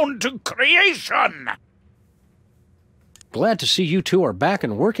experience known to creation. Glad to see you two are back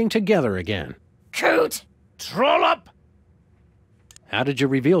and working together again. Coot! Troll up! How did you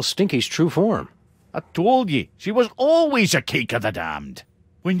reveal Stinky's true form? I told ye, she was always a cake of the damned.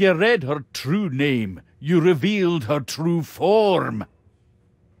 When you read her true name, you revealed her true form.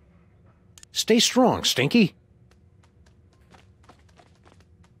 Stay strong, Stinky.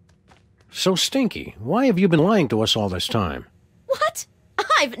 So, Stinky, why have you been lying to us all this time? What?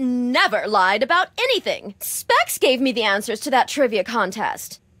 I've never lied about anything. Specs gave me the answers to that trivia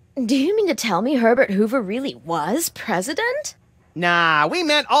contest. Do you mean to tell me Herbert Hoover really was president? Nah, we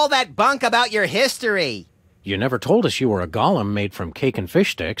meant all that bunk about your history. You never told us you were a golem made from cake and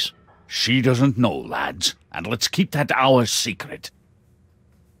fish sticks. She doesn't know, lads, and let's keep that our secret.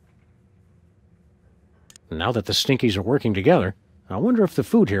 Now that the Stinkies are working together, I wonder if the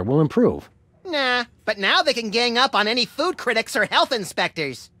food here will improve. Nah, but now they can gang up on any food critics or health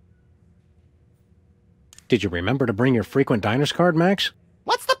inspectors. Did you remember to bring your frequent diners card, Max?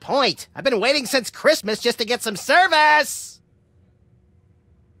 What's the point? I've been waiting since Christmas just to get some service!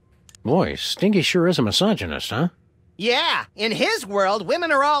 Boy, Stinky sure is a misogynist, huh? Yeah, in his world,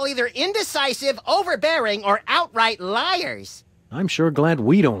 women are all either indecisive, overbearing, or outright liars. I'm sure glad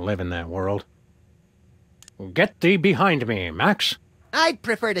we don't live in that world. Get thee behind me, Max. I'd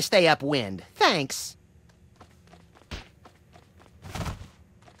prefer to stay upwind. Thanks.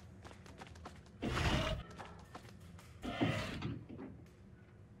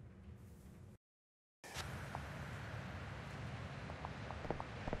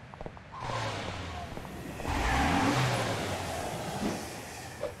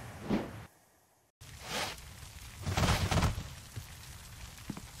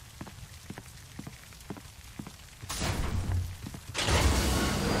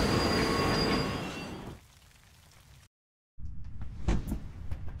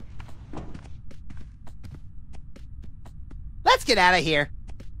 Let's get out of here.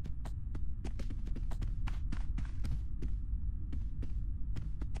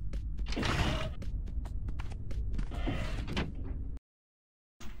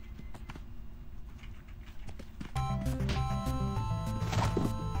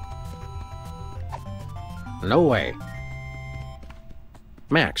 No way.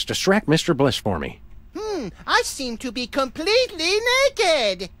 Max, distract Mr. Bliss for me. I seem to be completely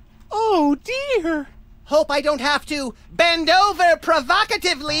naked. Oh, dear. Hope I don't have to bend over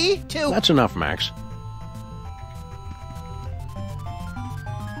provocatively to... That's enough, Max.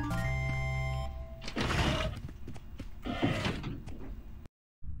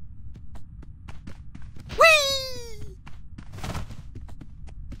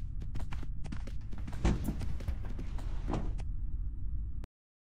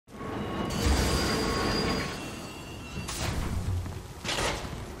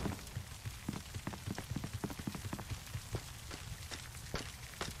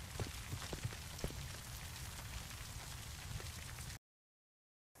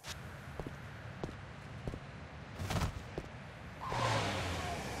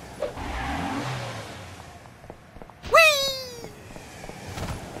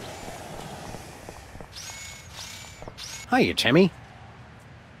 Hiya, Timmy.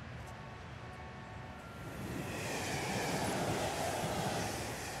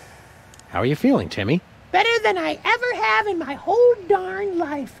 How are you feeling, Timmy? Better than I ever have in my whole darn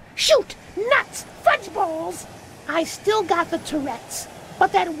life. Shoot! Nuts! Fudge balls! I still got the Tourette's,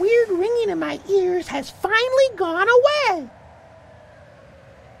 but that weird ringing in my ears has finally gone away.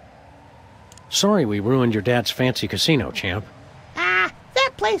 Sorry we ruined your dad's fancy casino, champ. Ah,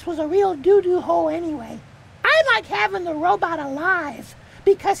 that place was a real doo-doo hole anyway. I like having the robot alive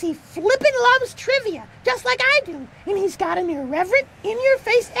because he flippin' loves trivia, just like I do, and he's got an irreverent,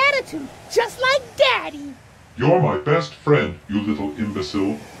 in-your-face attitude, just like Daddy. You're my best friend, you little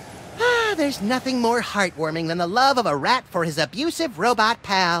imbecile. There's nothing more heartwarming than the love of a rat for his abusive robot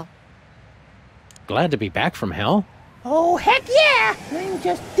pal. Glad to be back from hell? Oh, heck yeah! I'm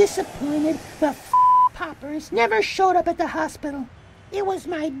just disappointed the poppers never showed up at the hospital. It was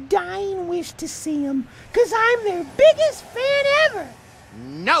my dying wish to see them, 'cause I'm their biggest fan ever.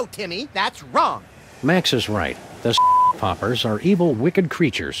 No, Timmy, that's wrong. Max is right. The poppers are evil, wicked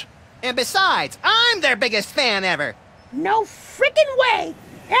creatures. And besides, I'm their biggest fan ever. No frickin' way!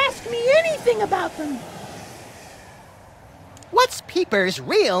 Ask me anything about them. What's Peeper's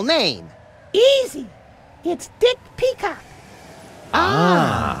real name? Easy. It's Dick Peacock.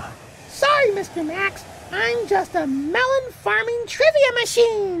 Ah. Sorry, Mr. Max. I'm just a melon farming trivia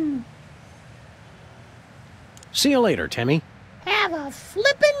machine. See you later, Timmy. Have a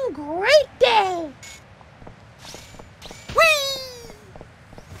flippin' great day.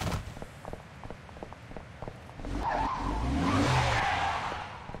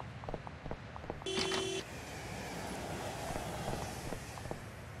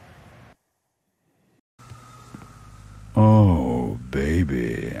 Oh,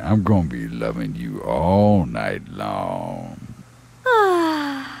 baby, I'm gonna be loving you all night long.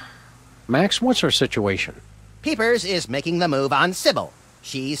 Max, what's her situation? Peepers is making the move on Sybil.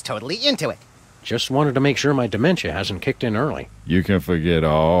 She's totally into it. Just wanted to make sure my dementia hasn't kicked in early. You can forget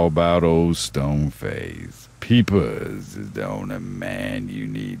all about old Stoneface. Peepers is the only man you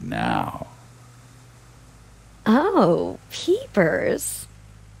need now. Oh, Peepers.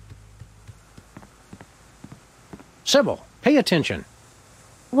 Sybil, pay attention.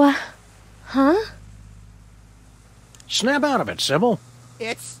 What? Huh? Snap out of it, Sybil.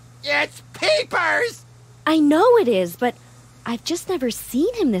 It's Peepers! I know it is, but I've just never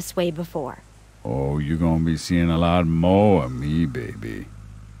seen him this way before. Oh, you're gonna be seeing a lot more of me, baby.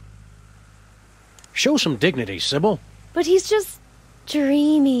 Show some dignity, Sybil. But he's just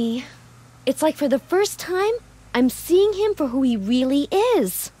dreamy. It's like for the first time, I'm seeing him for who he really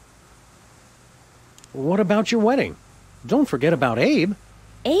is. What about your wedding? Don't forget about Abe.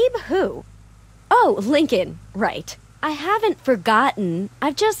 Abe who? Oh, Lincoln. Right. I haven't forgotten.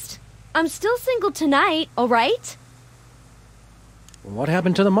 I'm still single tonight, all right? What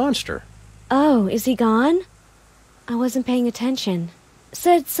happened to the monster? Oh, is he gone? I wasn't paying attention.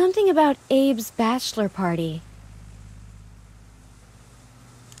 Said something about Abe's bachelor party.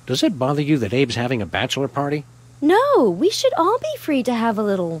 Does it bother you that Abe's having a bachelor party? No, we should all be free to have a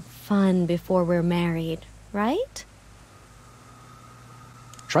little fun before we're married, right?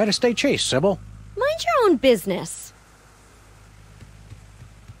 Try to stay chaste, Sybil. Mind your own business.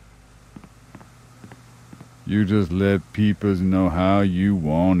 You just let Peepers know how you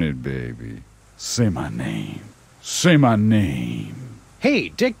want it, baby. Say my name. Say my name. Hey,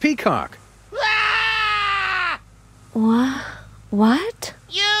 Dick Peacock. What?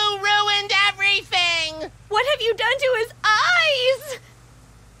 You ruined everything! What have you done to his eyes?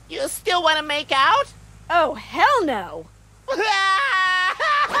 You still want to make out? Oh, hell no!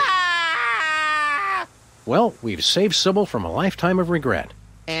 Well, we've saved Sybil from a lifetime of regret.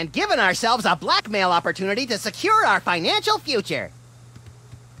 And given ourselves a blackmail opportunity to secure our financial future.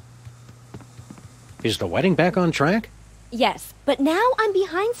 Is the wedding back on track? Yes, but now I'm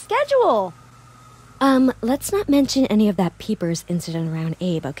behind schedule. Let's not mention any of that Peepers incident around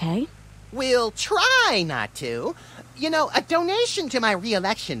Abe, okay? We'll try not to. You know, a donation to my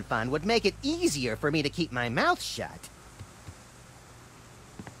re-election fund would make it easier for me to keep my mouth shut.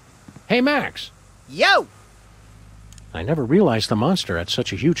 Hey, Max. Yo! I never realized the monster had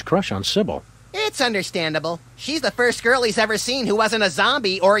such a huge crush on Sybil. It's understandable. She's the first girl he's ever seen who wasn't a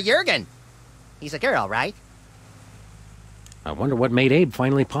zombie or a Jurgen. He's a girl, right? I wonder what made Abe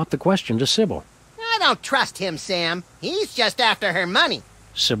finally pop the question to Sybil. I don't trust him, Sam. He's just after her money.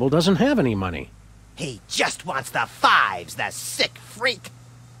 Sybil doesn't have any money. He just wants the fives, the sick freak.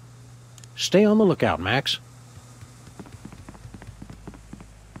 Stay on the lookout, Max.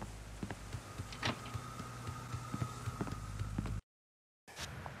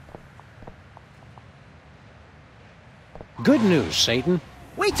 Good news, Satan.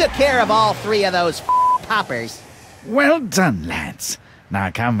 We took care of all three of those poppers. Well done, lads.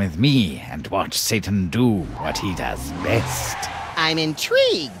 Now come with me and watch Satan do what he does best. I'm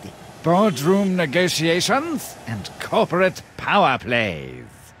intrigued. Boardroom negotiations and corporate power plays.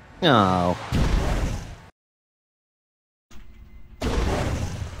 Oh.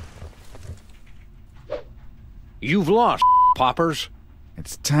 You've lost, poppers.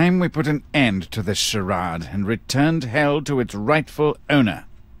 It's time we put an end to this charade and returned hell to its rightful owner.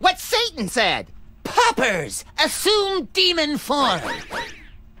 What Satan said! Poppers, assume demon form.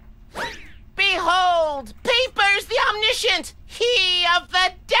 Behold, Peepers the Omniscient, he of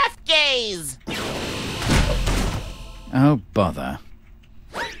the death gaze! Oh, bother.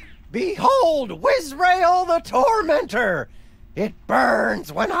 Behold, Wizrael the Tormentor! It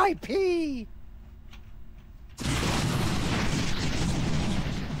burns when I pee!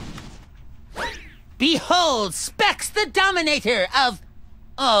 Behold, Specs the Dominator of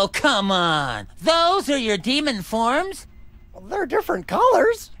Oh, come on. Those are your demon forms? Well, they're different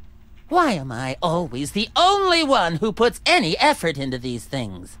colors. Why am I always the only one who puts any effort into these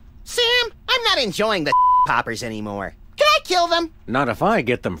things? Sam, I'm not enjoying the poppers anymore. Can I kill them? Not if I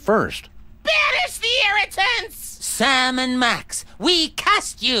get them first. Banish the irritants! Sam and Max, we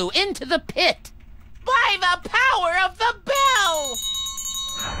cast you into the pit. By the power of the bell!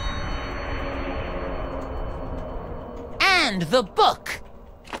 And the book.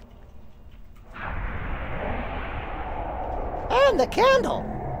 And the candle.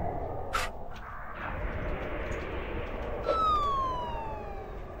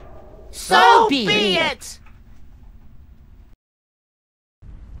 So be it.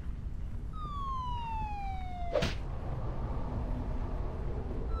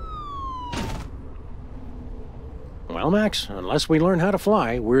 Well, Max, unless we learn how to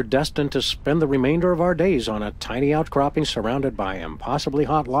fly, we're destined to spend the remainder of our days on a tiny outcropping surrounded by impossibly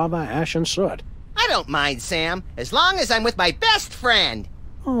hot lava, ash, and soot. I don't mind, Sam, as long as I'm with my best friend.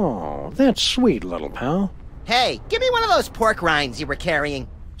 Oh, that's sweet, little pal. Hey, give me one of those pork rinds you were carrying.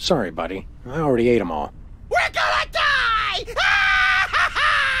 Sorry, buddy. I already ate them all. We're gonna die!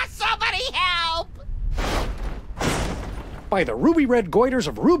 Somebody help! By the ruby-red goiters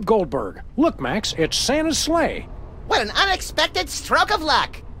of Rube Goldberg. Look, Max, it's Santa's sleigh. What an unexpected stroke of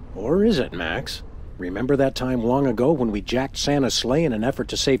luck! Or is it, Max? Remember that time long ago when we jacked Santa's sleigh in an effort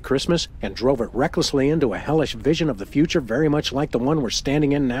to save Christmas and drove it recklessly into a hellish vision of the future very much like the one we're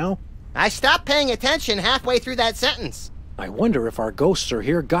standing in now? I stopped paying attention halfway through that sentence. I wonder if our ghosts are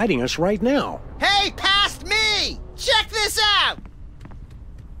here guiding us right now. Hey, past me! Check this out!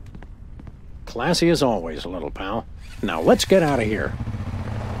 Classy as always, little pal. Now let's get out of here.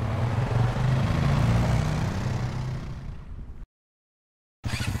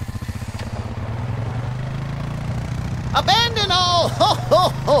 Abandon all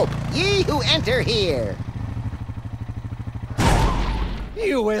hope, ye who enter here.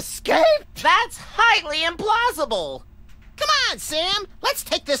 You escaped? That's highly implausible. Come on, Sam. Let's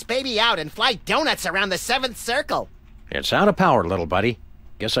take this baby out and fly donuts around the 7th circle. It's out of power, little buddy.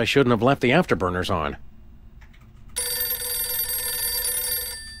 Guess I shouldn't have left the afterburners on.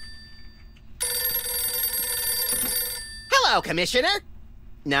 Hello, Commissioner.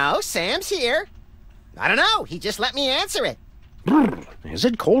 No, Sam's here. I don't know. He just let me answer it. Is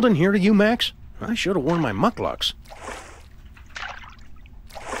it cold in here to you, Max? I should have worn my mucklucks.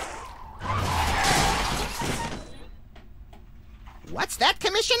 What's that,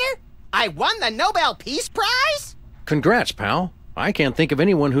 Commissioner? I won the Nobel Peace Prize? Congrats, pal. I can't think of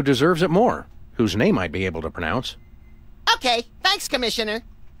anyone who deserves it more, whose name I'd be able to pronounce. Okay, thanks, Commissioner.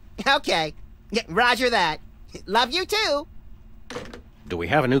 Okay, yeah, roger that. Love you too. Do we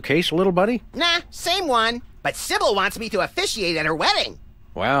have a new case, little buddy? Nah, same one. But Sybil wants me to officiate at her wedding.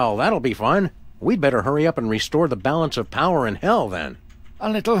 Well, that'll be fun. We'd better hurry up and restore the balance of power in hell, then. A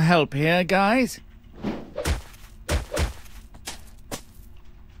little help here, guys?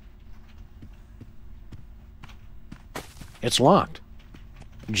 It's locked.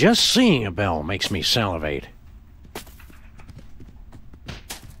 Just seeing a bell makes me salivate.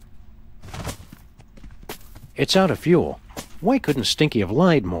 It's out of fuel. Why couldn't Stinky have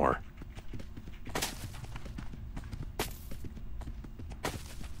lied more?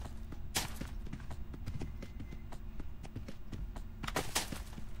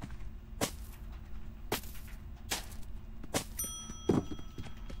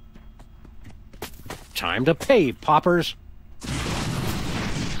 Time to pay, poppers.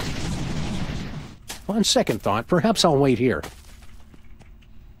 On second thought, perhaps I'll wait here.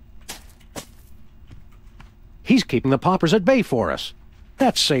 He's keeping the poppers at bay for us.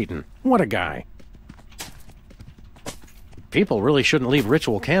 That's Satan. What a guy. People really shouldn't leave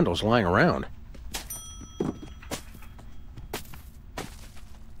ritual candles lying around.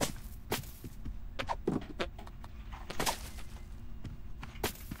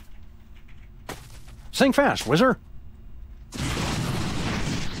 Sing fast, Whizzer.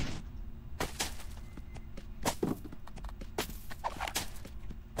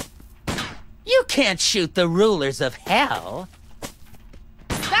 You can't shoot the rulers of hell.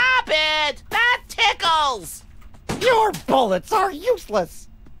 Stop it! That tickles! Your bullets are useless.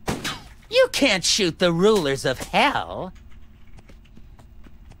 You can't shoot the rulers of hell.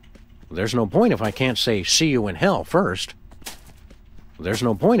 There's no point if I can't say, see you in hell first. There's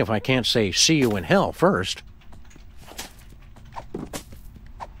no point if I can't say, see you in hell first.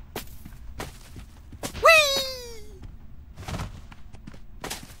 Whee!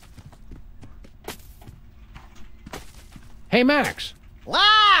 Hey, Max.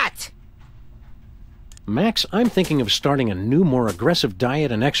 What? Max, I'm thinking of starting a new, more aggressive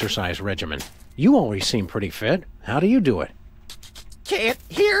diet and exercise regimen. You always seem pretty fit. How do you do it? Can't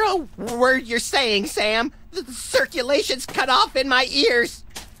hear a word you're saying, Sam. The circulation's cut off in my ears.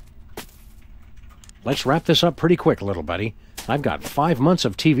 Let's wrap this up pretty quick, little buddy. I've got 5 months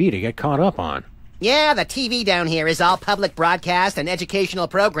of TV to get caught up on. Yeah, the TV down here is all public broadcast and educational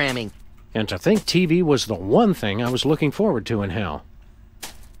programming. And to think TV was the one thing I was looking forward to in hell.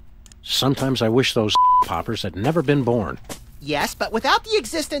 Sometimes I wish those poppers had never been born. Yes, but without the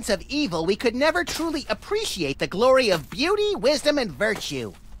existence of evil, we could never truly appreciate the glory of beauty, wisdom, and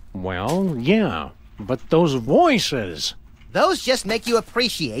virtue. Well, yeah, but those voices... Those just make you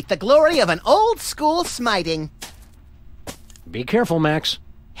appreciate the glory of an old-school smiting. Be careful, Max.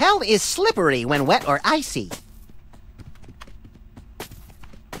 Hell is slippery when wet or icy.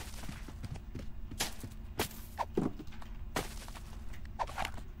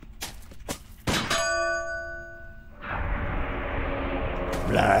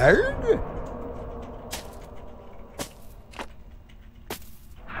 Blood?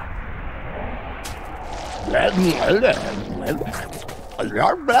 I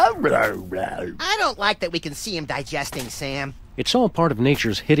don't like that we can see him digesting, Sam. It's all part of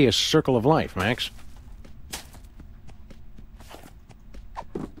nature's hideous circle of life, Max.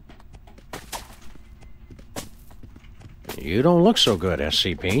 You don't look so good,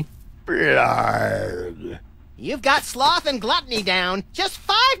 SCP. Blood. You've got sloth and gluttony down. Just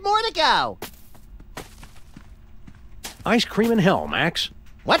 5 more to go. Ice cream in hell, Max.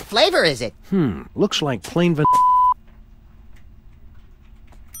 What flavor is it? Looks like plain vanilla.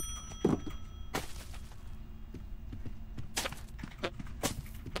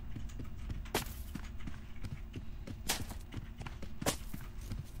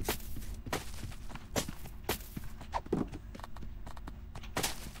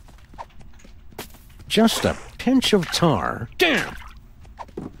 Just a pinch of tar. Damn!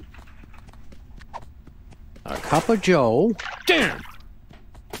 A cup of joe. Damn!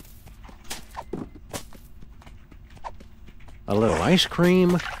 A little ice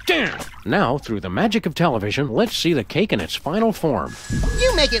cream. Damn! Now, through the magic of television, let's see the cake in its final form.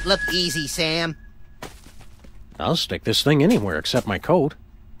 You make it look easy, Sam. I'll stick this thing anywhere except my coat.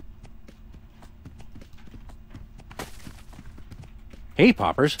 Hey,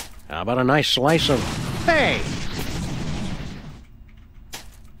 Poppers. How about a nice slice of... Hey!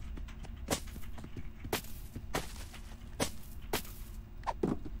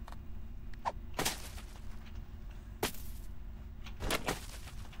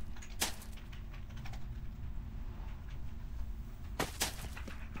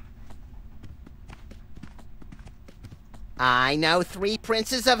 I know 3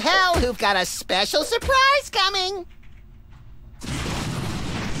 princes of hell who've got a special surprise coming.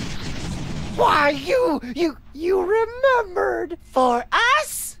 Why, you remembered. For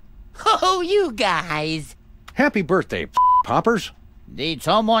us? Oh, you guys. Happy birthday, Poppers. Did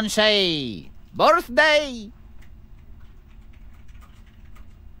someone say birthday?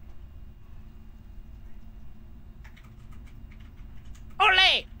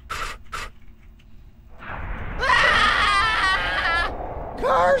 Ole!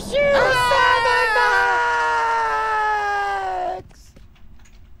 Curse you, Sam and Max!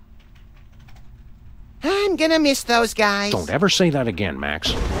 I'm gonna miss those guys. Don't ever say that again,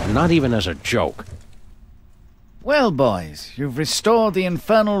 Max. Not even as a joke. Well, boys, you've restored the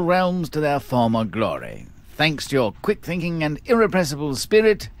infernal realms to their former glory. Thanks to your quick thinking and irrepressible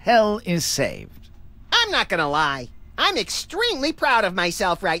spirit, hell is saved. I'm not gonna lie. I'm extremely proud of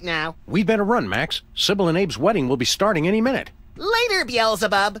myself right now. We better run, Max. Sybil and Abe's wedding will be starting any minute. Later,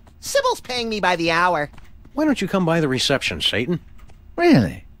 Beelzebub. Sybil's paying me by the hour. Why don't you come by the reception, Satan?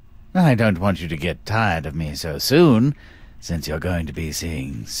 Really? I don't want you to get tired of me so soon, since you're going to be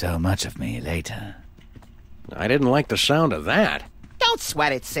seeing so much of me later. I didn't like the sound of that. Don't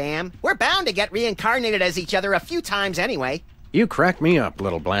sweat it, Sam. We're bound to get reincarnated as each other a few times anyway. You crack me up,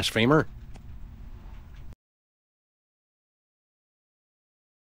 little blasphemer.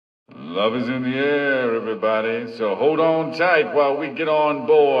 Love is in the air, everybody, so hold on tight while we get on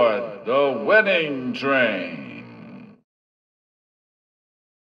board the wedding train.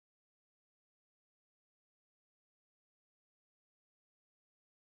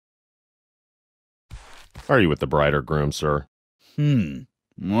 Are you with the bride or groom, sir?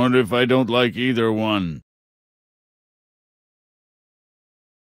 What if I don't like either one?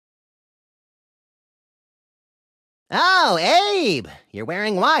 Oh, Abe, you're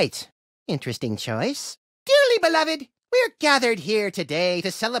wearing white. Interesting choice. Dearly beloved, we're gathered here today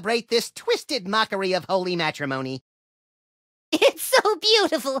to celebrate this twisted mockery of holy matrimony. It's so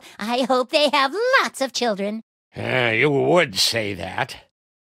beautiful. I hope they have lots of children. You would say that.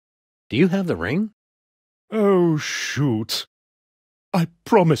 Do you have the ring? Oh, shoot. I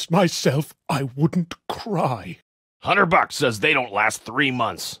promised myself I wouldn't cry. $100 says they don't last 3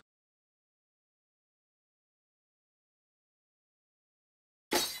 months.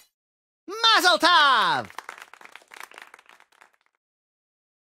 Mazel tov!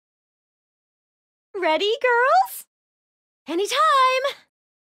 Ready, girls? Anytime!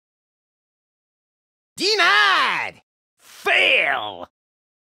 Denied! Fail!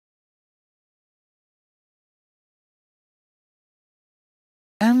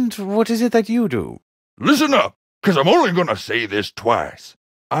 And what is it that you do? Listen up, 'cause I'm only gonna say this twice.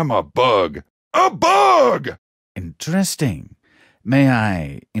 I'm a bug. A bug! Interesting. May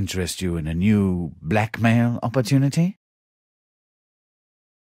I interest you in a new blackmail opportunity?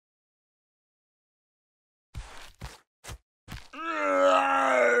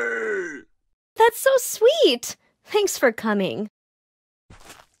 That's so sweet. Thanks for coming.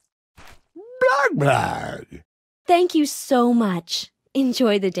 Blag blag. Thank you so much.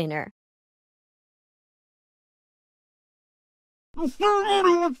 Enjoy the dinner. The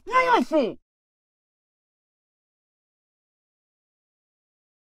ceremony was beautiful!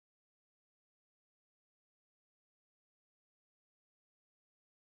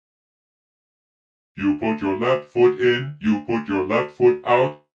 You put your left foot in, you put your left foot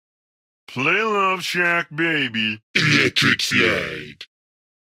out. Play Love Shack, baby. Electric Slide.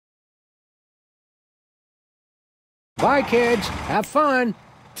 Bye, kids. Have fun.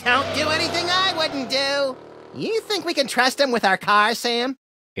 Don't do anything I wouldn't do. You think we can trust him with our car, Sam?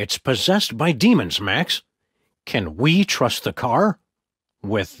 It's possessed by demons, Max. Can we trust the car?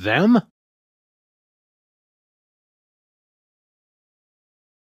 With them?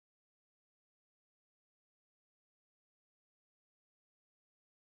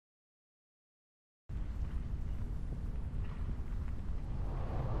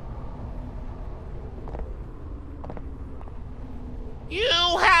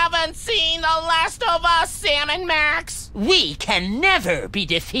 You haven't seen the last of us, Sam and Max. We can never be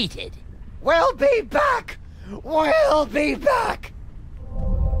defeated. We'll be back! We'll be back!